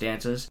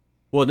circumstances.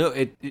 Well, no,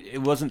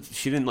 it wasn't.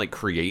 She didn't like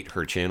create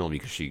her channel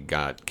because she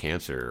got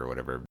cancer or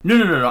whatever.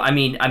 No. I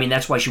mean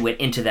that's why she went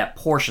into that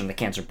portion, the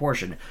cancer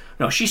portion.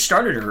 No, she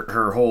started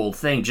her whole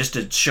thing just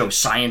to show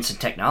science and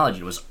technology.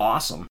 It was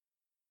awesome.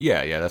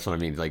 Yeah, that's what I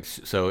mean. Like,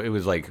 so it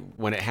was like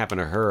when it happened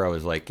to her, I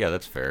was like, yeah,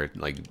 that's fair.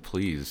 Like,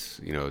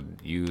 please,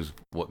 use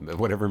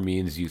whatever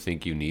means you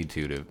think you need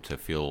to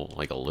feel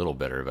like a little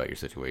better about your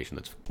situation.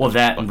 That's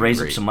and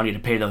raise up some money to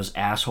pay those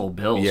asshole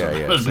bills,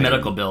 those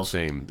medical bills.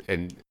 Same,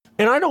 and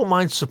I don't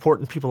mind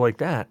supporting people like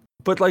that.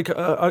 But like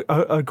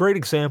a great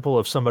example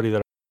of somebody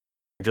that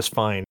I just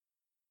find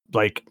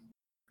like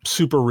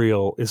super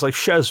real is like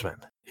Shesman.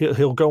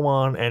 He'll go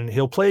on and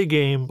he'll play a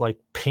game like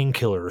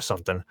Painkiller or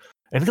something.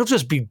 And he'll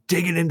just be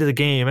digging into the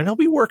game, and he'll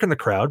be working the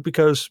crowd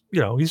because,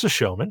 he's a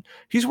showman.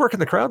 He's working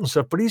the crowd and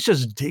stuff, but he's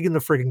just digging the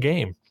friggin'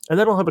 game. And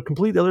then he'll have a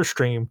complete other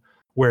stream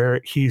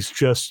where he's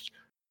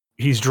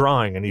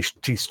drawing, and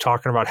he's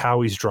talking about how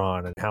he's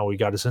drawn and how he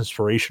got his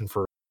inspiration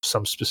for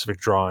some specific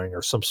drawing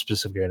or some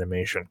specific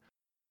animation.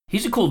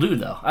 He's a cool dude,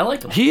 though. I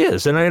like him. He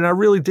is, and I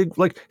really dig,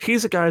 like,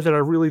 he's a guy that I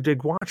really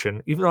dig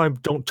watching. Even though I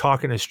don't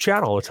talk in his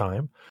chat all the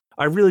time,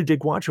 I really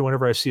dig watching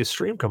whenever I see a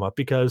stream come up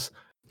because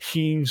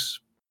he's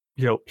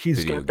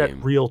got that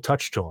real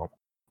touch to him.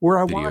 Where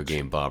I Video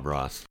game Bob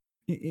Ross.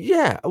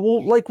 Yeah,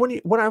 well, like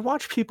when I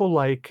watch people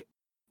like,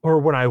 or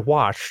when I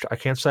watched, I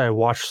can't say I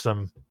watched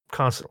them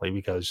constantly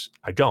because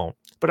I don't.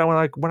 But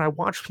when I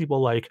watch people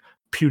like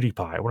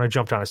PewDiePie, when I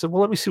jumped on, I said,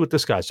 well, let me see what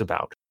this guy's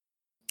about.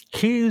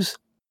 He's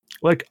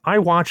like, I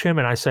watch him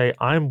and I say,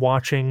 I'm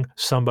watching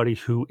somebody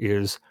who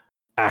is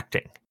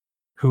acting,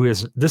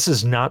 this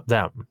is not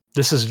them.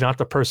 This is not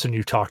the person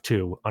you talk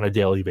to on a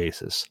daily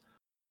basis.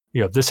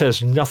 This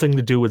has nothing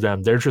to do with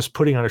them. They're just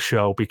putting on a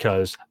show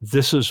because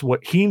this is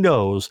what he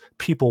knows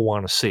people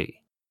want to see.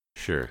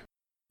 Sure.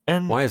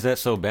 And why is that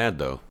so bad,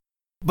 though?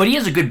 But he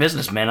is a good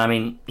businessman. I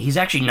mean, he's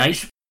actually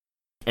nice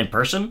in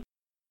person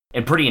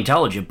and pretty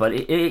intelligent, but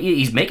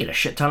he's making a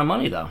shit ton of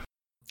money, though.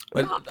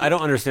 But I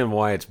don't understand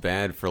why it's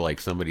bad for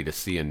like somebody to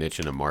see a niche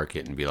in a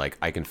market and be like,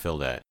 I can fill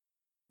that.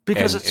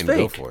 Because it's fake.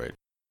 Go for it.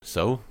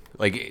 So,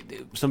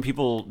 like, some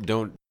people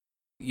don't.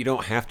 You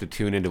don't have to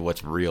tune into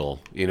what's real.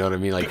 You know what I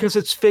mean? Like, because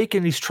it's fake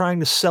and he's trying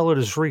to sell it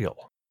as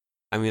real.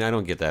 I mean, I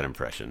don't get that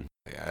impression.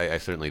 I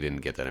certainly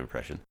didn't get that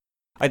impression.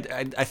 I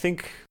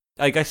think,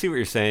 like, I see what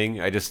you're saying.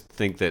 I just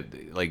think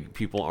that, like,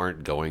 people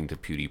aren't going to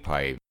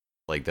PewDiePie.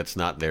 Like, that's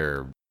not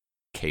their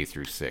K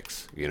through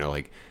 6.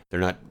 Like,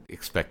 they're not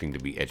expecting to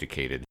be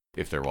educated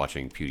if they're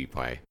watching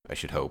PewDiePie, I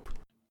should hope.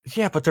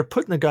 Yeah, but they're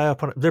putting the guy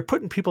they're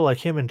putting people like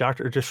him and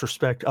Dr.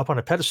 Disrespect up on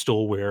a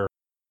pedestal where,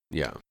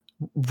 yeah,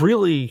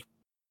 really,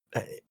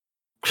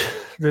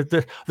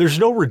 there's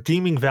no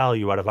redeeming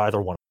value out of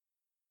either one.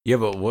 Yeah,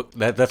 but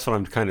that's what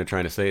I'm kind of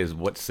trying to say is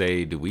what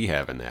say do we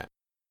have in that?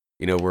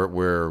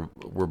 We're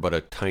but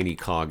a tiny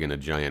cog in a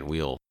giant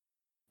wheel.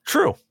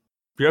 True,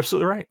 you're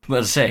absolutely right.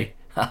 Let's say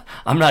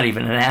I'm not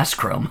even an ass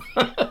chrome.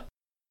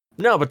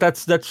 No, but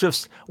that's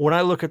just when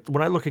I look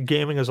at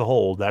gaming as a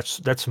whole.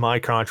 That's my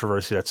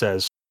controversy that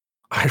says,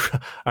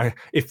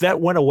 if that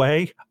went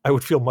away, I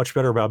would feel much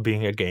better about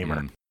being a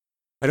gamer.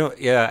 I don't.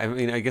 Yeah, I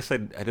mean, I guess I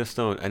just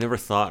don't. I never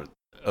thought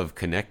of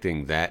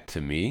connecting that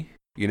to me.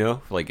 You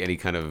know, like any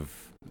kind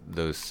of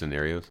those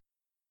scenarios.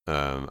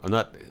 I'm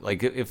not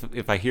like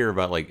if I hear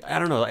about like I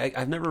don't know.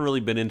 I've never really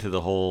been into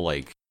the whole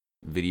like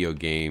video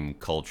game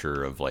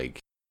culture of like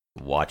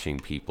watching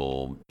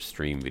people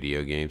stream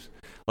video games.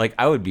 Like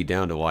I would be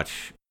down to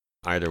watch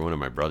either one of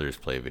my brothers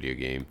play a video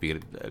game,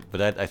 but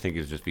that I think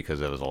is just because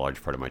that was a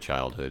large part of my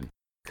childhood.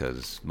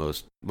 Because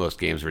most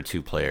games were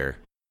 2-player.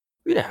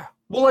 Yeah.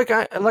 Well,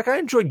 I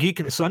enjoy Geek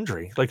and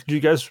Sundry. Like, do you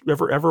guys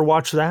ever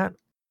watch that?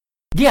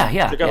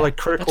 Yeah. They got like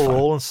Critical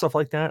Role and stuff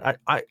like that.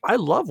 I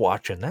love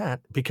watching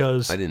that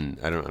because I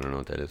don't know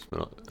what that is.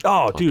 But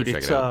I'll dude,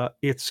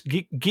 it's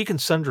Geek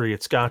and Sundry.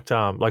 It's got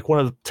like one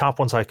of the top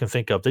ones I can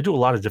think of. They do a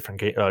lot of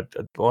different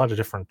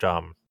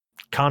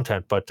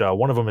content, but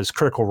one of them is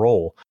Critical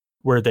Role,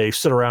 where they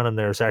sit around and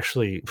there's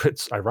actually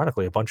it's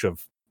ironically a bunch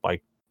of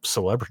like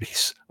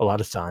celebrities a lot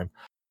of time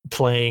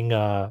playing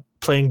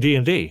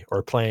D&D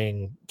or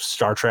playing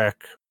Star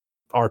Trek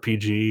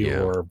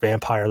RPG or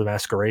Vampire the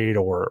Masquerade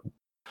or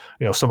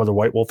some of the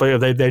White Wolf.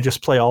 They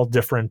just play all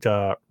different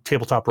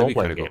tabletop role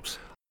playing games.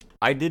 Cool.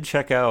 I did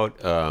check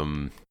out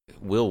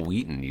Will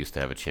Wheaton used to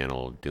have a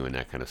channel doing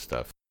that kind of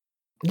stuff.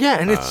 Yeah,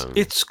 and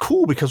it's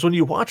cool because when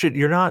you watch it,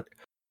 you're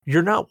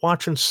not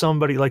watching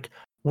somebody like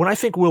when I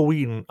think Will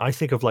Wheaton, I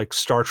think of like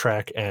Star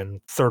Trek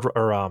and what's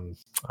the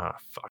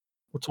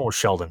one with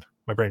Sheldon?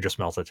 My brain just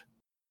melted.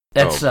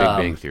 That's Big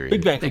Bang Theory.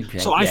 Big Bang.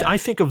 So I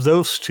think of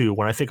those two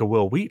when I think of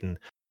Will Wheaton.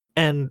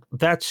 And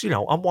that's,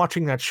 I'm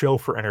watching that show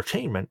for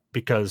entertainment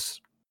because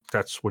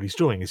that's what he's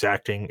doing. He's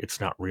acting. It's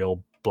not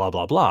real, blah,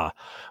 blah, blah.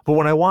 But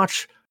when I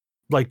watch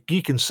like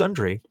Geek and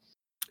Sundry,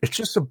 it's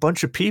just a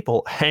bunch of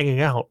people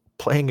hanging out,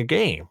 playing a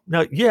game.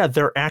 Now, yeah,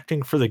 they're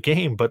acting for the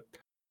game, but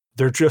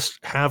they're just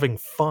having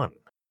fun.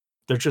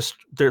 They're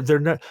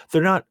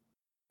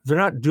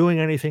not doing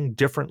anything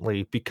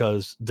differently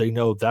because they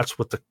know that's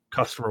what the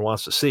customer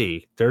wants to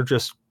see. They're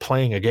just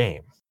playing a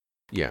game.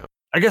 Yeah.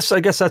 I guess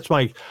that's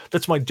my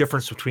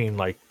difference between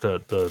like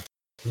the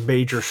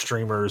major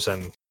streamers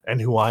and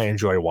who I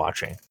enjoy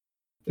watching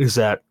is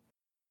that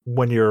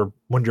when you're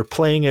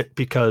playing it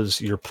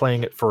because you're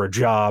playing it for a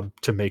job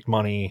to make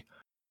money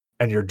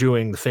and you're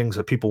doing the things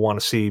that people want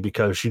to see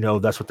because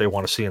that's what they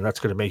want to see and that's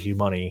going to make you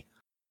money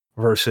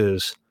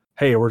versus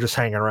hey, we're just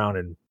hanging around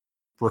and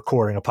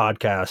recording a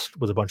podcast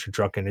with a bunch of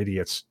drunken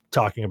idiots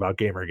talking about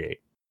Gamergate.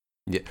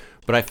 Yeah,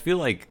 but I feel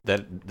like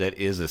that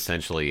is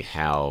essentially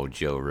how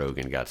Joe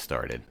Rogan got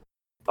started.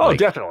 Oh,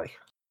 definitely.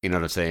 You know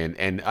what I'm saying?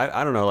 And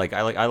I don't know, like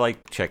I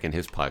like checking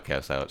his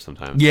podcast out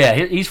sometimes. Yeah,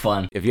 he's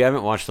fun. If you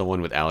haven't watched the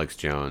one with Alex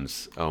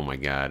Jones, oh my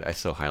god, I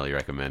so highly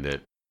recommend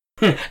it.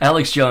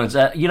 Alex Jones,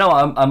 I'm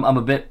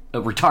a bit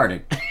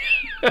retarded.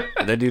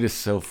 That dude is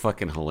so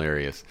fucking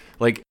hilarious.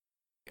 Like,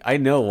 I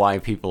know why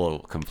people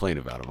complain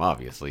about him.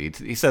 Obviously,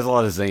 he says a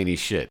lot of zany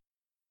shit.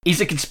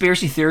 He's a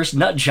conspiracy theorist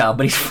nut job,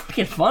 but he's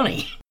fucking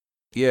funny.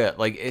 Yeah,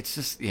 like it's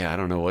just I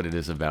don't know what it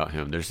is about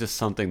him. There's just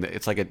something that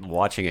it's like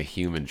watching a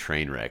human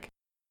train wreck.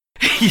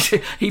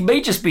 He may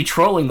just be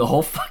trolling the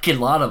whole fucking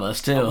lot of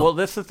us too. Well,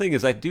 that's the thing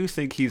is I do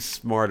think he's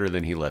smarter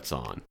than he lets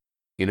on.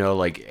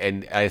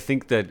 And I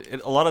think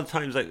that a lot of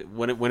times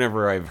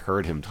whenever I've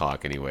heard him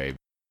talk anyway,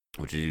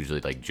 which is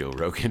usually like Joe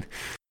Rogan,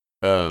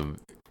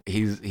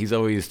 he's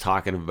always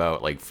talking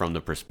about like from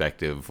the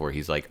perspective where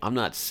he's like, I'm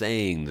not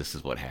saying this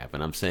is what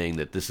happened. I'm saying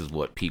that this is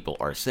what people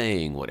are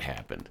saying what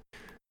happened.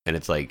 And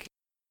it's like,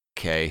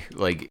 okay,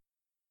 like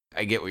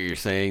I get what you're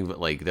saying, but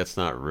like that's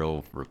not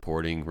real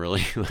reporting,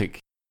 really. Like,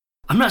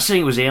 I'm not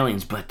saying it was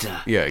aliens, but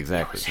yeah,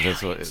 exactly.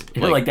 That's what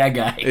like that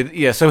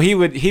guy. So he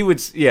would,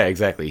 yeah,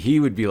 exactly.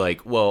 He would be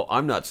like, well,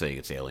 I'm not saying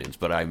it's aliens,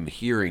 but I'm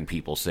hearing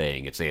people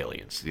saying it's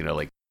aliens.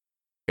 Like,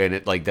 and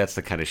it like that's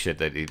the kind of shit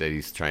that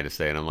he's trying to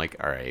say, and I'm like,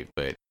 all right,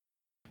 but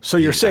so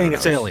you're saying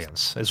it's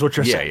aliens, is what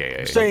you're saying? Yeah.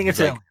 You're saying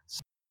it's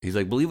aliens. He's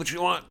like, believe what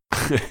you want.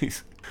 I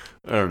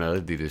don't know.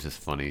 That dude is just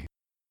funny.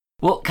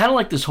 Well, kind of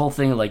like this whole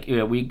thing, like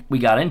we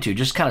got into,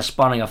 just kind of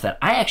spawning off that.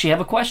 I actually have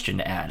a question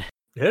to add.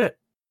 Hit it.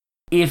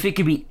 If it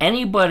could be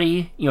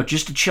anybody,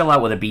 just to chill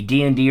out, whether it be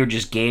D&D or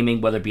just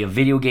gaming, whether it be a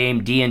video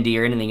game, D&D,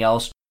 or anything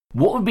else,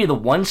 what would be the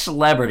one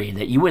celebrity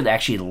that you would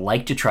actually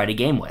like to try to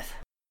game with,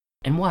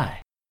 and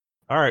why?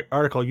 All right,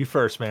 Article, you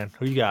first, man.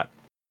 Who you got?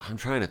 I'm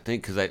trying to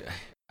think because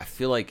I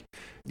feel like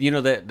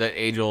that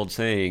age-old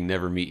saying,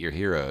 "Never meet your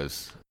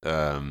heroes."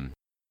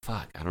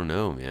 Fuck, I don't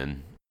know,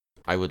 man.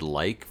 I would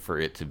like for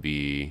it to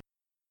be.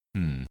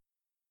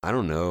 I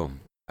don't know.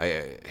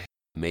 I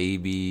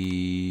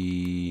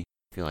maybe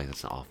feel like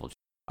that's an awful.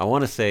 I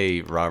want to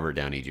say Robert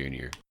Downey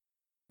Jr.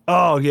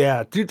 Oh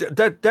yeah, dude.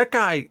 That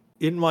guy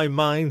in my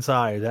mind's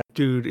eye. That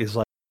dude is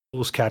like the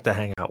coolest cat to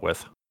hang out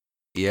with.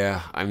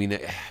 Yeah, I mean, I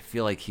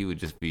feel like he would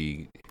just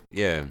be.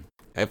 Yeah,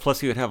 and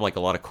plus he would have like a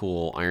lot of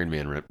cool Iron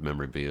Man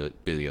memorabilia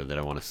that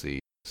I want to see.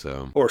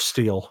 So or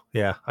Steel.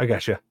 Yeah, I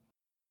got you.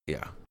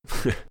 Yeah.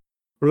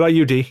 What about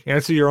you, D?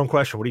 Answer your own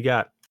question. What do you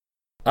got?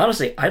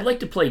 Honestly, I'd like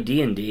to play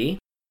D&D,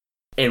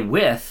 and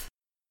with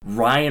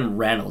Ryan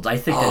Reynolds. I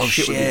think that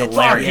shit would be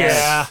hilarious.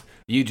 Yeah.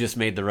 You just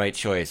made the right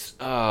choice.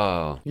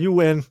 Oh. You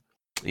win.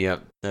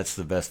 Yep, that's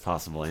the best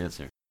possible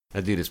answer.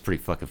 That dude is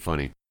pretty fucking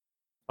funny.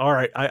 All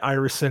right, I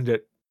rescind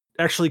it.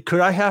 Actually,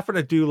 could I happen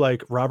to do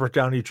like Robert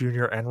Downey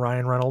Jr. and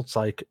Ryan Reynolds?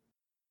 Like,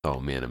 Oh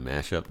man, a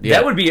mashup.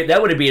 That would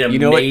be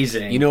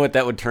amazing. You know what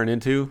that would turn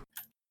into?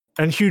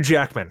 and Hugh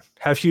Jackman.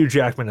 Have Hugh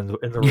Jackman in the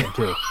room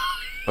too.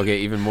 Okay,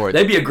 even more.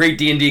 That'd be a great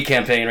D&D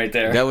campaign right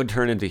there. That would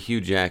turn into Hugh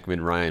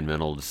Jackman, Ryan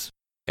Reynolds,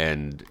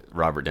 and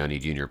Robert Downey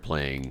Jr.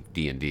 playing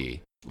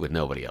D&D with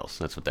nobody else.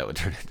 That's what that would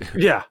turn into.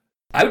 Yeah.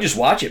 I would just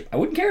watch it. I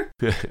wouldn't care.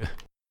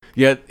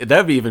 Yeah,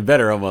 that'd be even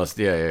better almost.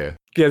 Yeah.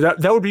 Yeah,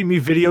 that would be me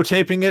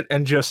videotaping it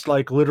and just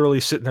like literally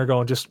sitting there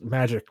going, just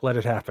magic, let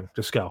it happen.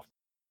 Just go.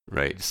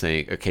 Right,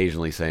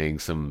 occasionally saying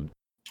some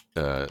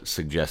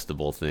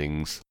suggestible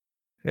things.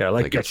 Yeah,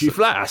 like get you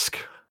flask.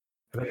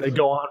 And then they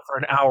go on for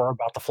an hour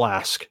about the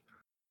flask.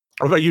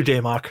 What about you,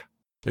 Damok?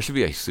 There should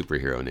be a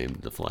superhero named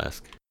the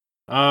Flask.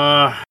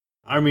 I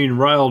mean,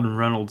 Ryan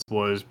Reynolds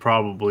was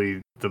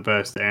probably the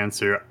best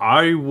answer.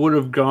 I would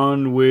have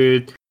gone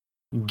with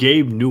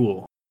Gabe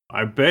Newell.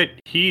 I bet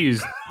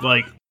he's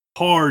like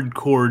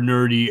hardcore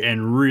nerdy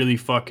and really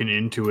fucking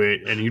into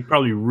it, and he'd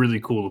probably be really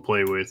cool to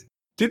play with.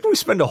 Didn't we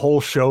spend a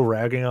whole show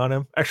ragging on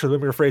him? Actually,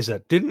 let me rephrase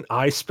that. Didn't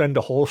I spend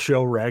a whole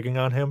show ragging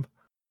on him?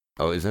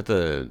 Oh, is that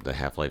the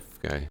Half-Life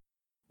guy?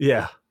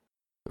 Yeah.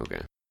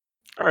 Okay.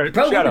 All right,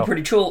 Probably Shadow.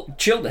 pretty chill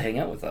to hang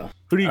out with, though.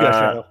 Who do you got,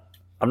 Shadow?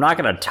 I'm not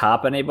going to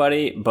top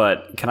anybody,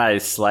 but can I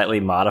slightly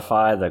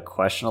modify the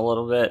question a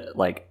little bit?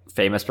 Like,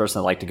 famous person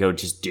I'd like to go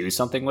just do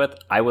something with?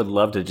 I would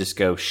love to just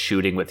go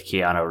shooting with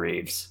Keanu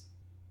Reeves.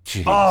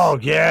 Jeez. Oh,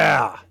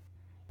 yeah.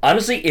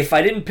 Honestly, if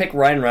I didn't pick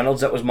Ryan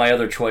Reynolds, that was my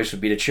other choice,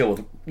 would be to chill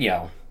with,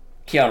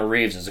 Keanu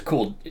Reeves is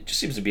it just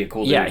seems to be a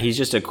cool dude. Yeah, he's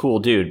just a cool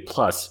dude.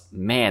 Plus,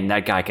 man,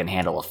 that guy can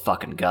handle a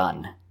fucking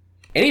gun.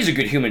 And he's a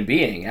good human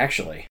being,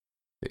 actually.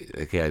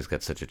 That guy's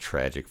got such a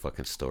tragic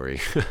fucking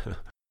story.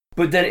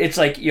 But then it's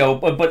like,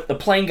 but the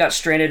plane got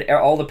stranded,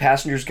 all the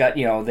passengers got,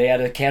 they had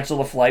to cancel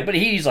the flight, but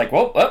he's like,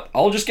 well,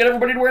 I'll just get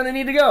everybody to where they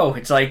need to go.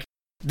 It's like,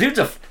 dude's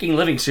a fucking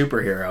living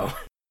superhero.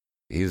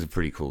 He's a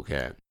pretty cool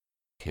cat.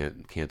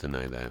 Can't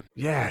deny that.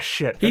 Yeah,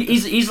 shit.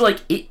 He's like,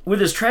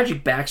 with his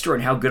tragic backstory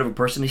and how good of a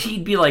person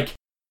he'd be like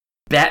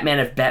Batman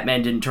if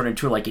Batman didn't turn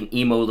into like an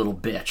emo little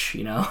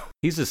bitch,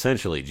 He's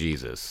essentially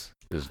Jesus,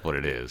 is what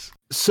it is.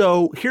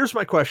 So here's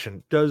my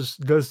question. Does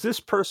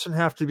this person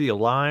have to be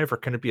alive or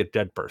can it be a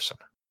dead person?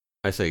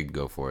 I say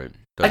go for it.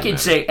 I can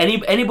say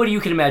anybody you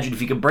can imagine.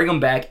 If you can bring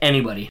them back,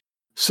 anybody.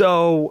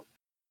 So,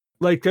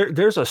 like,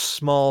 there's a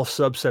small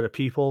subset of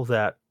people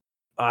that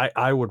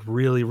I would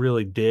really,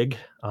 really dig.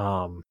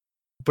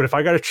 But if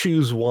I got to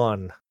choose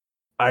one,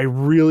 I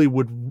really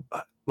would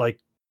like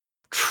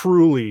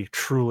truly,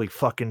 truly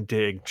fucking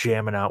dig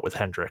jamming out with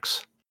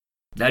Hendrix.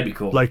 That'd be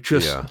cool. Like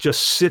just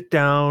sit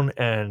down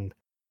and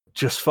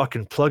just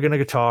fucking plug in a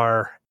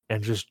guitar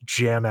and just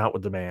jam out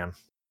with the man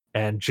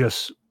and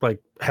just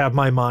like have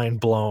my mind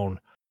blown.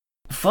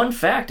 Fun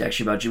fact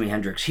actually about Jimi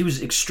Hendrix, he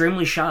was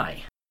extremely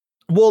shy.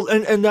 Well,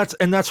 and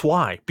that's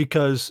why,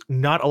 because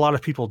not a lot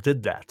of people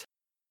did that.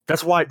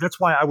 That's why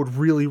I would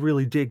really,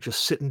 really dig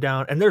just sitting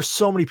down. And there's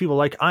so many people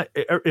like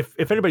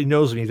if anybody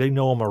knows me, they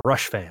know I'm a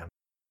Rush fan.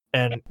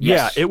 And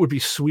yes. Yeah, it would be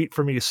sweet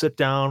for me to sit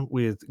down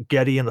with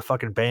Geddy and the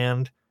fucking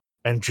band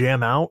and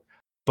jam out.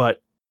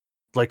 But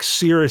like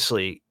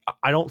seriously,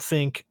 I don't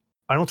think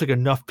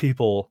enough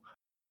people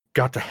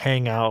got to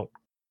hang out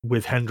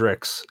with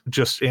Hendrix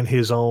just in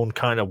his own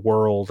kind of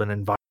world and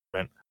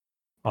environment.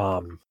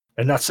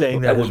 And not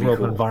saying that his world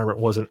and environment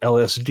wasn't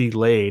LSD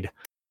laid,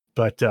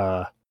 but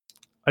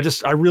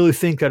I really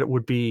think that it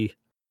would be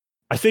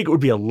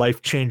a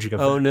life-changing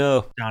event. Oh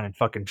no. Down and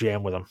fucking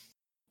jam with him.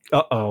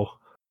 Uh-oh.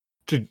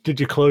 Did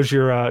you close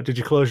your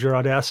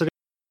Audacity?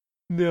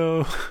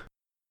 No.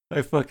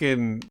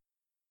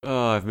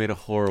 I've made a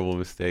horrible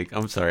mistake.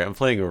 I'm sorry. I'm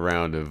playing a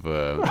round of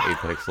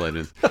Apex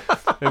Legends.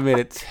 I made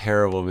a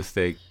terrible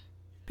mistake.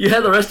 You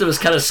had the rest of us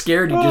kind of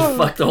scared. You just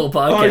fucked the whole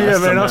podcast. Oh yeah,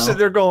 man! Somehow. I'm sitting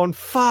there going,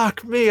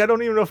 "Fuck me! I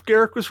don't even know if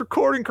Garrick was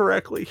recording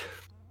correctly."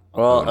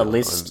 Well, at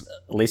least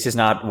he's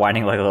not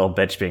whining like a little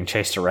bitch being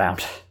chased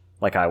around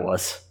like I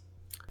was.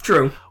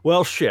 True.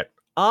 Well, shit.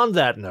 On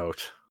that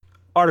note,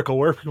 article,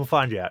 where people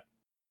find you at?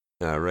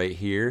 Right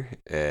here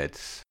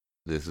at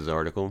this is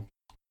article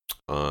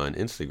on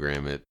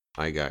Instagram at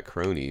I Got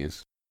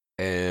Cronies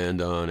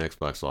and on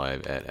Xbox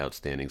Live at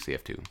Outstanding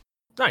CF2.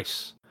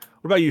 Nice.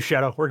 What about you,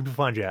 Shadow? Where can people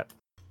find you at?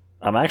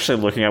 I'm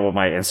actually looking at what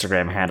my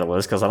Instagram handle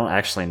is because I don't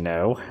actually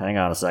know. Hang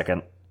on a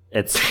second.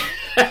 It's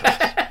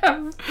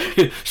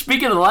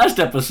speaking of the last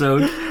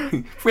episode,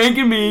 Frank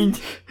and me.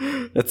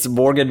 It's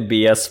Morgan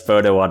BS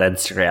Photo on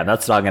Instagram.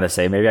 That's what I'm gonna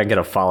say. Maybe I can get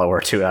a follow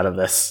or two out of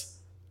this.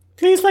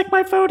 Please like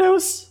my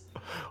photos.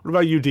 What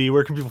about you, D?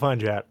 Where can people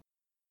find you at?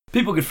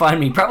 People can find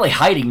me probably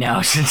hiding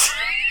now since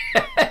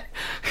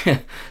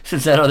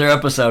that other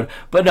episode.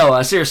 But no,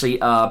 seriously,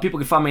 people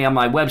can find me on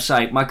my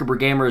website,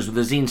 microbregamers with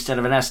a Z instead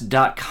of an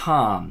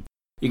S.com.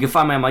 You can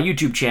find me on my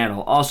YouTube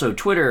channel, also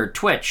Twitter,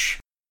 Twitch,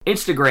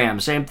 Instagram,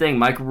 same thing,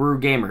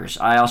 Microbrew Gamers.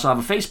 I also have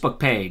a Facebook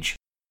page.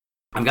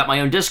 I've got my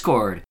own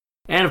Discord.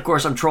 And of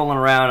course, I'm trolling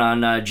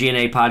around on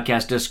G.N.A.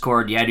 Podcast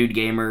Discord, Yeah Dude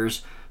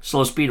Gamers,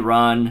 Slow Speed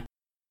Run,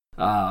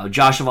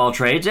 Josh of All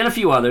Trades, and a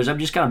few others. I'm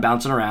just kind of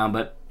bouncing around,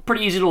 but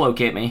pretty easy to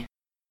locate me.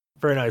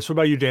 Very nice. What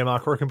about you,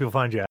 Damok? Where can people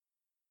find you at?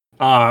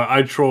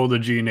 I troll the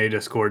G.N.A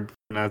Discord,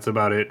 and that's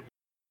about it.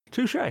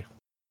 Touche. And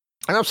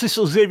I'm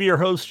Cecil Xavier, your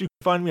host. You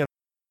can find me on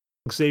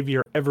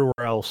Xavier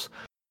everywhere else.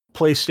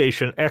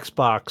 PlayStation,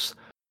 Xbox,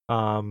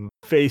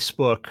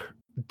 Facebook,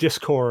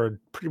 Discord,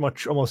 pretty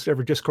much almost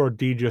every Discord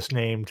D just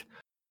named.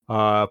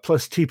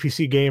 Plus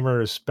TPC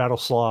Gamers, Battle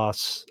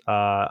Sloths.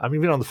 I'm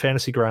even on the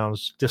Fantasy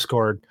Grounds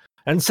Discord.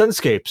 And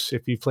Senscapes,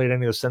 if you played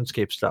any of the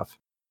Senscape stuff.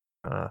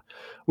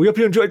 We hope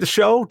you enjoyed the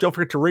show. Don't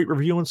forget to rate,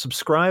 review, and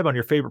subscribe on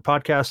your favorite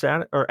podcast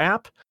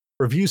app.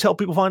 Reviews help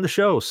people find the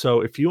show.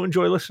 So if you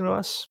enjoy listening to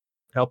us,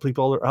 help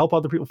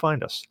other people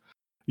find us.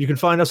 You can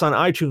find us on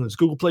iTunes,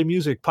 Google Play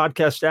Music,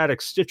 Podcast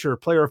Addict, Stitcher,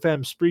 Player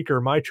FM,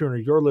 Spreaker,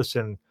 MyTuner, Your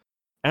Listen,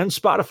 and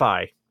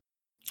Spotify.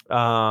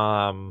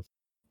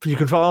 You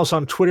can follow us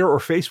on Twitter or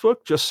Facebook.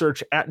 Just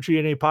search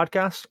 @G.N.A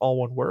Podcast, all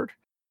one word.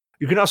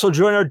 You can also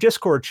join our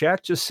Discord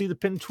chat. Just see the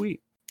pinned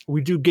tweet.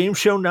 We do game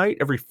show night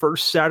every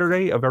first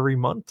Saturday of every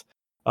month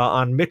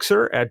on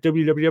Mixer at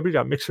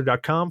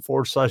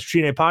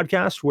www.mixer.com/G.N.A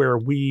Podcast, where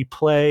we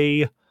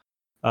play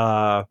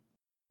Jackbox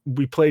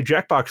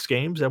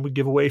games and we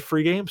give away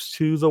free games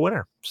to the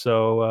winner.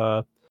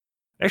 So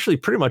actually,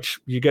 pretty much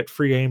you get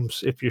free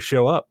games if you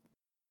show up,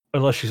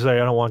 unless you say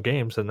I don't want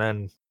games, and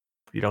then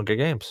you don't get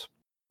games.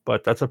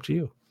 But that's up to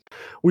you.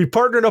 We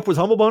partnered up with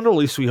Humble Bundle. At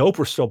least we hope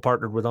we're still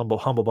partnered with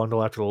Humble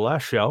Bundle after the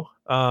last show.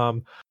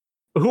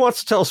 Who wants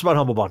to tell us about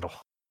Humble Bundle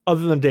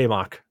other than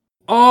Damok?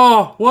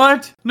 Oh,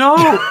 what?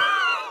 No.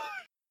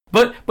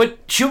 But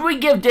should we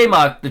give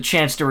Damok the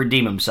chance to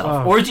redeem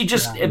himself? Or is he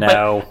just... Yeah.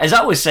 No. As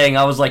I was saying,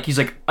 I was like, he's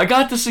like, I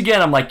got this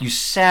again. I'm like, you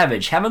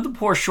savage. Haven't the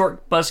poor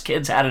short bus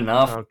kids had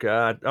enough? Oh,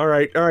 God. All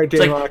right,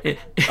 Damok. Like,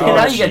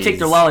 now you gotta take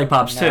their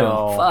lollipops, too.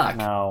 Fuck.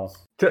 No.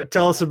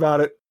 Tell us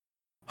about it.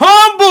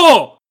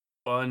 Humble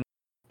Bundle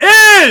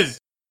is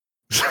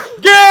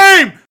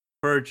game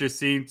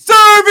purchasing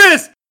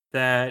service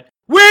that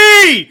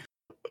we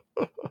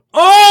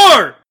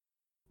are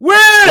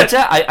with. What's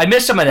that? I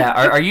missed some of that.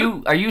 Are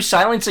you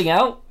silencing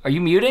out? Are you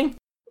muting?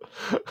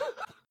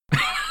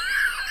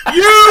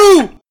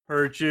 You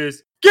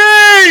purchase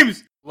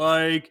games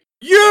like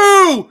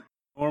you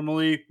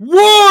normally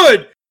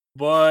would,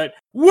 but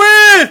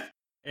with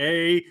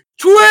a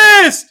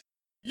twist.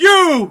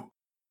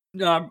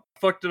 I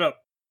fucked it up.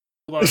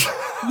 Hold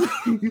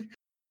on.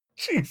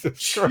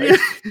 Jesus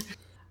Christ.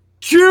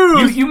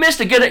 Choose. You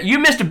missed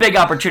a big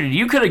opportunity.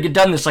 You could have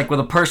done this like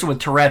with a person with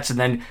Tourette's and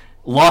then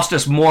lost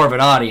us more of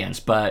an audience,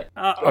 but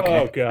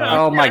okay. Oh, God.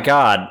 Oh my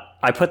God.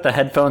 I put the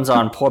headphones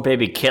on poor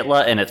baby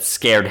Kitla and it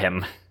scared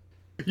him.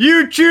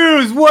 You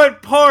choose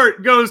what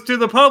part goes to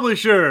the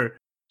publisher,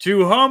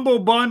 to Humble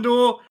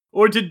Bundle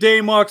or to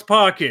Damok's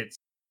pockets.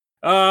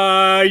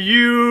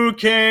 You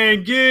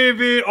can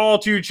give it all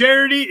to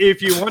charity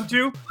if you want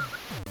to,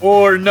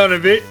 or none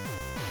of it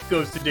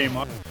goes to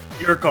Damok.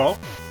 Your call.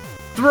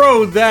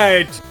 Throw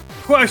that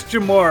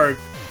question mark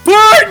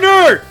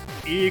partner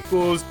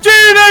equals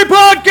G.N.A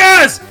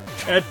Podcast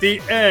at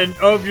the end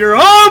of your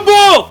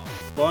Humble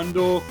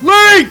Bundle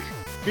link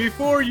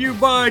before you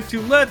buy to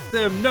let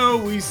them know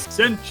we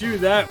sent you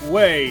that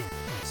way.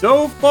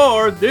 So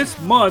far this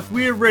month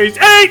we have raised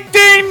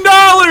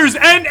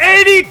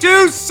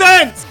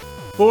 $18.82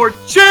 for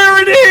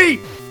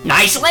charity.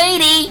 Nice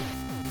lady.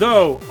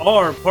 Though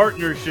our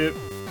partnership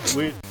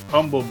with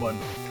Humble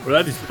Bundle.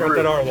 Well, that's Put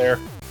that R there.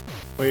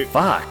 Wait,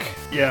 Fuck.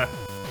 yeah.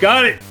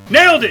 Got it.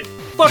 Nailed it.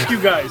 Fuck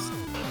you guys.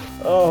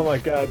 Oh, my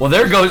God. Well,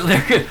 there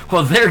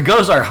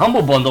goes our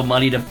Humble Bundle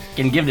money to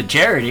can give to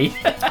charity.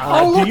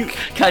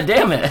 God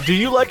damn it. Do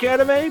you like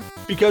anime?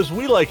 Because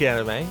we like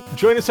anime.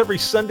 Join us every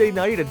Sunday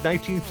night at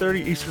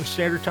 19:30 Eastern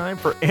Standard Time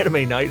for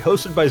Anime Night,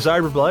 hosted by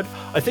Zyberblood.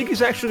 I think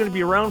he's actually going to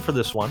be around for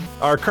this one.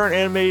 Our current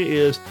anime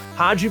is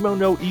Hajime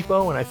no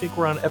Ippo, and I think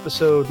we're on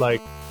episode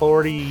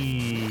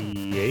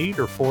 48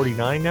 or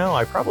 49 now.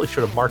 I probably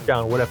should have marked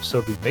down what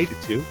episode we made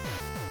it to.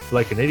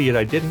 Like an idiot,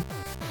 I didn't.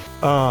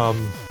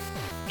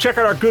 Check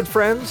out our good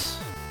friends.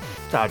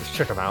 Just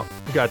check them out.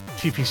 We got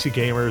TPC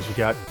Gamers, we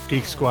got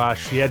Geek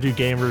Squash, Yeah Do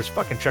Gamers.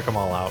 Fucking check them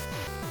all out.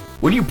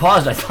 When you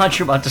paused, I thought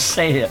you were about to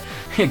say it.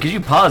 Because you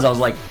paused, I was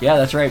like, yeah,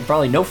 that's right.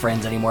 Probably no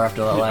friends anymore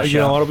after that last show. You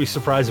know, I don't be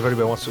surprised if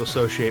anybody wants to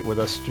associate with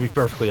us, to be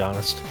perfectly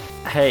honest.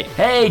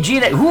 Hey,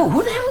 G.N.A.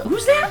 Who the hell?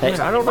 Who's that? Hey,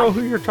 I don't know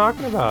who you're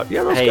talking about.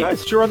 Yeah, those guys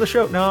that you're on the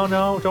show.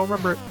 No, don't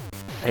remember it.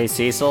 Hey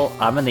Cecil,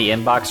 I'm in the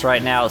inbox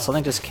right now.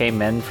 Something just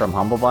came in from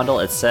Humble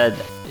Bundle. It said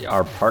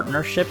our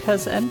partnership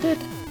has ended.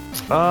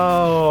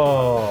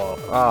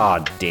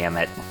 Oh, damn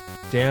it.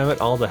 Damn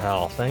it, all to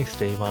hell. Thanks,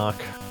 Damok.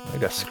 I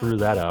gotta screw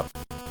that up.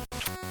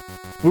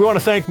 We want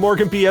to thank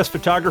Morgan BS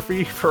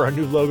Photography for our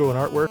new logo and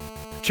artwork.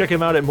 Check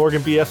him out at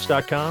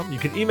morganbs.com. You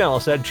can email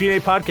us at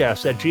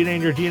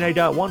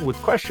GNApodcast@GNA with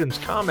questions,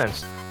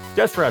 comments,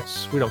 death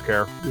threats. We don't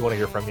care. We want to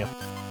hear from you.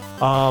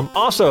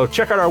 Also,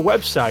 check out our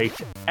website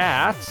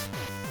at...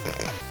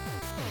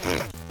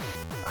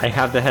 I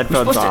have the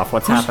headphones off.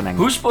 What's happening?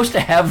 Who's supposed to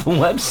have the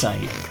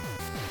website?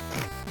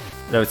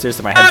 No,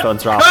 seriously, my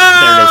headphones are off.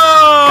 There it is.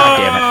 God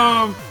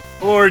damn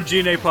it. Or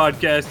G.N.A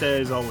podcast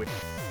as always.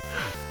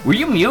 Were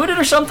you muted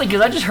or something?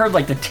 Because I just heard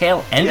like the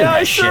tail end of that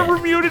I shit. sure were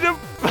muted him.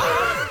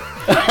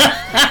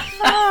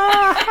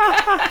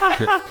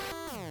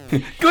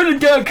 Go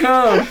to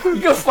 .com.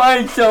 You go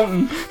find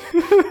something.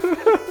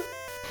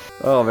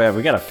 Oh man,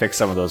 we gotta fix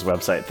some of those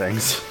website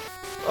things.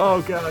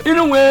 Oh god.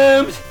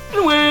 Interwebs.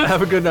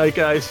 Have a good night,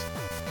 guys.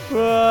 Have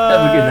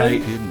a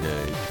good night. Good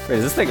night. Wait,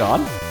 is this thing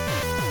on?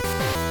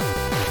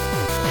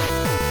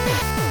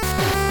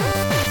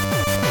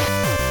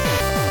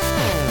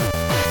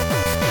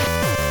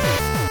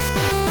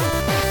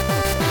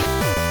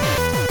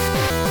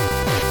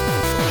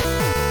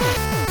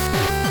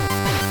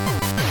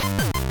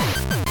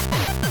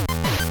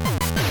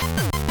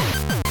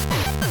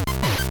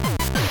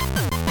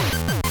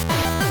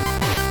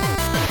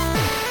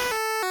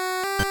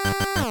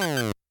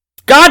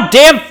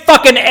 Goddamn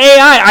fucking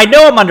AI! I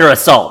know I'm under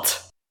assault!